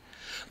story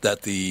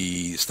that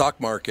the stock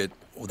market,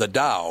 the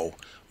Dow,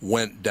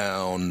 went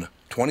down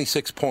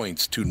 26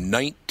 points to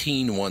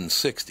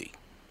 19,160.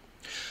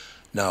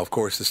 Now, of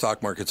course, the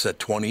stock market's at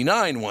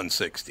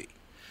 29,160.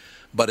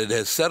 But it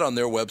has said on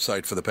their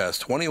website for the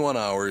past 21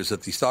 hours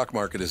that the stock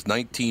market is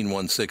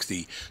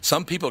 19,160.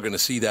 Some people are going to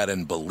see that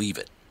and believe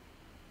it.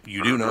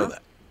 You do know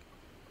that.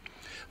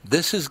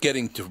 This is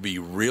getting to be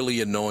really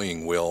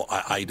annoying, Will.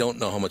 I don't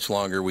know how much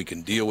longer we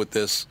can deal with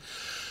this.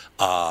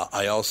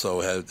 I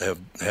also have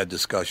had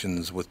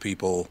discussions with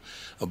people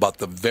about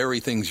the very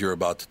things you're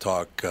about to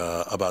talk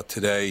about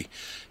today,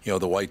 you know,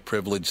 the white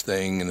privilege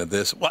thing and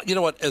this. Well, you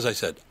know what? As I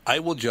said, I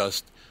will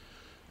just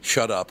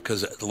shut up,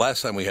 because the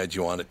last time we had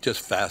you on, it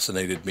just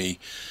fascinated me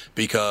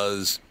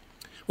because,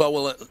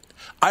 well,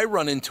 I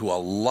run into a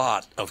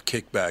lot of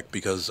kickback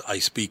because I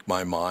speak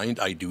my mind.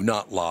 I do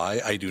not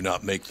lie. I do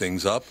not make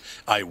things up.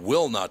 I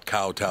will not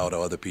kowtow to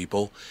other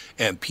people,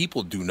 and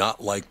people do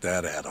not like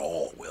that at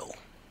all, Will.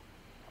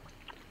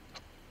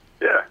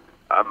 Yeah,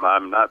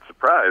 I'm not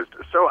surprised.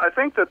 So I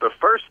think that the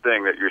first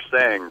thing that you're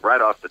saying right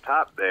off the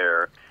top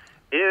there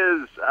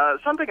is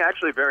something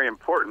actually very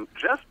important.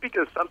 Just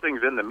because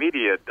something's in the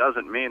media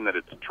doesn't mean that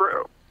it's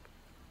true.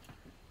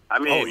 I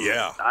mean,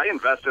 I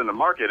invest in the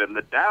market, and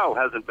the Dow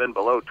hasn't been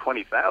below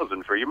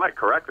 20,000 for, you might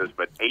correct this,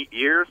 but 8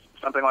 years,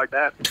 something like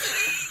that.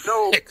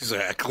 So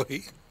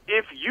exactly.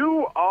 If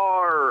you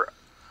are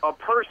a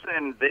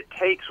person that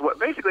takes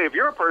if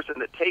you're a person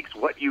that takes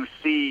what you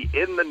see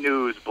in the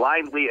news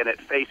blindly and at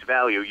face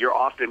value, you're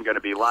often going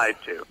to be lied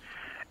to.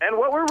 And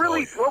what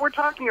we're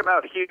talking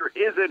about here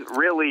isn't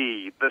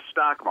really the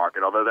stock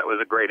market, although that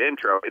was a great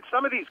intro. It's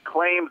some of these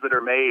claims that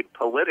are made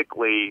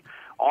politically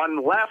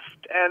on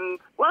left and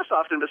less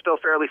often, but still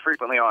fairly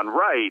frequently on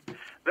right,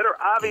 that are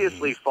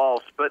obviously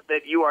false, but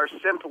that you are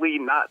simply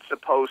not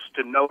supposed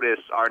to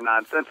notice are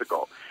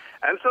nonsensical.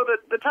 And so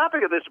the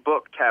topic of this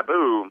book,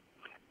 Taboo,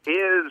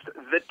 is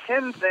the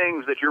 10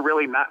 things that you're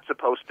really not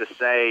supposed to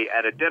say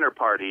at a dinner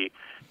party,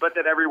 but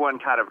that everyone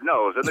kind of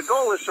knows. And the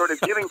goal is sort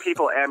of giving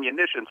people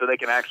ammunition so they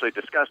can actually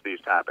discuss these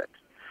topics.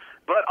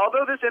 But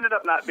although this ended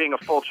up not being a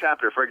full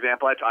chapter, for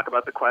example, I talk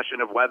about the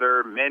question of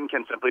whether men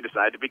can simply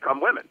decide to become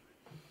women.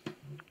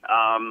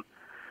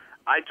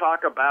 I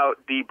talk about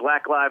the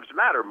Black Lives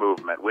Matter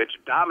movement, which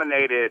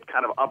dominated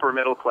kind of upper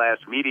middle class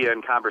media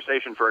and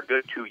conversation for a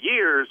good 2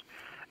 years,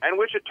 and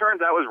which it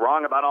turns out was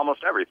wrong about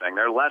almost everything.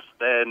 There are less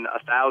than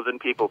 1,000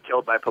 people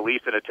killed by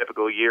police in a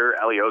typical year.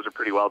 LEOs are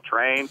pretty well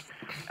trained.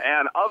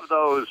 And of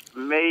those,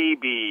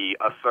 maybe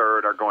a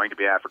third are going to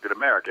be African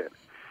American.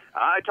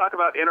 I talk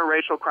about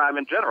interracial crime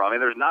in general. I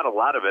mean, there's not a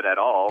lot of it at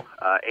all.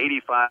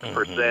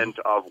 85%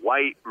 of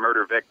white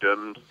murder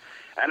victims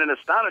and an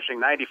astonishing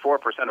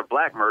 94% of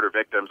black murder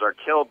victims are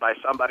killed by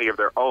somebody of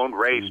their own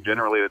race,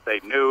 generally that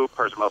they knew.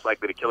 Person most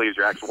likely to kill you is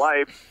your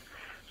ex-wife.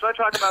 So I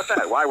talk about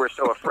that, why we're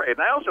so afraid.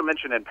 And I also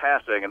mention in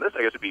passing, and this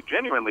I guess would be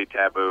genuinely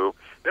taboo,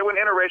 that when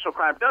interracial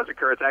crime does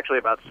occur, it's actually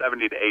about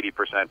 70 to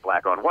 80%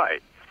 black on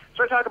white.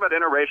 So I talk about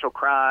interracial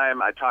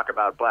crime. I talk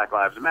about Black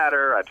Lives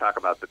Matter. I talk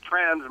about the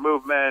trans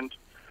movement.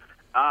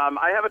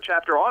 I have a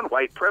chapter on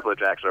white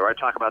privilege, actually, where I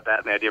talk about that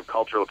and the idea of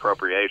cultural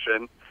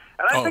appropriation.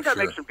 And I think I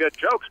make some good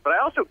jokes, but I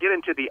also get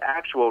into the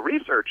actual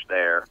research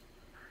there.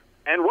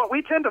 And what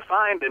we tend to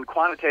find in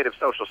quantitative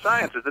social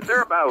science is that there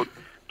are about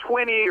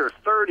 20 or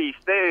 30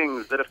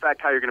 things that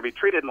affect how you're going to be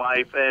treated in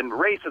life, and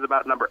race is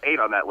about number 8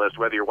 on that list,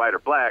 whether you're white or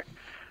black.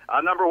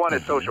 Number 1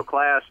 is social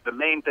class. The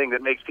main thing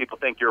that makes people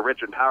think you're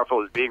rich and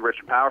powerful is being rich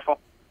and powerful.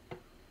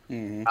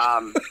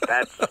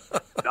 That's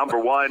number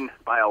 1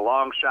 by a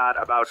long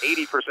shot. About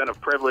 80% of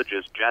privilege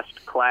is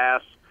just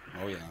class.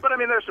 Oh, yeah. But, I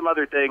mean, there's some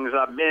other things.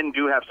 Men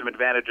do have some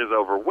advantages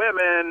over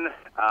women.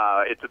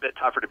 It's a bit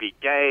tougher to be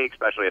gay,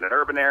 especially in an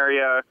urban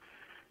area.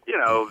 You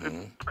know,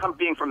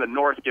 being from the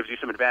north gives you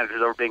some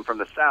advantages over being from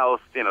the south.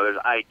 You know, there's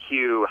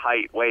IQ,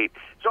 height, weight.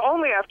 So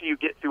only after you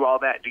get through all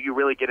that do you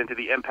really get into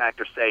the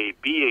impact of, say,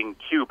 being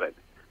Cuban.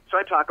 So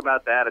I talk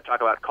about that. I talk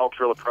about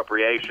cultural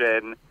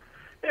appropriation,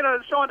 you know,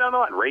 so on down the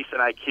line, race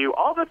and IQ.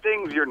 All the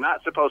things you're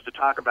not supposed to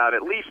talk about,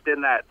 at least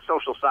in that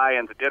social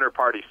science dinner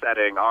party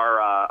setting,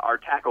 are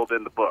tackled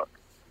in the book.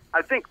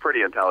 I think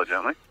pretty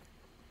intelligently.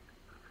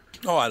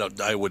 Oh,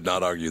 I would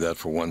not argue that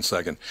for 1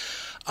 second.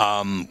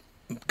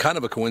 Kind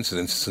of a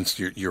coincidence, since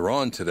you're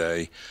on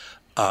today.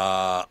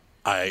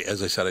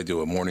 As I said, I do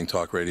a morning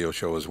talk radio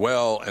show as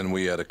well, and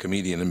we had a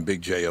comedian in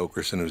Big J.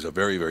 Okerson, who's a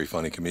very, very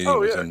funny comedian,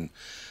 was in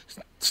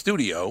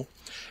studio,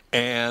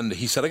 and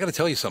he said, "I got to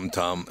tell you something,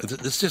 Tom.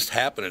 This just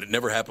happened, and it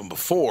never happened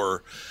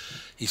before."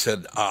 He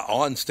said,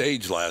 on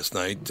stage last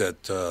night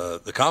at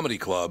the comedy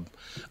club,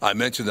 I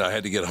mentioned that I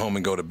had to get home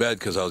and go to bed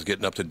because I was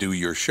getting up to do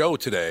your show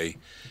today,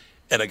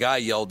 and a guy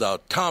yelled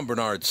out, "Tom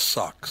Bernard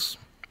sucks."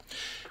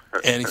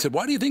 And he said,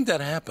 why do you think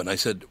that happened? I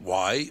said,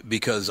 why?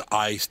 Because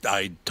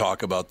I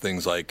talk about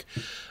things like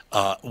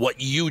what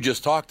you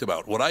just talked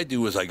about. What I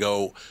do is I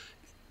go,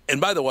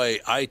 and by the way,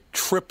 I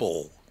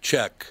triple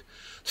check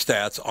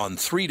stats on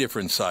 3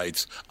 different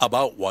sites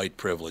about white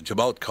privilege,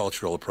 about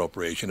cultural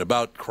appropriation,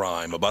 about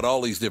crime, about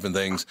all these different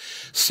things.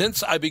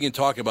 Since I began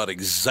talking about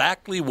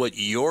exactly what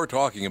you're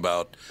talking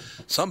about,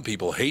 some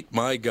people hate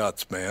my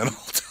guts, man.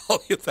 I'll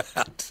tell you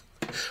that.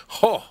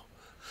 Oh,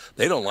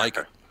 they don't like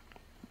it.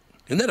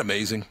 Isn't that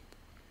amazing?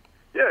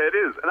 Yeah, it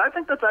is. And I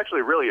think that's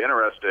actually really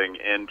interesting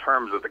in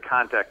terms of the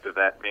context of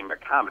that being the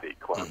comedy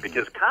club,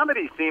 because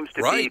comedy seems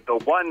to be the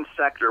one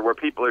sector where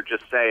people are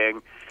just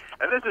saying,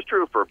 and this is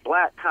true for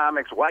black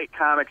comics, white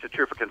comics, it's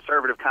true for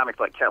conservative comics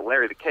like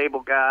Larry the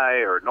Cable Guy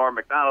or Norm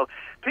Macdonald.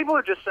 People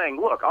are just saying,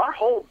 look, our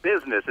whole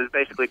business is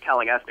basically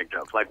telling ethnic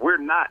jokes. Like, we're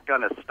not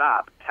going to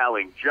stop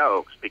telling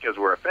jokes because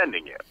we're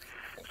offending you.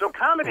 So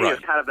comedy is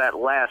kind of that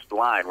last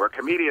line where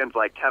comedians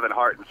like Kevin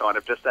Hart and so on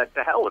have just said,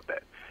 to hell with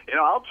it. You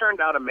know, I'll turn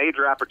down a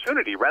major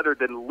opportunity rather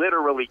than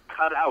literally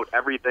cut out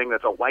everything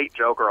that's a white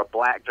joke or a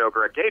black joke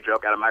or a gay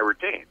joke out of my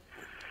routine.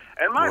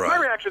 And my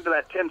reaction to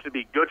that tends to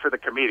be good for the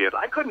comedians.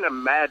 I couldn't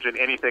imagine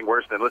anything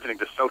worse than listening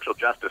to social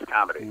justice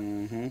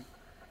comedy.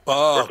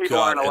 Oh, where people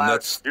God. aren't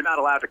allowed, you're not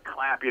allowed to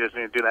clap. You just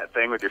need to do that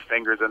thing with your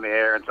fingers in the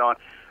air and so on.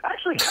 I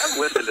actually have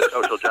listened to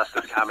social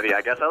justice comedy,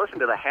 I guess. I listened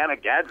to the Hannah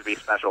Gadsby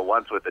special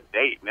once with a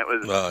date, and it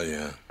was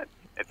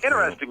an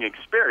interesting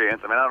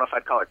experience. I mean, I don't know if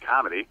I'd call it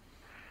comedy.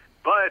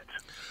 But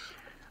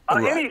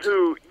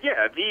anywho,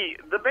 yeah,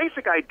 the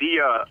basic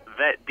idea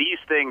that these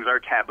things are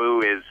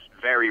taboo is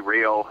very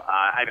real.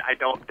 I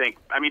don't think,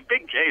 I mean,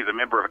 Big J is a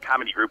member of a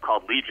comedy group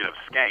called Legion of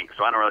Skanks,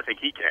 so I don't really think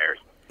he cares.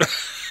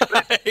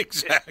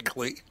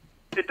 Exactly.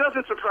 It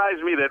doesn't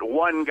surprise me that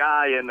one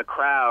guy in the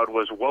crowd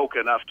was woke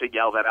enough to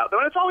yell that out.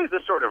 Though it's always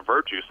this sort of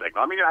virtue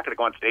signal. I mean, you're not going to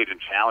go on stage and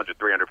challenge a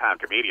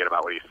 300-pound comedian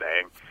about what he's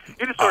saying.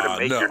 You just sort of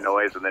make your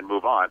noise and then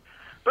move on.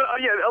 But,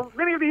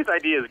 many of these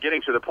ideas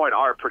getting to the point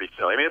are pretty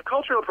silly. I mean, if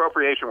cultural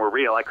appropriation were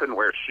real, I couldn't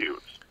wear shoes.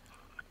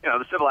 You know,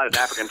 the civilized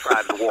African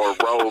tribes wore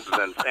robes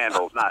and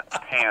sandals, not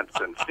pants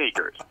and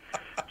sneakers.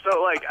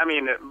 So, like, I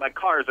mean, my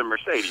car is a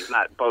Mercedes,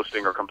 not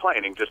boasting or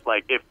complaining. Just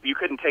like, if you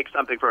couldn't take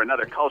something from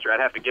another culture,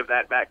 I'd have to give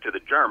that back to the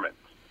Germans.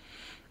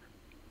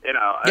 You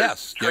know,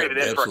 trade it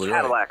in for a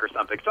Cadillac or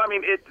something. So, I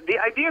mean, the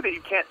idea that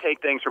you can't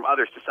take things from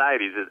other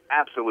societies is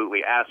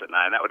absolutely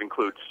asinine. That would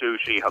include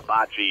sushi,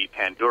 hibachi,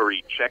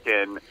 tandoori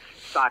chicken,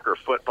 soccer,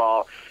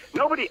 football.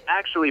 Nobody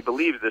actually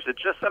believes this.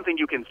 It's just something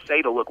you can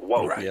say to look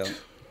woke. Right. Yeah.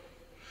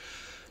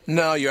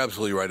 No, you're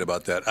absolutely right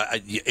about that.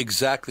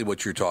 Exactly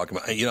what you're talking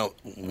about. You know,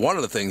 one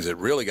of the things that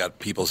really got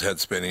people's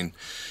heads spinning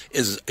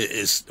is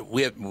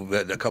we had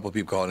a couple of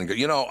people calling and go,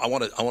 you know, I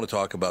want to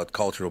talk about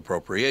cultural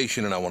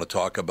appropriation, and I want to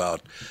talk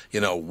about,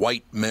 you know,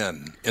 white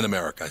men in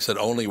America. I said,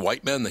 only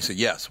white men? They said,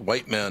 yes,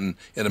 white men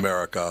in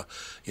America.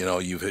 You know,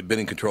 you've been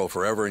in control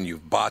forever, and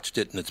you've botched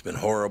it, and it's been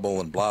horrible,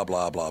 and blah,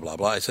 blah, blah, blah,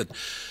 blah. I said,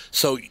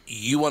 so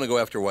you want to go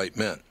after white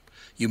men?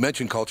 You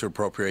mentioned cultural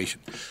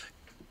appropriation.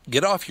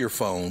 Get off your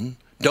phone.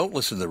 Don't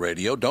listen to the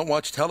radio. Don't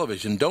watch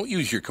television. Don't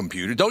use your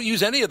computer. Don't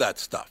use any of that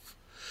stuff.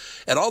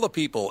 And all the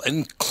people,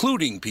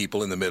 including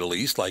people in the Middle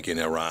East, like in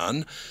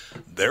Iran,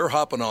 they're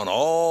hopping on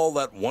all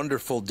that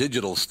wonderful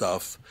digital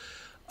stuff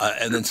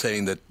and then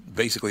saying that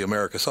basically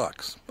America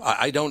sucks.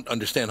 I don't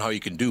understand how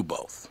you can do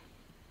both.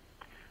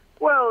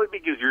 Well,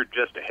 because you're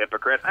just a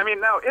hypocrite. I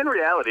mean, now, in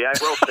reality, I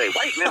will say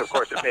white men, of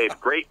course, have made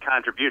great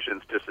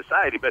contributions to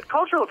society, but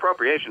cultural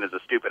appropriation is a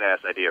stupid-ass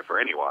idea for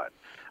anyone.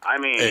 I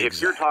mean,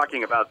 if you're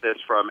talking about this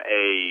from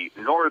a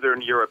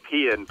Northern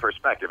European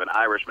perspective, an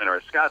Irishman or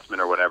a Scotsman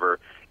or whatever,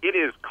 it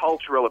is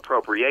cultural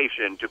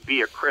appropriation to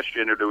be a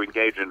Christian or to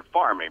engage in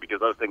farming,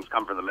 because those things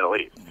come from the Middle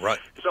East. Right.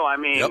 So, I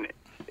mean,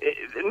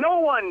 no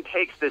one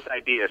takes this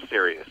idea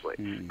seriously.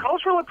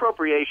 Cultural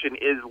appropriation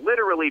is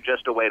literally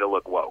just a way to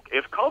look woke.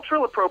 If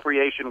cultural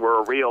appropriation were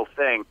a real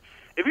thing,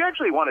 if you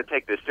actually want to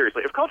take this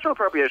seriously, if cultural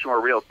appropriation were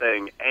a real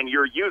thing and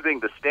you're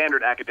using the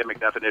standard academic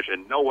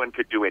definition, no one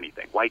could do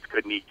anything. Whites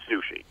couldn't eat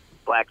sushi.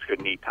 Blacks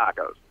couldn't eat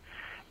tacos.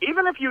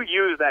 Even if you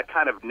use that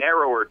kind of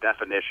narrower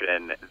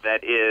definition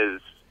that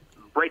is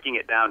breaking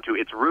it down to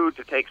it's rude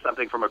to take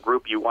something from a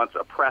group you once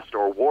oppressed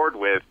or warred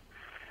with,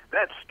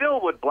 that still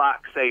would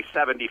block, say,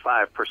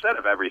 75%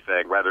 of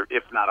everything, rather,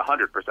 if not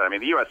 100%. I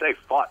mean, the USA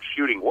fought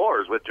shooting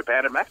wars with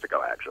Japan and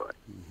Mexico, actually.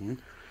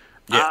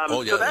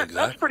 So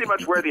that's pretty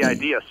much where the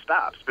idea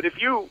stops. But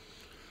if you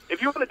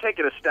want to take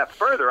it a step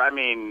further, I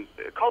mean,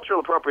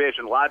 cultural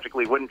appropriation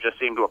logically wouldn't just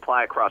seem to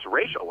apply across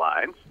racial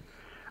lines.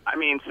 I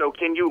mean, so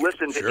can you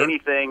listen to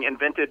anything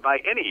invented by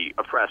any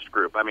oppressed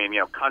group? I mean, you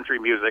know, country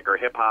music or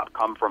hip-hop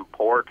come from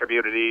poor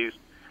communities.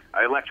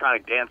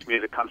 Electronic dance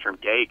music comes from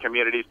gay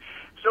communities.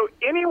 So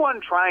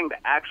anyone trying to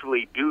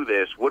actually do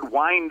this would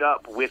wind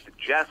up with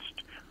just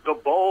the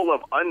bowl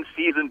of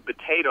unseasoned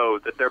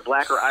potatoes that their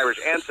black or Irish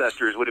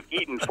ancestors would have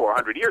eaten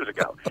 400 years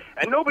ago.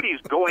 And nobody's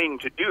going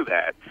to do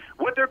that.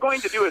 What they're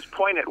going to do is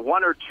point at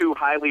one or two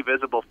highly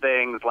visible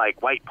things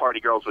like white party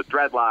girls with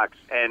dreadlocks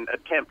and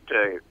attempt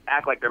to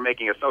act like they're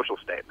making a social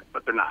statement,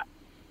 but they're not.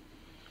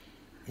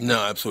 No,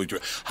 absolutely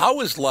true. How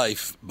is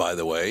life, by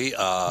the way?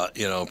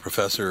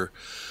 Professor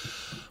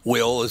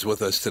Will is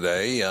with us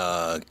today.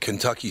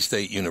 Kentucky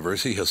State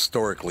University,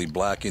 historically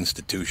black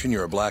institution.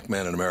 You're a black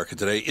man in America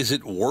today. Is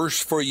it worse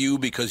for you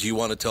because you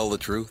want to tell the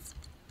truth?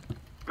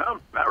 No,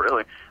 not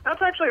really.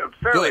 That's actually a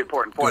fairly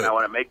important point I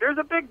want to make. There's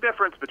a big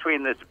difference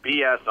between this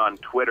BS on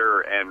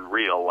Twitter and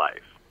real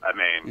life. I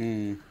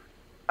mean,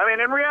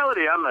 in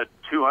reality, I'm a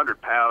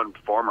 200-pound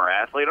former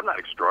athlete. I'm not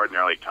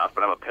extraordinarily tough,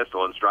 but I'm a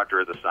pistol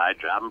instructor as a side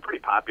job. I'm pretty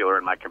popular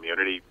in my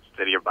community,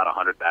 city of about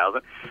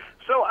 100,000.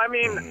 So,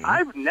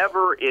 I've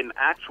never in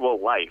actual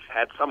life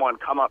had someone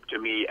come up to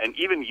me and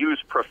even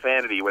use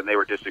profanity when they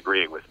were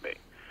disagreeing with me.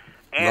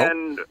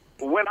 And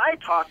when I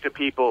talk to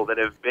people that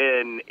have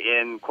been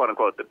in,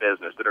 quote-unquote, the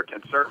business, that are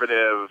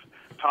conservative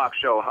talk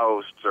show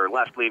hosts or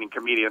left-leaning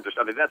comedians or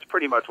something, that's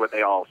pretty much what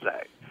they all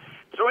say.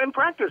 So in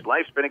practice,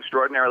 life's been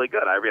extraordinarily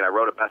good. I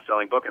wrote a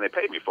best-selling book, and they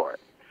paid me for it.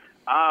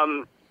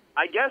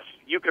 I guess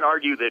you could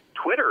argue that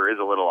Twitter is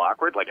a little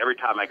awkward. Like, every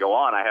time I go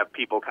on, I have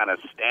people kind of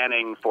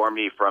standing for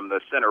me from the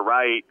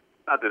center-right.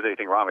 Not that there's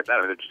anything wrong with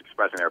that. They're just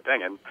expressing their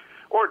opinion.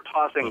 Or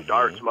tossing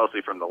darts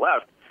mostly from the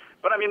left.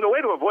 But, the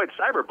way to avoid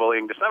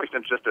cyberbullying, to some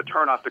extent, is just to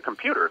turn off the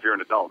computer if you're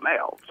an adult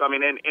male. So,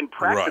 in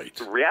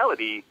practice,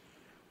 reality,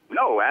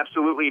 no,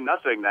 absolutely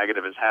nothing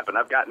negative has happened.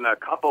 I've gotten a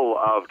couple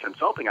of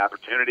consulting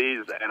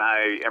opportunities, and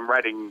I am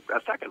writing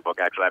a second book,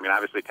 actually.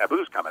 Obviously,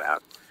 Taboo's coming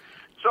out.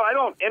 So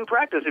in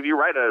practice, if you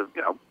write a,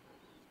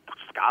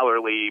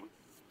 scholarly,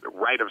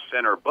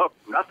 right-of-center book,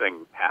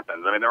 nothing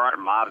happens. There aren't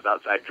mobs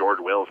outside George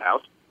Will's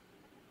house.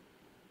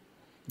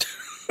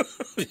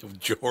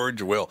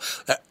 George Will.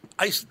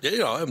 I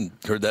haven't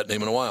heard that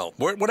name in a while.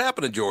 What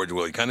happened to George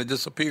Will? He kind of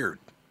disappeared.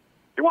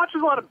 He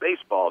watches a lot of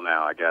baseball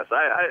now, I guess.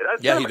 I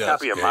sent him a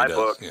copy of my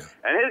book,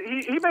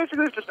 and he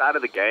basically is just out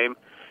of the game.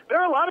 There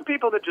are a lot of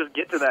people that just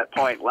get to that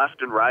point,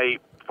 left and right,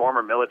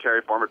 former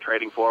military, former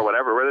trading floor,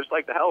 whatever, where they're just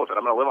like, the hell with it,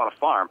 I'm going to live on a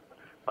farm.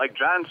 Like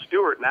Jon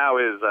Stewart now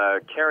is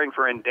caring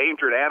for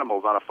endangered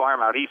animals on a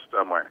farm out east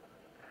somewhere.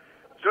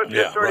 So it's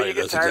just you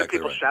get tired of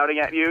people shouting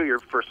at you. You're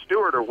for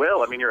Stewart or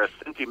Will. You're a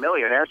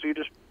centimillionaire, so you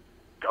just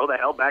go the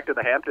hell back to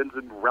the Hamptons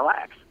and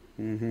relax.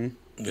 Mm-hmm.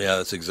 Yeah,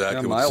 that's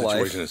exactly what the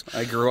situation is.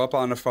 I grew up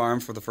on a farm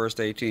for the first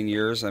 18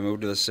 years. I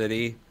moved to the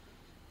city,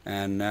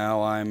 and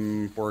now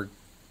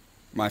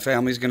my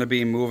family's going to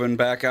be moving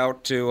back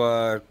out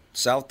to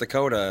South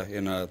Dakota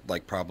in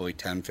probably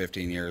 10,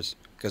 15 years,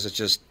 because it's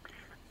just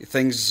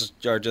things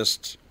are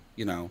just,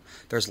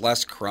 there's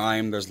less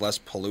crime, there's less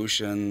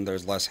pollution,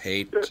 there's less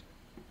hate.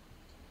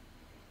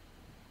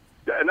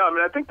 No,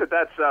 I think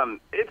that's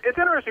it's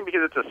interesting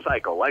because it's a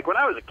cycle. Like when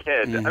I was a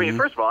kid,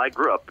 first of all, I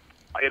grew up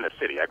in a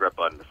city. I grew up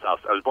on the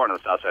south. I was born on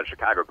the south side of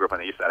Chicago. Grew up on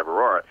the east side of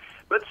Aurora.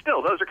 But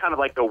still, those are kind of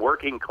like the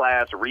working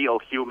class, real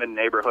human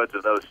neighborhoods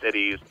of those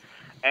cities.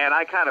 And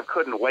I kind of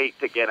couldn't wait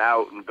to get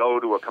out and go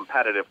to a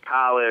competitive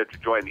college,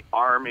 join the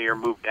Army, or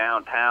move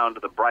downtown to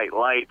the bright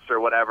lights or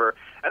whatever.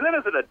 And then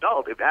as an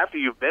adult, after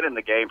you've been in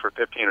the game for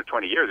 15 or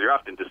 20 years, you're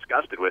often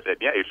disgusted with it.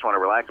 Yeah, you just want to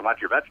relax and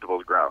watch your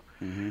vegetables grow.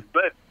 Mm-hmm.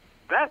 But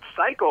that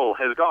cycle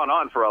has gone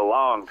on for a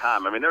long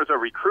time. There's a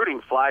recruiting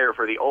flyer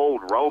for the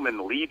old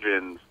Roman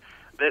legions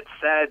that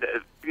said,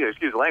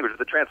 excuse the language,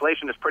 the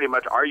translation is pretty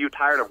much, are you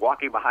tired of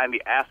walking behind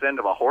the ass end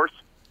of a horse?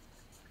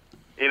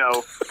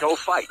 Go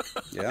fight.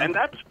 Yeah. And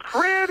that's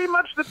pretty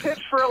much the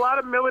pitch for a lot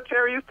of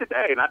militaries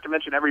today, not to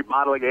mention every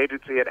modeling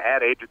agency and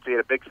ad agency in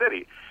a big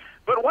city.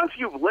 But once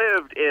you've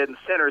lived in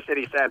Center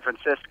City, San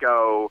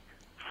Francisco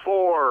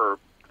for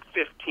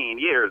 15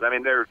 years,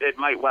 it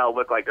might well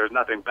look like there's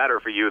nothing better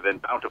for you than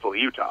Bountiful,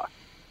 Utah.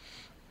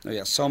 Oh,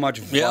 yeah, so much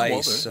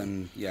vice,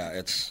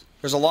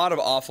 there's a lot of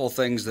awful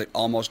things that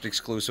almost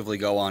exclusively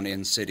go on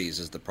in cities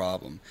is the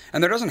problem.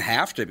 And there doesn't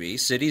have to be.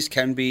 Cities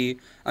can be,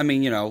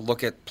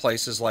 look at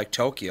places like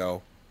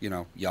Tokyo,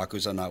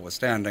 Yakuza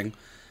notwithstanding.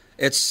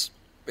 It's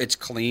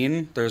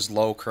clean, there's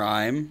low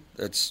crime,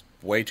 it's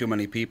way too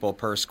many people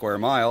per square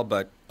mile,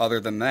 but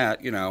other than that,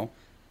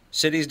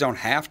 cities don't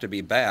have to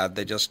be bad,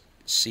 they just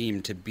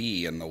seem to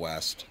be in the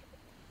West.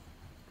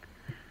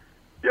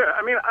 Yeah,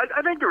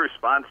 I think the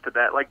response to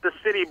that, like the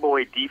city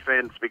boy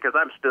defense, because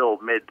I'm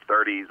still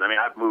mid-30s.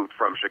 I've moved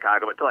from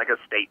Chicago to like a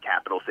state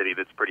capital city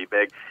that's pretty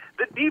big.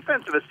 The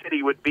defense of a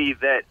city would be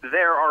that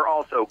there are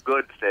also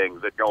good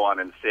things that go on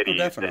in cities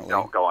that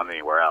don't go on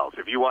anywhere else.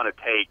 If you want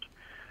to take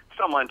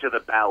someone to the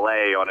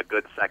ballet on a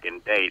good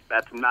second date,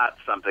 that's not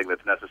something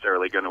that's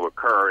necessarily going to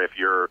occur if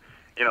you're,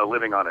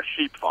 living on a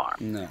sheep farm.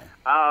 No.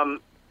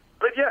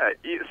 But yeah,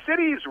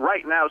 cities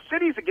right now,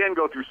 again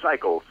go through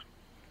cycles.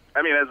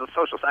 As a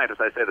social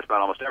scientist, I say this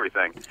about almost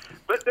everything.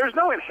 But there's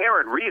no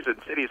inherent reason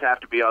cities have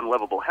to be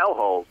unlivable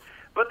hellholes.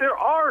 But there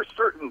are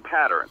certain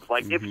patterns.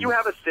 Like if you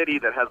have a city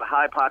that has a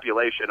high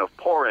population of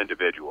poor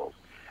individuals,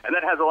 and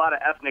that has a lot of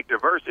ethnic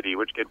diversity,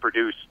 which can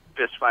produce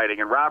fist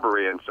fighting and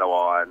robbery and so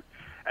on,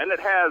 and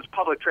that has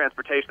public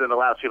transportation that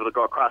allows people to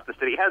go across the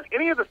city, has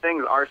any of the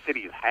things our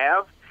cities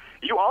have,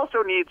 you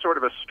also need sort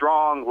of a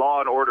strong law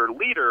and order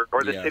leader,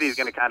 or the city is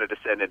going to kind of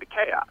descend into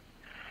chaos.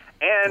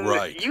 And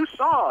you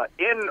saw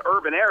in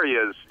urban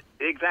areas,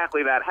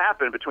 exactly that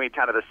happened between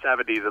kind of the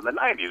 70s and the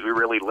 90s. We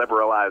really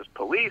liberalized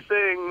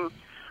policing.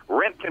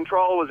 Rent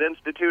control was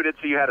instituted,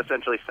 so you had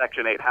essentially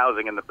Section 8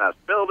 housing in the best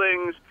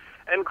buildings.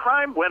 And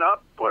crime went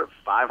up,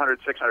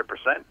 500,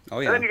 600%. Oh,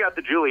 yeah. And then you got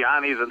the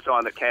Giulianis and so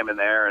on that came in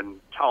there and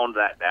toned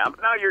that down.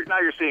 But now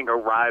you're seeing a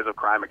rise of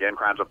crime again.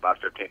 Crime's up about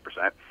 15%.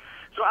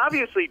 So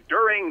obviously,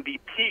 during the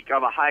peak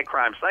of a high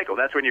crime cycle,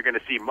 that's when you're going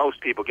to see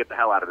most people get the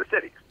hell out of the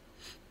cities.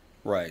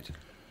 Right.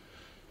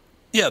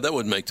 Yeah, that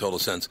would make total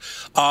sense.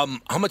 How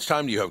much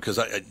time do you have? Because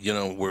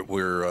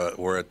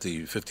we're at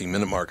the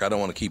 15-minute mark. I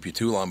don't want to keep you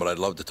too long, but I'd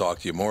love to talk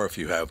to you more if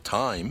you have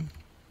time.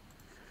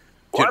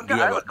 Well, I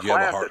have a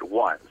class at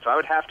 1, so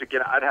I'd have to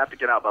get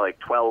out by like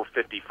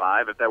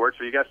 12:55 if that works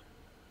for you guys.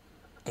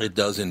 It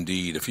does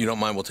indeed. If you don't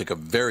mind, we'll take a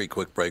very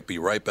quick break. Be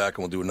right back,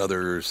 and we'll do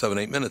another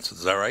 7-8 minutes.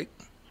 Is that right?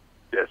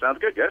 Yeah, sounds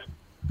good, guys.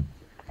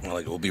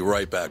 We'll be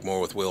right back. More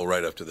with Will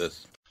right after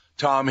this.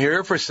 Tom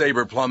here for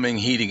Sabre Plumbing,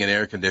 Heating, and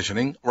Air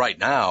Conditioning. Right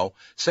now,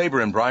 Sabre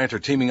and Bryant are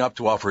teaming up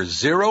to offer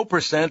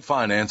 0%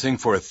 financing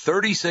for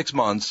 36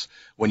 months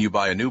when you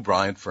buy a new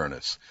Bryant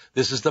furnace.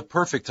 This is the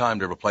perfect time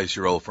to replace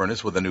your old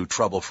furnace with a new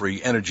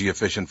trouble-free,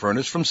 energy-efficient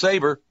furnace from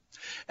Sabre.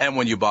 And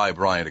when you buy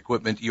Bryant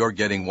equipment, you're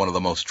getting one of the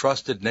most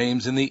trusted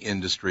names in the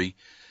industry.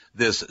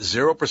 This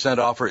 0%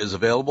 offer is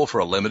available for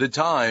a limited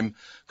time.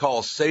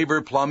 Call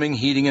Sabre Plumbing,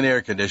 Heating, and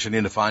Air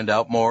Conditioning to find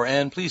out more,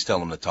 and please tell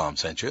them that Tom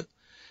sent you.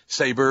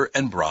 Sabre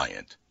and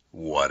Bryant,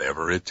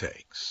 whatever it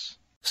takes.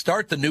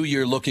 Start the new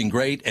year looking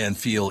great and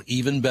feel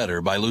even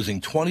better by losing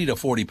 20 to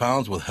 40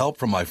 pounds with help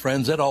from my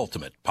friends at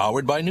Ultimate,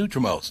 powered by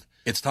Nutrimost.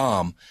 It's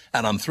Tom,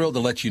 and I'm thrilled to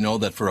let you know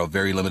that for a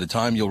very limited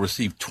time, you'll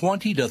receive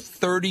 20 to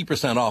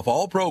 30% off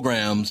all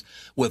programs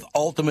with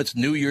Ultimate's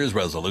New Year's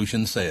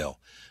resolution sale.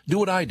 Do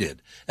what I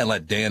did and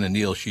let Dan and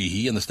Neil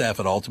Sheehy and the staff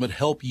at Ultimate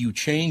help you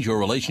change your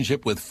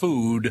relationship with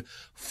food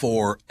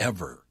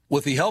forever.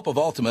 With the help of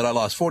Ultimate, I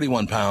lost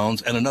 41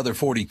 pounds and another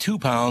 42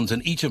 pounds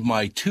in each of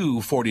my 2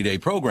 40-day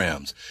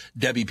programs.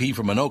 Debbie P.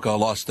 from Anoka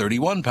lost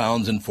 31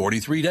 pounds in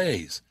 43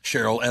 days.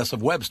 Cheryl S.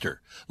 of Webster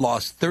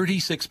lost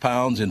 36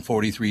 pounds in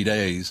 43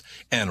 days.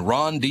 And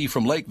Ron D.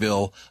 from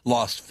Lakeville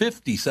lost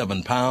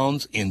 57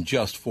 pounds in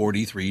just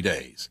 43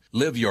 days.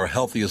 Live your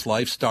healthiest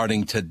life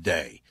starting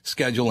today.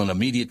 Schedule an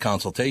immediate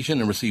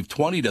consultation and receive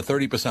 20 to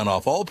 30%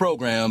 off all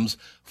programs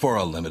for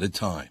a limited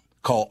time.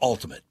 Call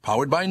Ultimate,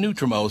 powered by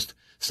Nutrimost,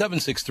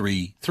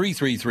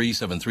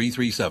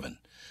 763-333-7337.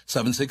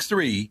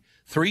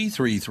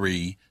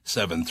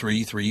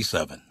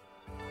 763-333-7337.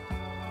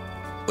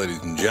 Ladies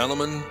and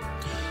gentlemen,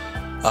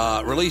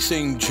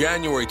 releasing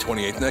January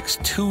 28th,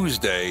 next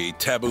Tuesday,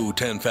 Taboo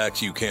 10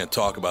 Facts You Can't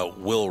Talk About.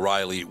 Will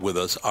Riley with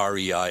us,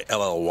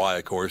 R-E-I-L-L-Y,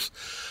 of course.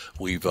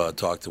 We've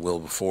talked to Will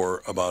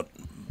before about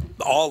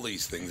all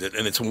these things,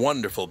 and it's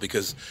wonderful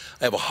because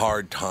I have a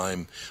hard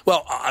time.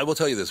 Well, I will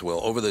tell you this,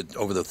 Will. Over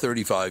the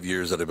 35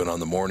 years that I've been on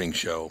the morning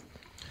show,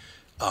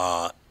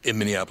 in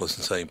Minneapolis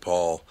and St.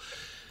 Paul,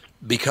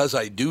 because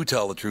I do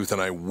tell the truth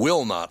and I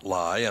will not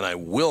lie and I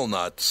will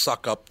not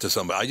suck up to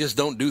somebody. I just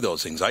don't do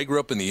those things. I grew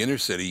up in the inner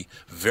city,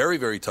 very,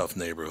 very tough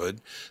neighborhood.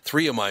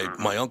 3 of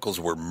my uncles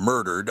were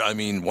murdered. I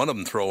mean, one of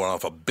them thrown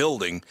off a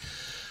building.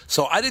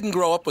 So I didn't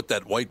grow up with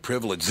that white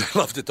privilege that I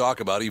love to talk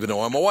about, even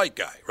though I'm a white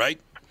guy,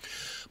 right?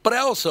 But I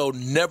also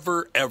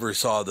never, ever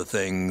saw the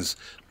things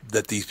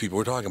that these people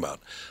were talking about.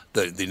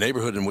 The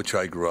neighborhood in which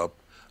I grew up,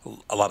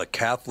 a lot of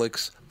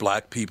Catholics,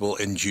 black people,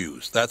 and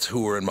Jews. That's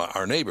who were in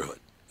our neighborhood.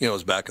 You know, it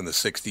was back in the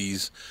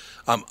 60s.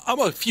 I'm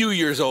a few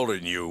years older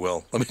than you,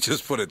 Will. Let me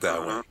just put it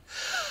that way.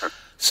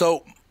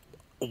 So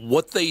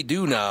what they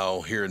do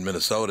now here in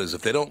Minnesota is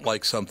if they don't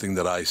like something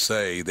that I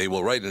say, they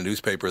will write in a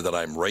newspaper that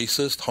I'm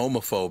racist,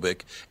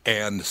 homophobic,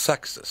 and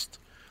sexist.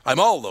 I'm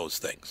all those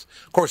things.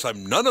 Of course,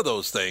 I'm none of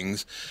those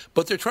things,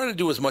 but they're trying to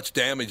do as much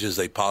damage as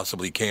they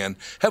possibly can.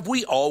 Have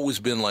we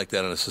always been like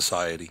that in a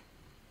society?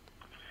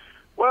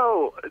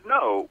 Well,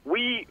 no.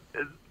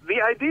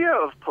 The idea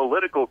of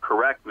political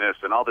correctness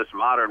and all this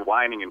modern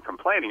whining and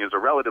complaining is a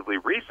relatively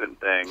recent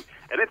thing,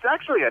 and it's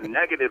actually a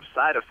negative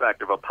side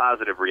effect of a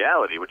positive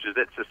reality, which is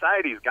that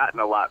society's gotten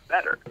a lot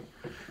better.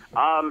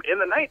 In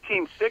the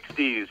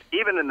 1960s,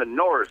 even in the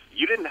North,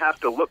 you didn't have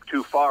to look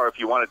too far if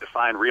you wanted to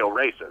find real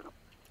racism.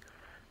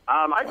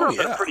 I grew up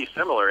in a pretty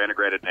similar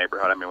integrated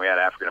neighborhood. I mean, we had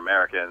African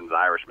Americans,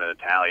 Irishmen,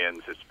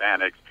 Italians,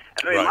 Hispanics.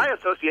 And I mean, my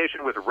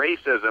association with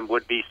racism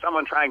would be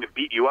someone trying to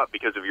beat you up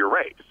because of your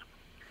race.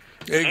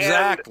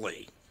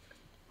 Exactly.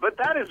 But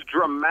that is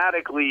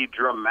dramatically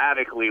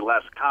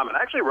less common.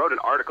 I actually wrote an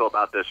article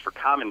about this for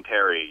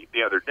Commentary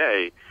the other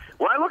day,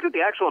 where I looked at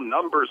the actual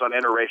numbers on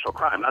interracial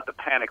crime, not the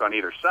panic on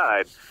either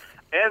side.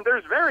 And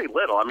there's very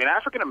little. I mean,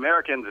 African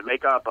Americans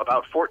make up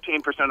about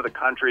 14% of the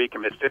country,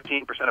 commit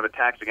 15% of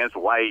attacks against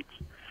whites.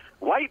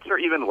 Whites are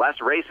even less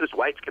racist.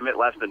 Whites commit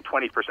less than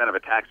 20% of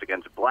attacks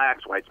against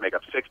blacks. Whites make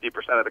up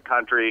 60% of the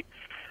country.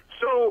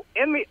 So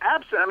in the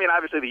absence, I mean,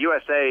 obviously the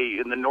USA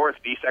in the North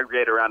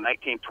desegregated around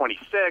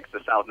 1926, the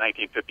South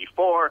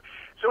 1954.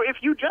 So if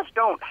you just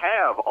don't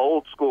have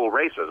old school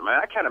racism,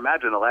 I can't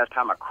imagine the last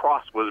time a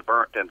cross was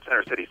burnt in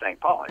Center City, St.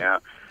 Paul. You know?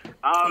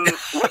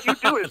 What you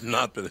do is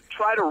Not been.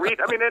 try to read.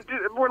 I mean,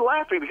 we're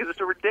laughing because it's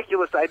a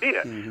ridiculous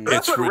idea. But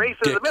that's It's what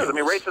racism is. I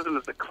mean, ridiculous. racism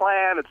is the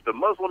Klan. It's the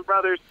Muslim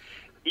Brothers.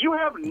 You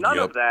have none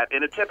of that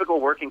in a typical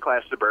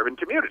working-class suburban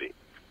community.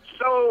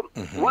 So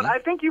what I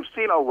think you've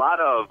seen a lot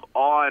of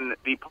on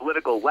the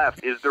political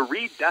left is the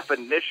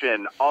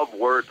redefinition of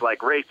words like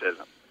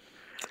racism.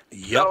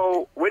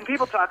 So when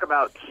people talk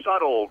about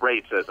subtle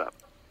racism,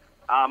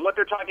 what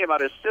they're talking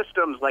about is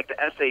systems like the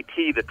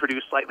SAT that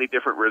produce slightly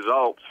different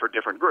results for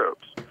different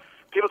groups.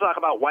 People talk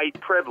about white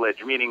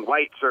privilege, meaning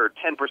whites are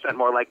 10%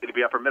 more likely to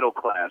be upper middle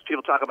class.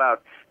 People talk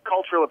about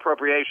cultural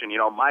appropriation. You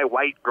know, my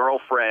white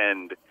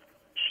girlfriend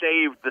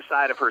shaved the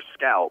side of her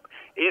scalp.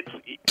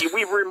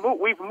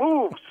 We've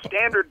moved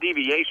standard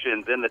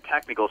deviations in the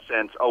technical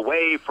sense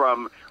away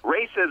from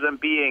racism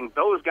being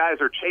those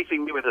guys are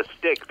chasing me with a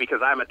stick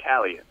because I'm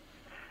Italian.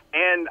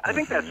 And I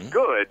think that's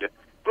good,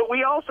 but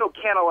we also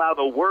can't allow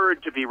the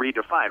word to be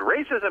redefined.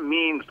 Racism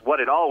means what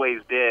it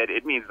always did.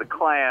 It means the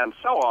Klan,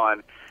 so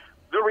on.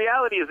 The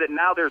reality is that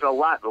now there's a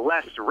lot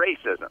less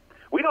racism.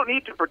 We don't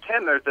need to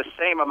pretend there's the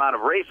same amount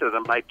of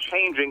racism by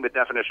changing the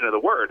definition of the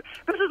word.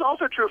 This is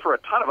also true for a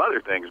ton of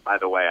other things, by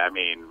the way. I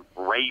mean,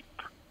 rape,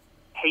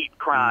 hate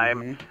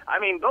crime. I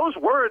mean, those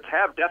words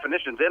have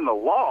definitions in the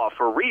law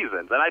for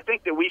reasons, and I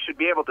think that we should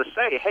be able to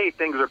say, hey,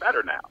 things are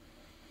better now.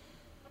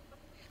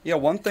 Yeah,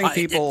 one thing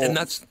people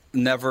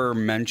never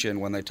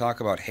mention when they talk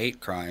about hate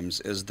crimes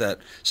is that,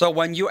 so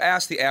when you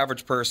ask the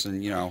average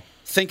person, you know,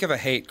 think of a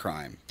hate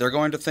crime, they're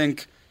going to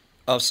think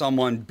of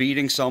someone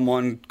beating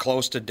someone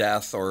close to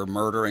death or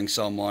murdering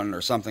someone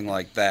or something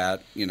like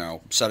that, you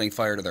know, setting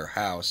fire to their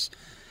house.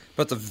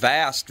 But the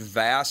vast,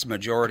 vast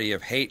majority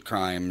of hate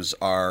crimes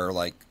are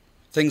like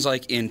things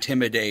like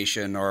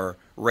intimidation or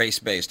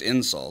race-based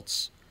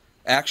insults.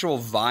 Actual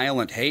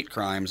violent hate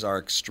crimes are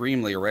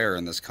extremely rare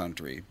in this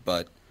country,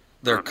 but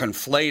they're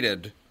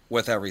conflated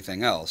with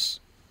everything else.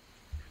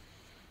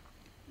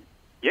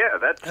 Yeah,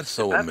 that's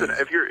so amazing.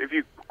 If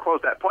you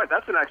quote that point,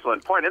 that's an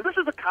excellent point. And this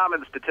is a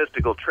common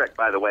statistical trick,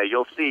 by the way.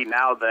 You'll see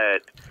now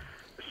that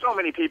so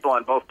many people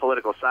on both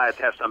political sides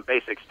have some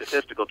basic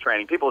statistical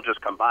training. People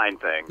just combine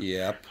things.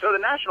 Yep. So the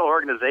National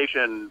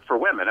Organization for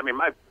Women, I mean,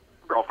 my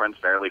girlfriend's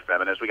fairly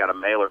feminist. We got a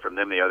mailer from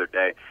them the other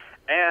day.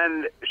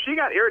 And she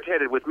got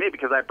irritated with me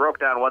because I broke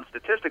down one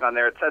statistic on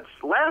there. It said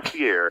last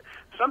year,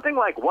 something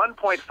like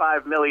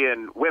 1.5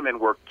 million women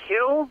were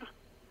killed,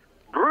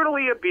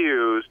 brutally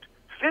abused,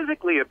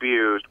 physically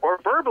abused, or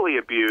verbally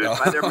abused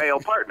by their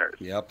male partners.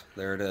 Yep,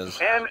 there it is.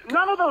 And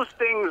none of those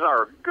things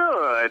are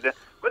good,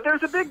 but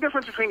there's a big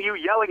difference between you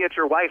yelling at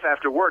your wife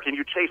after work and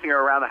you chasing her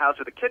around the house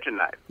with a kitchen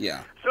knife.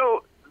 Yeah.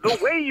 So the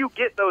way you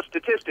get those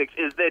statistics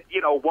is that,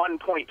 you know,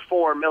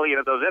 1.4 million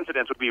of those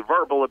incidents would be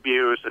verbal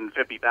abuse and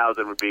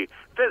 50,000 would be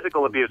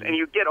physical abuse, and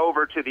you get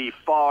over to the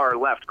far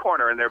left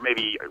corner and there may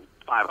be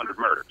 500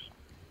 murders.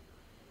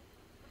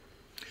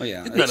 Well,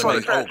 yeah, it's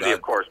a tragedy,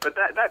 of course, but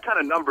that kind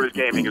of numbers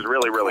gaming is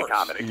really, really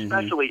common,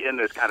 especially in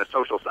this kind of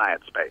social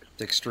science space.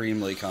 It's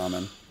extremely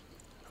common.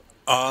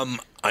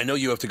 I know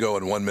you have to go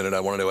in 1 minute.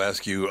 I wanted to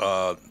ask you,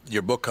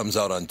 your book comes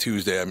out on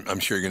Tuesday. I'm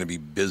sure you're going to be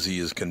busy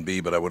as can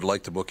be, but I would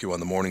like to book you on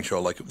the morning show.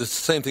 Like, this is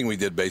the same thing we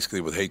did basically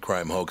with Hate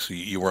Crime Hoax.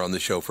 You were on the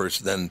show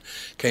first, then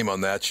came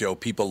on that show.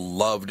 People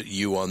loved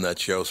you on that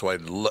show, so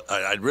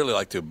I'd really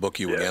like to book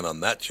you again on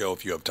that show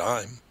if you have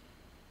time.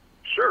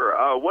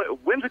 Sure.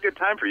 When's a good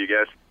time for you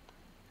guys?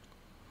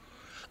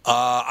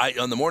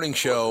 On the morning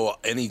show,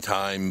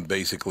 anytime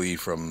basically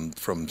from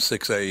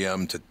 6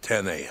 a.m. to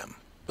 10 a.m.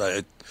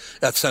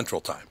 That's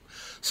Central Time.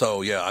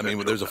 So, yeah, I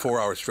mean, there's a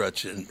 4-hour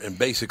stretch, and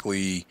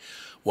basically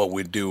what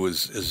we do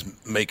is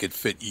make it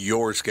fit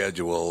your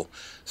schedule.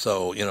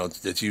 So, you know,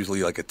 it's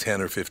usually like a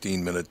 10 or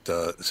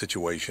 15-minute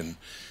situation,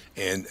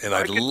 and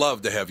I'd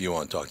love to have you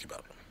on talking about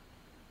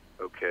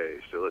it. Okay,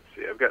 so let's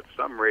see. I've got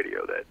some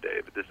radio that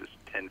day, but this is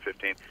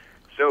 10:15.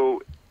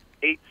 So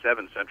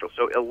 8/7 Central.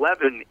 So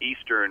 11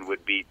 Eastern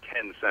would be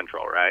 10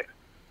 Central, right?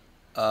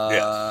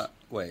 Yes.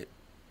 Wait,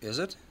 is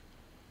it?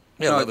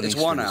 Yeah, no, 11 it's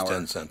Eastern 1 is hour.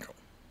 10 Central.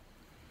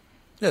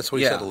 Yeah, that's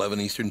what he said,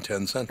 11 Eastern,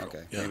 10 Central.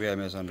 Okay, yeah. Maybe I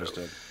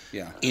misunderstood.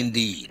 Yeah.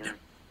 Indeed.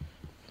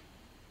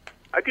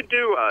 I could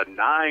do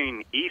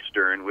 9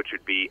 Eastern, which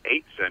would be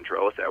 8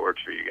 Central, if that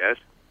works for you guys.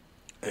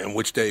 And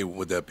which day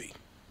would that be?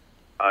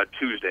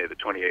 Tuesday, the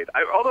 28th.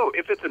 Although,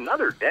 if it's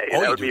another day,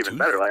 that would be even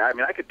better. Like, I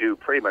mean, I could do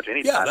pretty much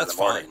any time in the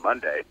morning, fine.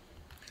 Monday.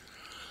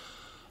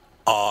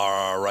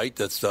 All right,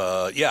 that's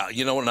yeah.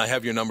 You know, and I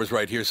have your numbers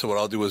right here. So what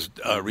I'll do is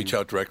reach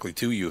out directly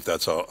to you if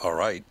that's all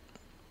right.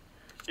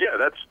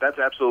 Yeah, that's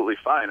absolutely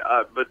fine.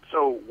 But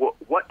so,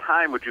 what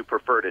time would you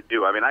prefer to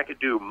do? I mean, I could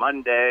do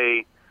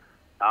Monday,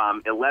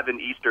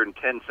 11 Eastern,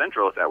 10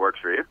 Central, if that works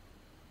for you.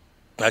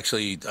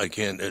 Actually, I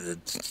can't.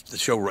 The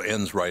show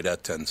ends right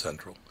at 10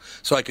 Central,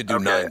 so I could do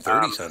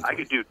 9:30 Central. I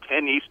could do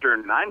 10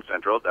 Eastern, 9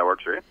 Central, if that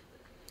works for you.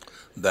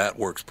 That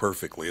works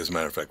perfectly. As a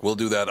matter of fact, we'll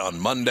do that on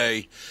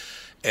Monday.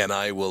 And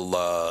I will,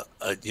 I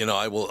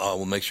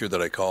will make sure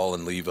that I call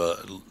and leave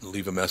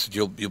a message.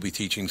 You'll be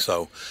teaching,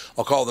 so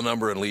I'll call the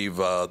number and leave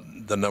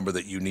the number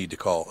that you need to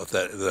call if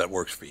that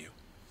works for you.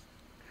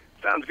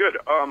 Sounds good.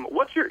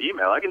 What's your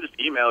email? I can just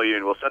email you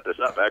and we'll set this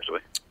up,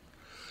 actually.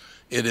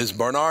 It is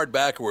Barnard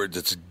backwards.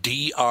 It's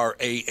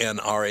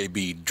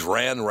D-R-A-N-R-A-B,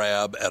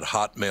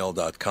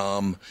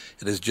 dranrab@hotmail.com.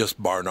 It is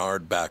just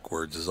Barnard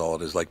backwards is all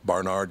it is, like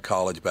Barnard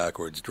College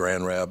backwards,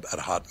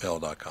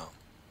 dranrab@hotmail.com.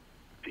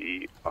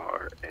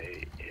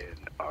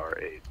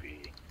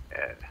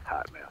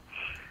 D-R-A-N-R-A-B@hotmail.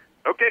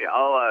 Okay,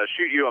 I'll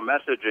shoot you a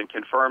message and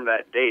confirm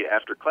that date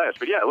after class.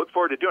 But yeah, I look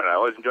forward to doing it. I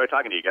always enjoy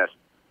talking to you guys.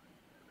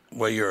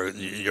 Well,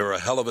 you're a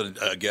hell of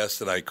a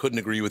guest, and I couldn't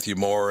agree with you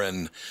more,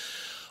 and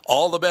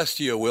all the best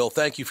to you, Will.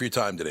 Thank you for your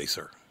time today,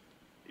 sir.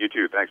 You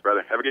too. Thanks,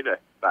 brother. Have a good day.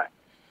 Bye.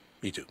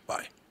 Me too.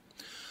 Bye.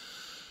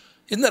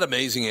 Isn't that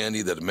amazing,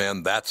 Andy, that a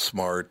man that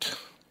smart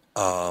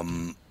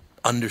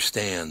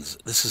understands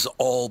this is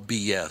all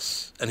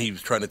BS? And he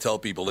was trying to tell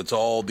people it's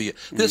all BS.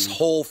 This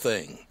whole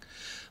thing,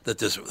 that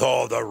the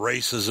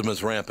racism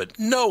is rampant.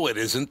 No, it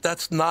isn't.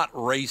 That's not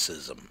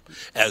racism,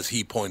 as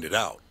he pointed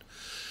out.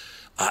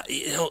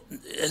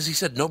 As he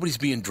said, nobody's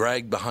being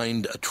dragged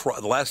behind a truck.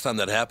 The last time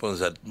that happened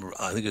was that,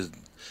 I think it was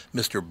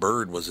Mr.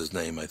 Bird was his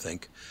name, I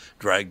think,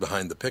 dragged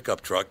behind the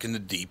pickup truck in the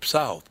Deep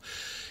South.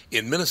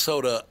 In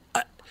Minnesota,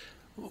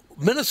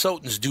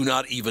 Minnesotans do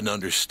not even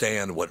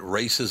understand what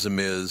racism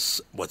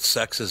is, what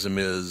sexism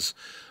is,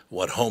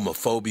 what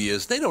homophobia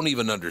is. They don't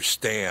even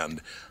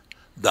understand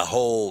the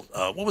whole,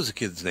 what was the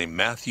kid's name?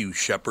 Matthew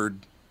Shepard,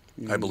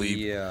 I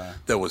believe,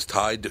 that was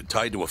tied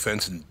to a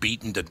fence and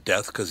beaten to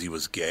death because he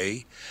was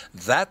gay.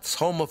 That's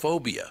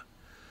homophobia.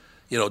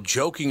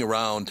 Joking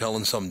around,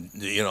 telling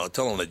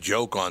a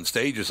joke on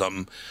stage or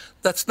something,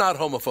 that's not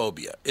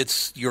homophobia.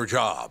 It's your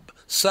job.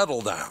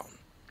 Settle down.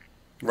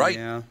 Right?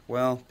 Yeah,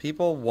 well,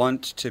 people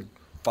want to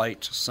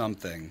fight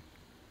something.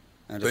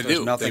 And if they there's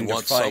do. nothing They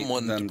want to fight,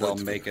 someone then to they'll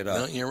make it up.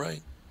 No, you're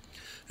right.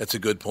 That's a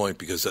good point,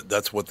 because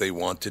that's what they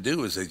want to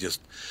do, is they just...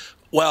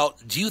 Well,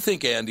 do you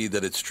think, Andy,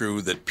 that it's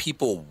true that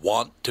people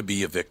want to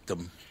be a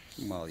victim?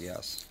 Well,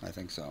 yes, I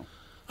think so.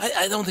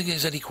 I don't think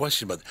there's any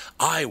question about that.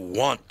 I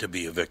want to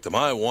be a victim.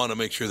 I want to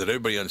make sure that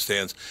everybody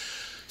understands.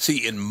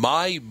 See, in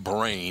my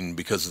brain,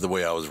 because of the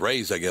way I was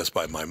raised, I guess,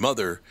 by my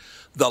mother,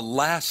 the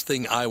last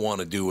thing I want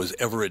to do is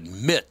ever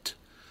admit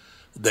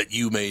that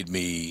you made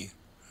me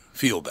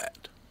feel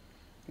bad.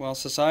 Well,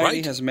 society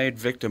Right? has made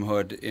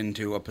victimhood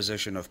into a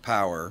position of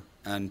power,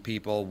 and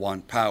people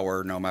want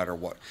power no matter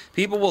what.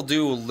 People will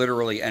do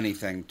literally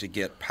anything to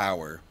get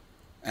power.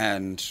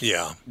 And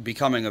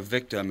becoming a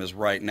victim is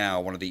right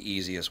now one of the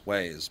easiest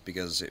ways,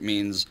 because it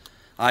means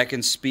I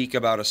can speak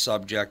about a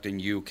subject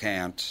and you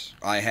can't.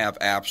 I have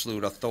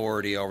absolute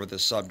authority over the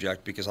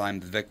subject because I'm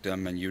the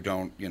victim and you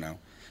don't,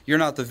 You're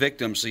not the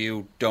victim, so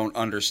you don't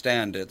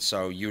understand it,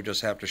 so you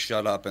just have to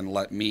shut up and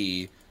let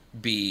me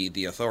be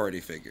the authority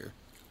figure.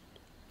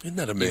 Isn't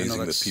that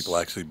amazing that people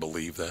actually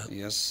believe that?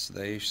 Yes,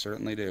 they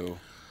certainly do.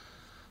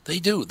 They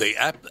do. They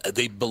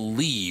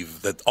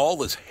believe that all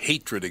this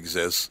hatred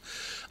exists.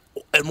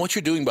 And what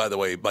you're doing, by the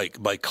way,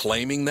 by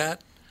claiming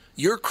that,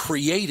 you're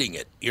creating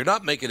it. You're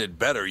not making it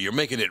better. You're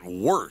making it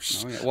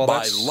worse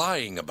by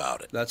lying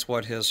about it. That's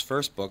what his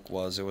first book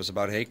was. It was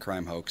about hate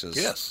crime hoaxes.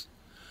 Yes.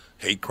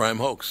 Hate crime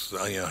hoax.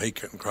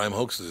 Hate crime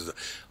hoaxes.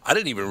 I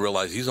didn't even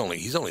realize he's only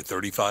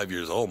 35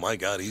 years old. My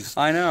God,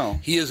 I know.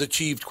 He has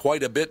achieved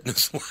quite a bit in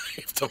his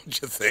life,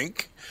 don't you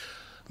think?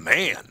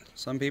 Man.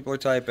 Some people are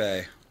type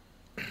A.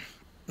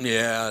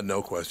 Yeah,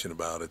 no question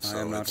about it.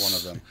 I am not one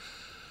of them.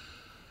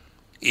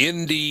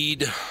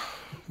 Indeed.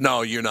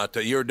 No, you're not.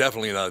 You're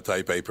definitely not a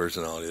type A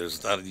personality.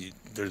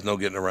 There's no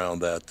getting around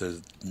that.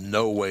 There's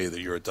no way that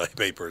you're a type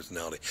A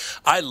personality.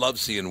 I love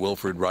seeing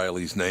Wilfred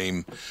Riley's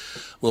name.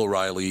 Will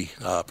Riley,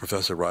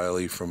 Professor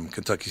Riley from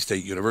Kentucky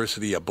State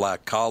University, a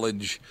black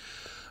college.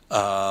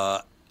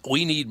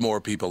 We need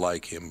more people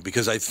like him,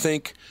 because I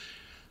think,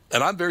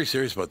 and I'm very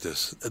serious about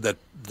this,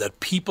 that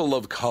people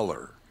of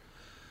color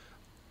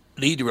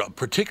need to,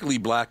 particularly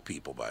black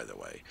people, by the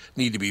way,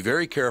 need to be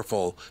very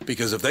careful,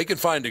 because if they can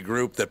find a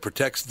group that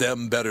protects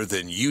them better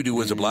than you do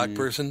as a black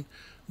person,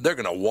 they're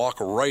going to walk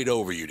right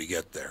over you to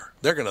get there.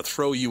 They're going to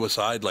throw you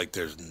aside like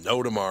there's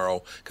no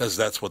tomorrow, because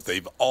that's what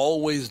they've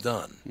always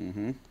done.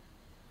 Mm-hmm.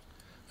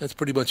 That's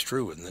pretty much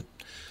true, isn't it?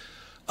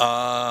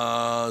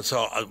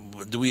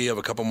 Do we have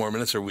a couple more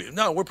minutes?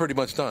 No, we're pretty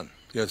much done,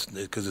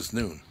 because it's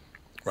noon,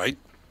 right?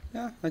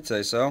 Yeah, I'd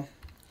say so.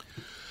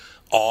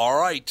 All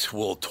right,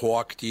 we'll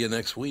talk to you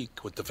next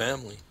week with the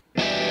family.